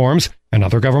rebate forms and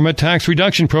other government tax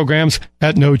reduction programs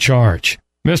at no charge.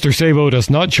 Mr. Sabo does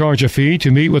not charge a fee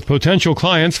to meet with potential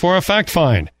clients for a fact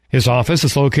find. His office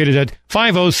is located at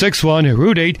 5061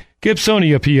 Route 8,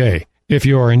 Gibsonia, PA. If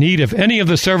you are in need of any of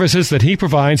the services that he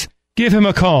provides, give him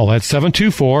a call at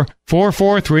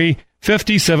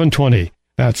 724-443-5720.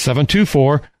 That's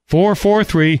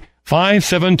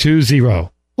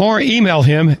 724-443-5720. Or email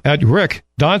him at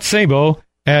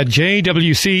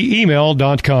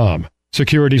rick.sabo@jwcemail.com.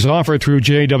 Securities offered through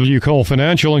J.W. Cole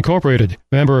Financial Incorporated,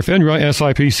 member of FINRA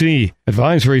SIPC.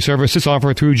 Advisory services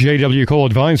offered through J.W. Cole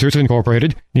Advisors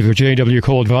Incorporated. Neither J.W.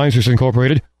 Cole Advisors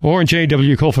Incorporated or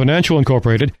J.W. Cole Financial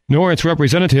Incorporated, nor its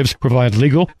representatives provide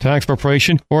legal, tax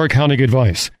preparation, or accounting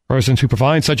advice. Persons who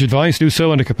provide such advice do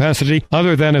so in a capacity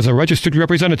other than as a registered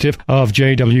representative of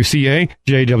JWCA,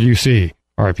 JWC.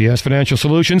 RPS Financial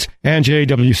Solutions and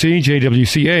JWC,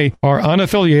 JWCA are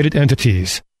unaffiliated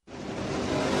entities.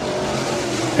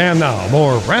 And now,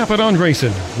 more Rapid on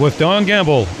Racing with Don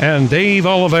Gamble and Dave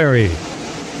Oliveri.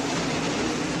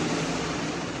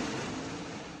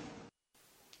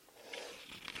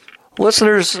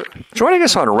 Listeners, joining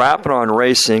us on Rapid on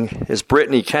Racing is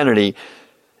Brittany Kennedy.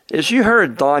 As you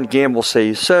heard Don Gamble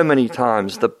say so many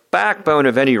times, the backbone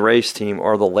of any race team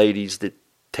are the ladies that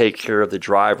take care of the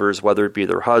drivers, whether it be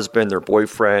their husband, their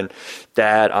boyfriend,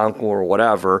 dad, uncle, or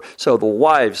whatever. So the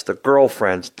wives, the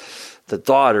girlfriends, the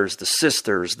daughters, the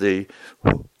sisters,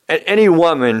 any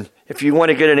woman, if you want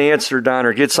to get an answer done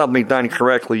or get something done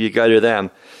correctly, you go to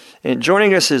them. And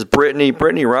joining us is Brittany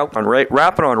Rapid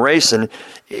on Racing.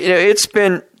 It's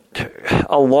been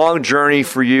a long journey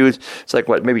for you. It's like,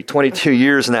 maybe 22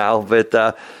 years now, but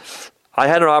I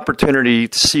had an opportunity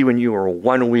to see when you were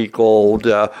 1 week old.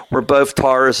 We're both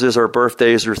Tauruses. Our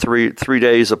birthdays are three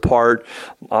days apart.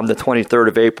 I'm the 23rd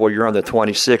of April. You're on the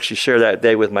 26th. You share that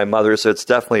day with my mother, so it's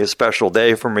definitely a special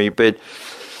day for me. But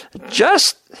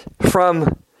just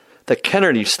from the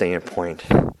Kennedy standpoint,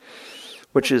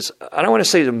 which is, I don't want to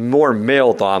say more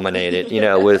male-dominated,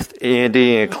 with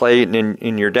Andy and Clayton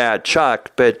and your dad,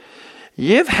 Chuck, but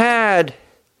you've had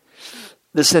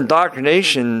this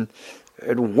indoctrination.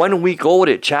 At 1 week old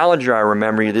at Challenger, I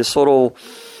remember you, this little,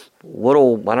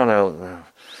 I don't know,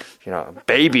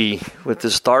 baby with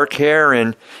this dark hair,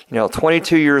 and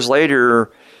 22 years later,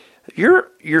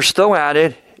 you're still at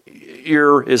it.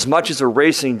 you're as much as a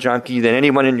racing junkie than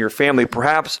anyone in your family,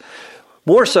 perhaps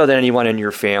more so than anyone in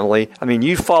your family. I mean,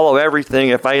 you follow everything.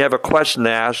 If I have a question to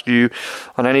ask you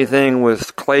on anything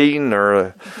with Clayton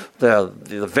or the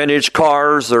vintage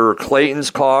cars or Clayton's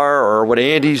car or what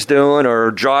Andy's doing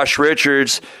or Josh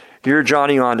Richards, you're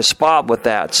Johnny on the spot with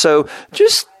that. So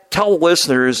just tell the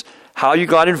listeners how you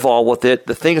got involved with it,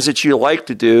 the things that you like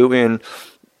to do, and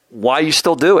why you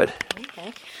still do it.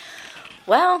 Okay.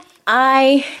 Well,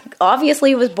 I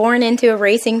obviously was born into a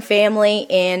racing family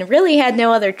and really had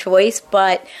no other choice,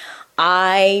 but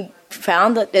I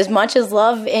found as much as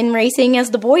love in racing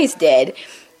as the boys did.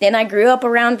 Then I grew up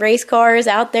around race cars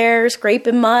out there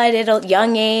scraping mud at a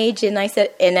young age, and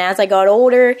as I got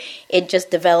older, it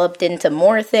just developed into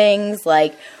more things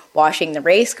like washing the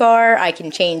race car. I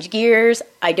can change gears.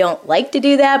 I don't like to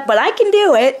do that, but I can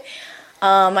do it.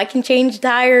 I can change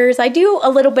tires. I do a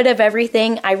little bit of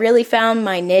everything. I really found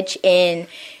my niche in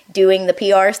doing the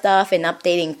PR stuff and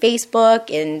updating Facebook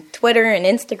and Twitter and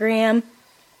Instagram.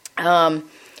 I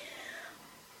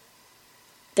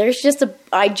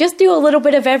just do a little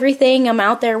bit of everything. I'm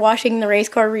out there washing the race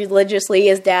car religiously,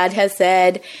 as Dad has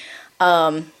said.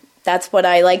 That's what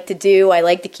I like to do. I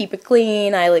like to keep it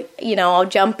clean. I'll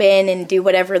jump in and do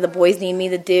whatever the boys need me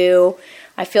to do.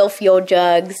 I fill fuel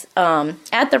jugs.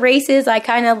 At the races, I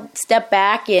kind of step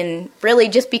back and really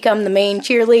just become the main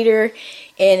cheerleader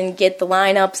and get the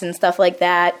lineups and stuff like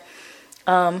that.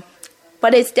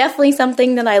 But it's definitely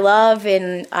something that I love,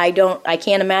 and I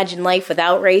can't imagine life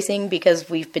without racing because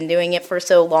we've been doing it for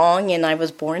so long, and I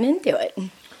was born into it.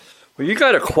 Well, you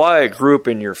got a quiet group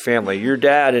in your family. Your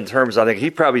dad, in terms, I think he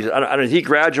probably, did he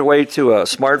graduate to a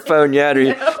smartphone yet? Or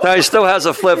no, he still has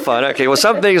a flip phone. Okay, well,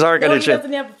 some things aren't going to change. He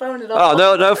doesn't have a phone at all.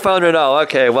 Oh, no phone at all.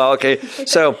 Okay, well, okay.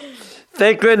 So,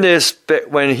 thank goodness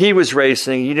when he was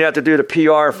racing, you didn't have to do the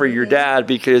PR for your dad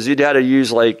because you'd had to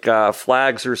use like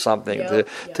flags or something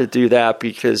to do that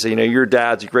because, your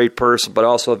dad's a great person, but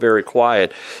also very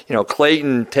quiet.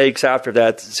 Clayton takes after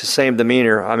that. It's the same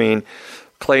demeanor. I mean,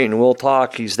 Clayton will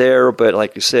talk. He's there, but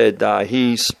like you said,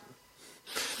 he's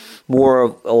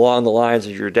more along the lines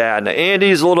of your dad. Now,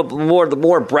 Andy's a little more the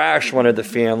more brash one of the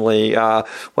family,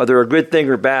 whether a good thing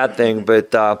or bad thing.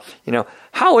 But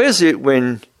how is it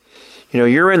when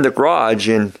you're in the garage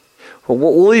and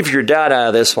we'll leave your dad out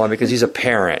of this one because he's a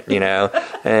parent,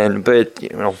 but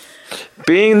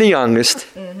being the youngest,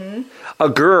 a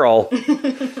girl,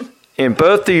 and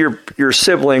both of your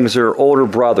siblings are older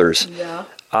brothers. Yeah.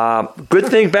 Good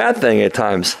thing, bad thing at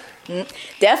times.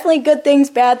 Definitely good things,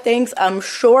 bad things. I'm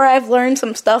sure I've learned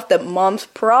some stuff that Mom's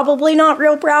probably not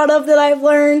real proud of that I've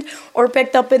learned or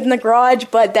picked up in the garage,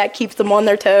 but that keeps them on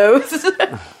their toes.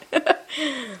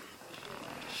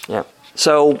 Yeah.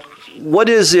 So what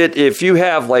is it if you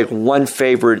have like one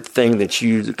favorite thing that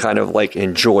you kind of like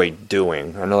enjoy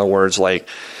doing? In other words, like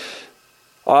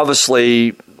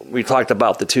obviously we talked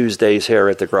about the Tuesdays here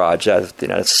at the garage.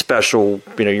 It's special.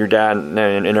 Your dad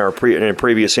in a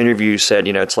previous interview said,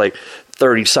 it's like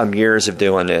 30 some years of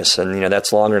doing this, and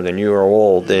that's longer than you are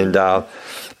old. And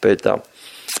but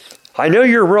I know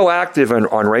you're real active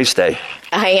on race day.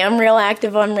 I am real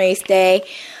active on race day.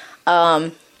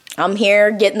 I'm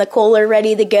here getting the cooler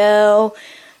ready to go,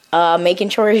 making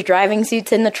sure his driving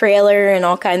suit's in the trailer and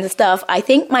all kinds of stuff. I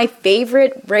think my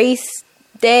favorite race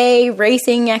day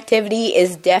racing activity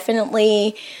is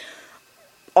definitely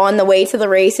on the way to the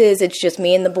races. It's just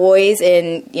me and the boys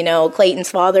and,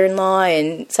 Clayton's father-in-law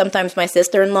and sometimes my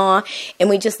sister-in-law. And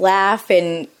we just laugh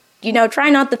and, try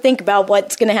not to think about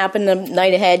what's going to happen the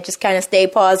night ahead. Just kind of stay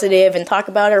positive and talk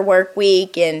about our work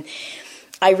week. And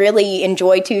I really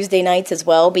enjoy Tuesday nights as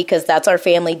well because that's our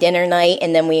family dinner night.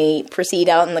 And then we proceed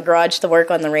out in the garage to work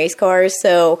on the race cars.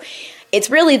 So it's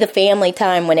really the family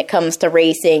time when it comes to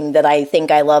racing that I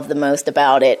think I love the most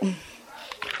about it.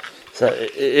 So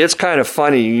it's kind of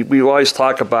funny. We always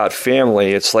talk about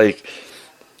family. It's like,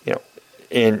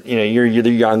 and you're the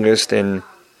youngest, and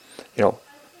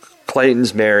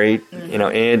Clayton's married.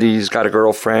 Andy's got a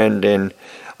girlfriend, and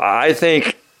I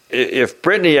think if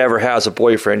Brittany ever has a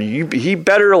boyfriend, he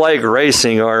better like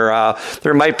racing, or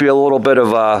there might be a little bit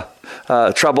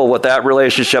of trouble with that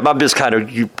relationship. I'm just kind of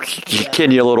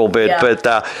kidding you a little bit, but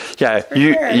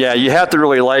you have to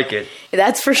really like it.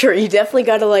 That's for sure. You definitely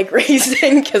got to like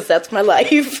racing because that's my life.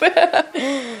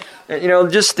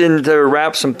 Just to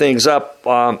wrap some things up,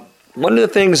 one of the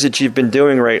things that you've been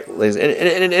doing lately,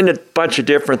 and a bunch of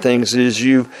different things, is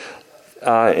you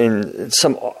in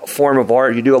some form of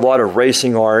art. You do a lot of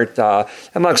racing art,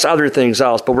 amongst other things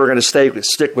else, but we're going to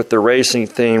stick with the racing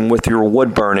theme with your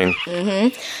wood burning.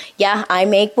 Mm-hmm. Yeah, I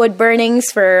make wood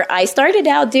burnings I started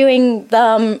out doing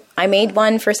them. I made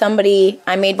one for somebody.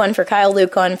 I made one for Kyle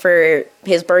Lucon for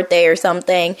his birthday or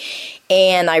something.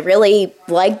 And I really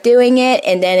liked doing it.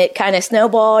 And then it kind of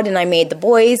snowballed and I made the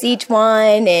boys each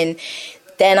one. And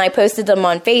then I posted them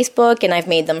on Facebook and I've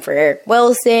made them for Eric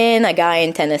Wilson, a guy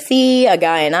in Tennessee, a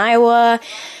guy in Iowa.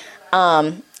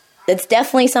 It's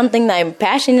definitely something that I'm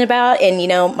passionate about. And,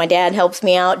 my dad helps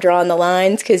me out drawing the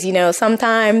lines because,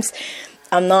 sometimes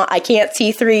I can't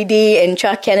see 3D, and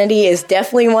Chuck Kennedy is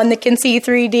definitely one that can see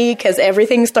 3D because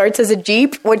everything starts as a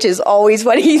Jeep, which is always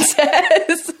what he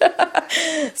says.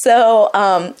 So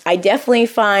I definitely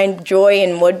find joy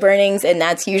in wood burnings, and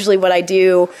that's usually what I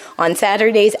do on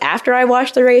Saturdays. After I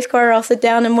wash the race car, I'll sit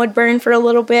down and wood burn for a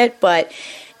little bit, but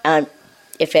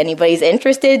if anybody's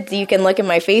interested, you can look at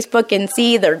my Facebook and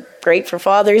see they're great for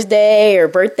Father's Day or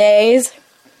birthdays.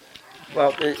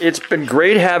 Well, it's been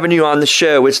great having you on the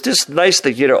show. It's just nice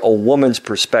to get a woman's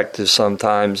perspective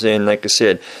sometimes. And like I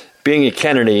said, being a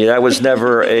Kennedy, that was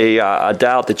never a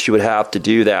doubt that you would have to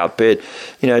do that. But,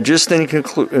 just in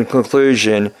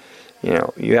conclusion,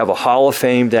 you have a Hall of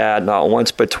Fame dad, not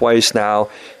once but twice now.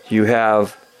 You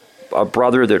have a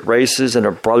brother that races and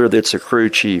a brother that's a crew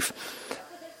chief.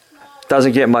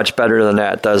 Doesn't get much better than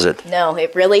that, does it? No,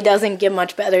 it really doesn't get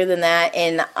much better than that.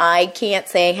 And I can't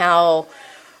say how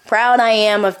proud I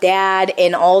am of Dad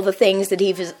and all the things that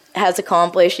he has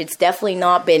accomplished. It's definitely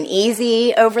not been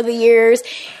easy over the years,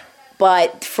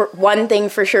 but for one thing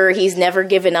for sure, he's never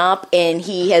given up, and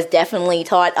he has definitely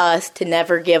taught us to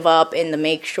never give up and to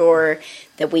make sure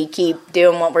that we keep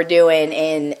doing what we're doing,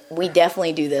 and we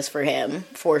definitely do this for him,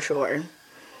 for sure.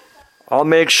 I'll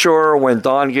make sure when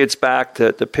Don gets back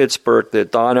to Pittsburgh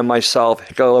that Don and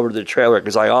myself go over to the trailer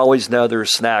because I always know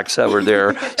there's snacks over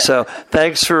there. So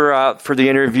thanks for the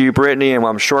interview, Brittany, and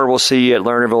I'm sure we'll see you at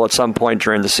Lernerville at some point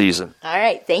during the season. All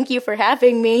right. Thank you for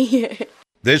having me.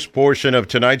 This portion of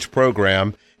tonight's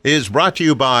program is brought to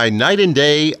you by Night and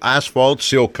Day Asphalt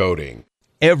Seal Coating.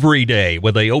 Every day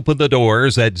when they open the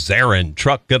doors at Zarin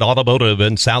Truck and Automotive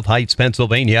in South Heights,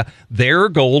 Pennsylvania, their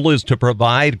goal is to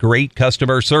provide great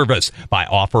customer service by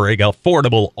offering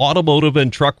affordable automotive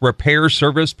and truck repair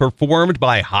service performed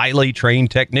by highly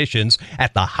trained technicians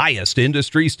at the highest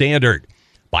industry standard.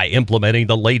 By implementing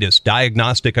the latest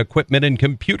diagnostic equipment and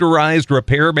computerized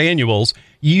repair manuals,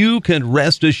 you can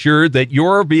rest assured that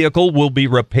your vehicle will be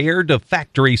repaired to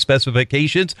factory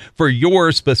specifications for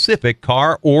your specific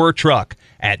car or truck.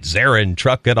 At Zarin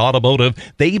Truck and Automotive,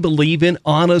 they believe in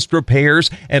honest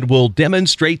repairs and will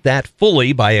demonstrate that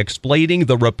fully by explaining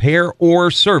the repair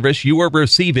or service you are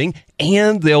receiving,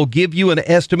 and they'll give you an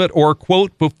estimate or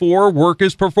quote before work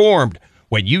is performed.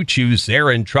 When you choose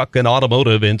Zarin Truck and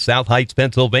Automotive in South Heights,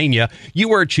 Pennsylvania,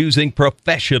 you are choosing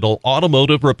professional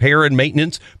automotive repair and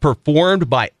maintenance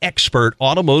performed by expert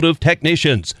automotive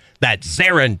technicians. That's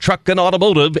Zarin Truck and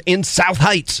Automotive in South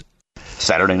Heights.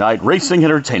 Saturday night racing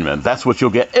entertainment. That's what you'll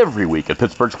get every week at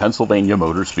Pittsburgh's Pennsylvania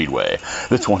Motor Speedway.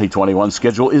 The 2021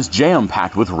 schedule is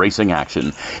jam-packed with racing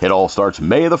action. It all starts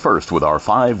May the 1st with our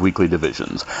 5 weekly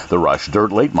divisions: the Rush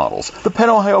Dirt Late Models, the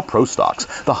Penn Ohio Pro Stocks,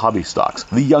 the Hobby Stocks,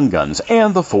 the Young Guns,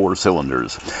 and the 4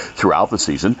 Cylinders. Throughout the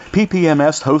season,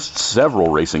 PPMS hosts several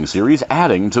racing series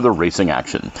adding to the racing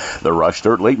action: the Rush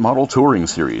Dirt Late Model Touring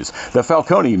Series, the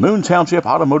Falcone Moon Township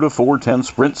Automotive 410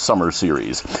 Sprint Summer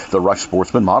Series, the Rush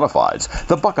Sportsman Modifieds,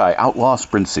 the Buckeye Outlaw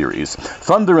Sprint Series,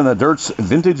 Thunder in the Dirt's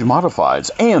Vintage Modifieds,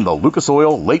 and the Lucas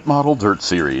Oil Late Model Dirt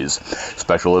Series.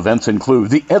 Special events include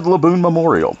the Ed LeBoon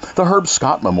Memorial, the Herb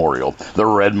Scott Memorial, the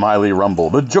Red Miley Rumble,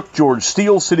 the Jook George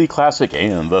Steel City Classic,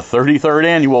 and the 33rd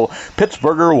Annual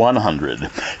Pittsburgher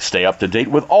 100. Stay up to date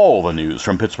with all the news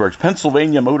from Pittsburgh's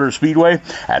Pennsylvania Motor Speedway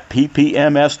at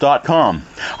ppms.com.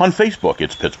 On Facebook,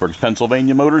 it's Pittsburgh's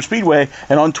Pennsylvania Motor Speedway,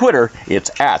 and on Twitter,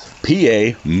 it's at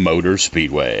PA Motor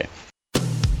Speedway.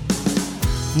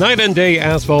 Night and Day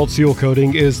Asphalt Seal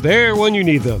Coating is there when you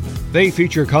need them. They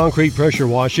feature concrete pressure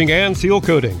washing and seal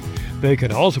coating. They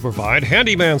can also provide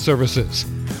handyman services.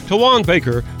 Tawan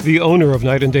Baker, the owner of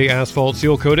Night and Day Asphalt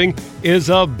Seal Coating, is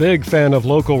a big fan of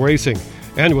local racing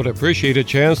and would appreciate a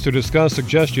chance to discuss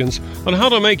suggestions on how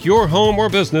to make your home or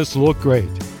business look great.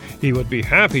 He would be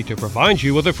happy to provide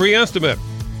you with a free estimate.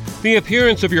 The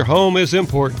appearance of your home is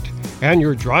important, and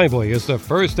your driveway is the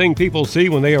first thing people see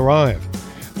when they arrive.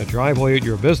 The driveway at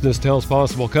your business tells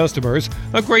possible customers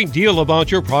a great deal about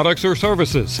your products or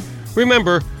services.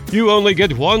 Remember, you only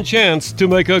get one chance to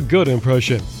make a good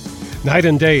impression. Night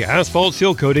and Day Asphalt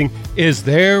Seal Coating is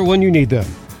there when you need them.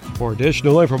 For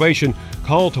additional information,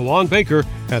 call Tawan Baker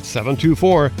at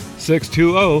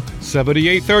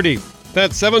 724-620-7830.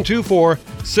 That's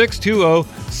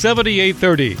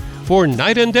 724-620-7830. for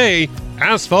night and day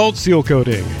asphalt seal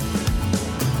coating.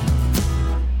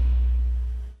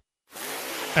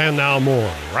 And now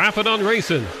more Rapid on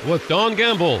Racing with Don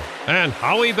Gamble and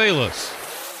Howie Bayless.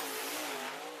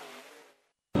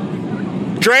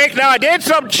 Drake, now I did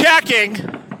some checking,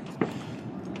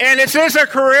 and is this a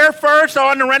career first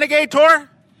on the Renegade Tour?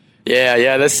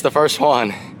 Yeah, this is the first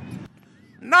one.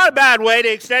 Not a bad way to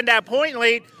extend that point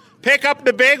lead, pick up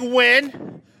the big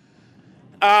win.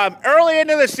 Early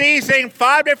into the season,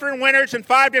 5 different winners in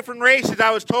 5 different races,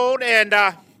 I was told, and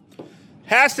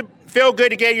has to feel good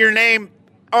to get your name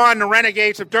on the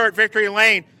Renegades of Dirt Victory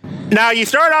Lane. Now, you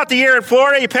started out the year in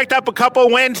Florida. You picked up a couple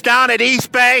wins down at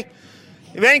East Bay.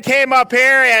 You then came up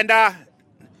here, and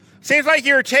seems like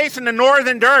you were chasing the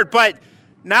Northern Dirt, but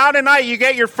now tonight you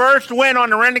get your first win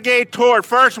on the Renegade Tour,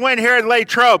 first win here at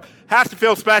Latrobe. Has to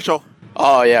feel special.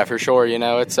 Oh, yeah, for sure. You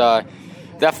know, it's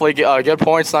definitely a good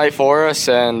points night for us,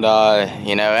 and,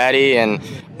 you know, Eddie and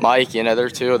Mike, you know, they're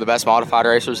 2 of the best modified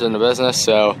racers in the business,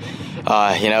 so,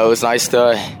 you know, it was nice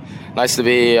to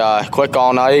be quick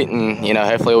all night, and, you know,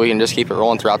 hopefully we can just keep it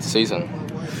rolling throughout the season.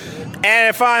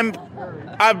 And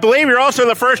I believe you're also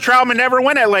the first Troutman to ever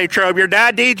win at Latrobe. Your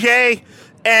dad, DJ,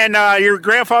 and your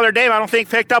grandfather, Dave, I don't think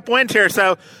picked up wins here.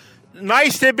 So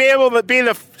nice to be able to be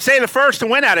the first to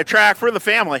win at a track for the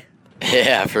family.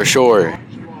 Yeah, for sure.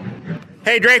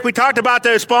 Hey, Drake, we talked about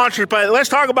those sponsors, but let's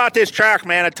talk about this track,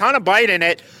 man. A ton of bite in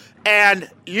it. And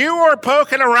you were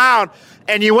poking around,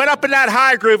 and you went up in that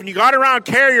high groove, and you got around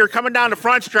Carrier coming down the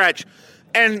front stretch.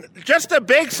 And just a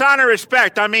big sign of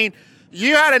respect. I mean,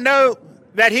 you had to know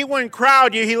that he wouldn't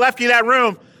crowd you. He left you that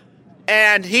room,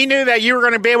 and he knew that you were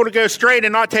going to be able to go straight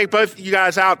and not take both of you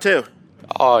guys out too.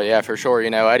 Oh, yeah, for sure. You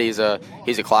know, Eddie's a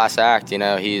class act. You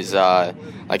know, he's,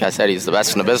 like I said, he's the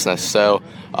best in the business. So,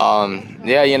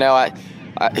 yeah, you know,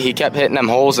 he kept hitting them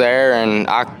holes there, and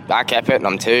I kept hitting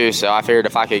them too. So I figured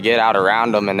if I could get out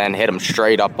around them and then hit them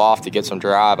straight up off to get some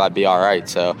drive, I'd be all right.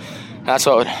 So that's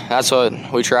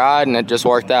what we tried, and it just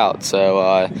worked out.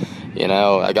 So, you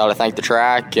know, I got to thank the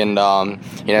track and,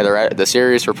 you know, the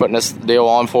series for putting this deal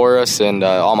on for us, and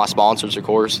all my sponsors, of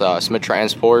course, Smith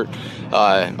Transport,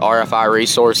 RFI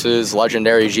Resources,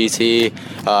 Legendary GT,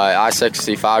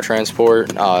 I-65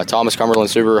 Transport, Thomas Cumberland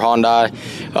Subaru Hyundai,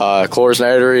 Clores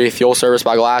Notary, Fuel Service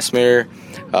by Glassmere,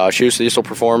 Shoes Diesel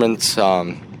Performance,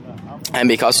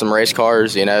 MB Custom Race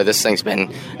Cars. You know, this thing's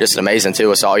been just amazing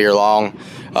to us all year long.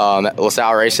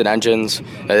 LaSalle Racing Engines.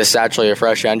 This is actually a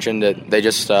fresh engine that they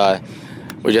just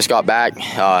we just got back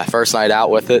first night out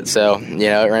with it, so you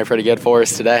know it ran pretty good for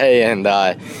us today. And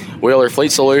Wheeler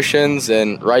Fleet Solutions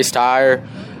and Rice Tire,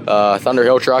 Thunder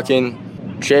Hill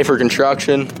Trucking, Schaefer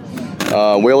Construction,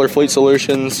 Wheeler Fleet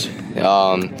Solutions,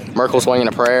 Merkel Swing and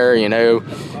a Prayer. You know.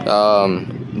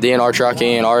 DNR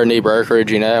Trucking, R&D Brokerage,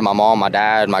 you know, my mom, my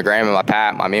dad, my grandma, my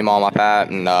pap, my meemaw, my pap,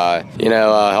 and, you know,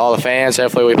 all the fans.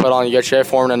 Hopefully we put on a good show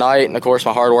for them tonight. And, of course,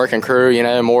 my hard-working crew, you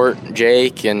know, Mort,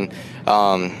 Jake, and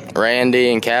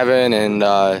Randy, and Kevin, and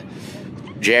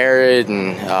Jared,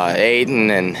 and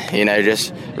Aiden, and, you know,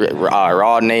 just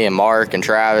Rodney, and Mark, and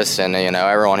Travis, and, you know,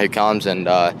 everyone who comes and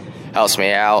helps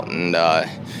me out. And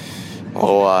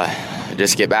we'll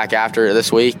just get back after it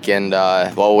this week, and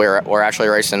well, we're actually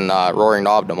racing Roaring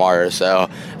Knob tomorrow, so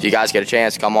if you guys get a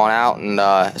chance, come on out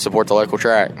and support the local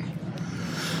track.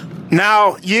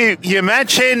 Now, you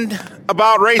mentioned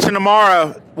about racing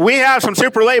tomorrow. We have some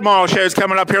super late model shows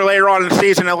coming up here later on in the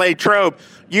season at Latrobe.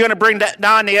 You going to bring that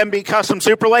down the MB Custom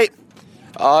Super Late?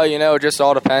 You know, it just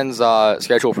all depends,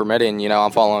 schedule permitting. You know,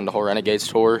 I'm following the whole Renegades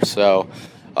tour, so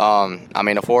I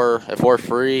mean, if we're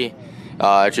free.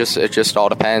 It just all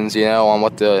depends, you know, on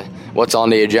what's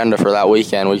on the agenda for that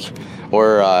weekend. We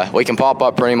can pop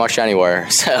up pretty much anywhere,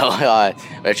 so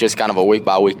it's just kind of a week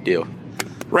by week deal.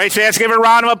 Race fans, give a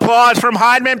round of applause from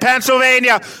Hyndman,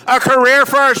 Pennsylvania. A career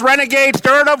first Renegades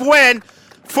Dirt of win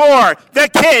for the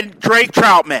kid Drake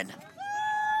Troutman.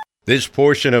 This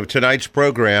portion of tonight's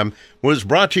program was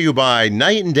brought to you by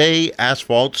Night and Day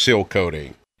Asphalt Seal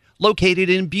Coating. Located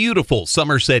in beautiful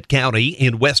Somerset County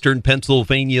in western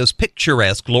Pennsylvania's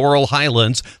picturesque Laurel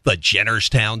Highlands, the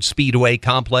Jennerstown Speedway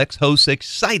Complex hosts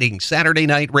exciting Saturday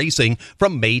night racing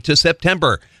from May to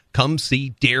September. Come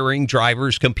see daring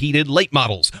drivers compete in late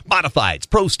models, modifieds,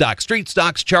 pro stock, street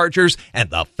stocks, chargers, and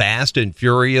the Fast and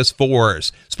Furious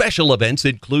 4s. Special events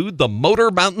include the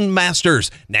Motor Mountain Masters,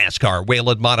 NASCAR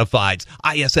Whelen Modifieds,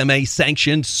 ISMA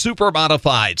sanctioned Super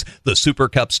Modifieds, the Super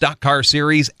Cup Stock Car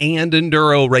Series, and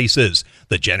Enduro races.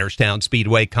 The Jennerstown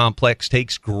Speedway Complex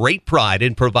takes great pride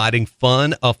in providing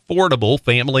fun, affordable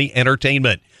family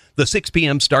entertainment. The 6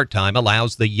 p.m. start time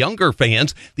allows the younger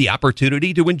fans the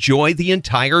opportunity to enjoy the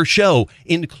entire show,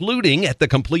 including at the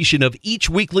completion of each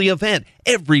weekly event.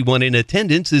 Everyone in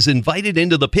attendance is invited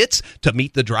into the pits to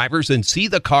meet the drivers and see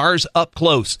the cars up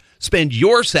close. Spend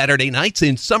your Saturday nights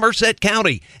in Somerset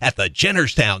County at the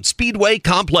Jennerstown Speedway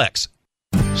Complex.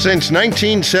 Since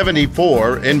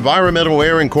 1974, Environmental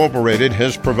Air Incorporated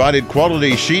has provided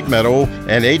quality sheet metal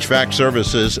and HVAC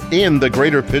services in the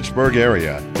greater Pittsburgh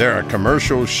area. They're a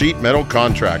commercial sheet metal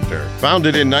contractor.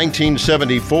 Founded in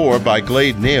 1974 by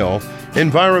Glade Neal,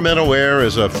 Environmental Air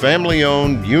is a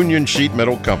family-owned union sheet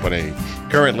metal company,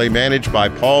 currently managed by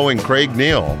Paul and Craig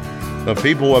Neal. The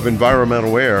people of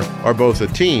Environmental Air are both a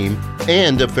team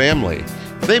and a family.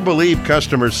 They believe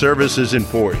customer service is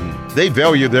important. They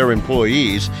value their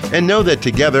employees and know that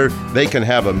together they can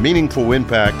have a meaningful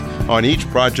impact on each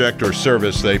project or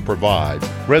service they provide.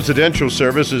 Residential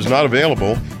service is not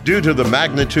available due to the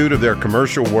magnitude of their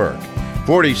commercial work.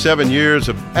 47 years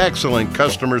of excellent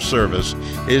customer service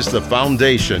is the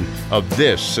foundation of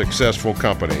this successful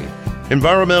company.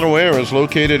 Environmental Air is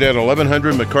located at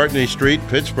 1100 McCartney Street,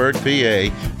 Pittsburgh,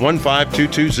 PA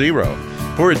 15220.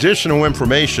 For additional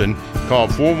information, call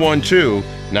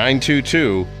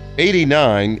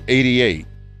 412-922-8988.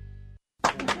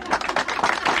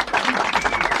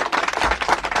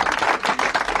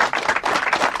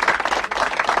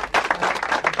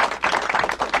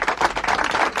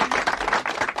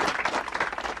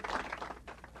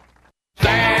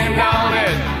 Stand on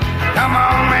it. Come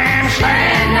on, man,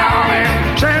 stand on it.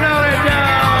 Settle it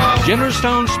down.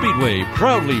 Jennerstown Speedway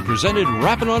proudly presented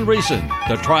Rappin' on Racing,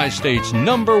 the Tri-State's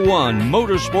 #1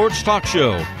 motorsports talk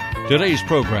show. Today's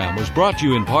program was brought to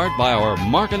you in part by our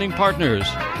marketing partners,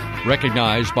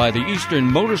 recognized by the Eastern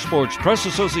Motorsports Press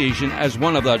Association as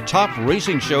one of the top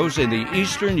racing shows in the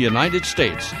eastern United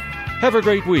States. Have a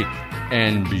great week,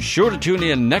 and be sure to tune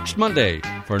in next Monday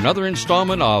for another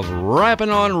installment of Rappin'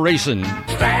 on Racing.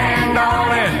 Stand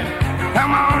on it.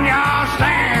 Come on, y'all,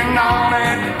 stand on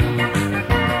it.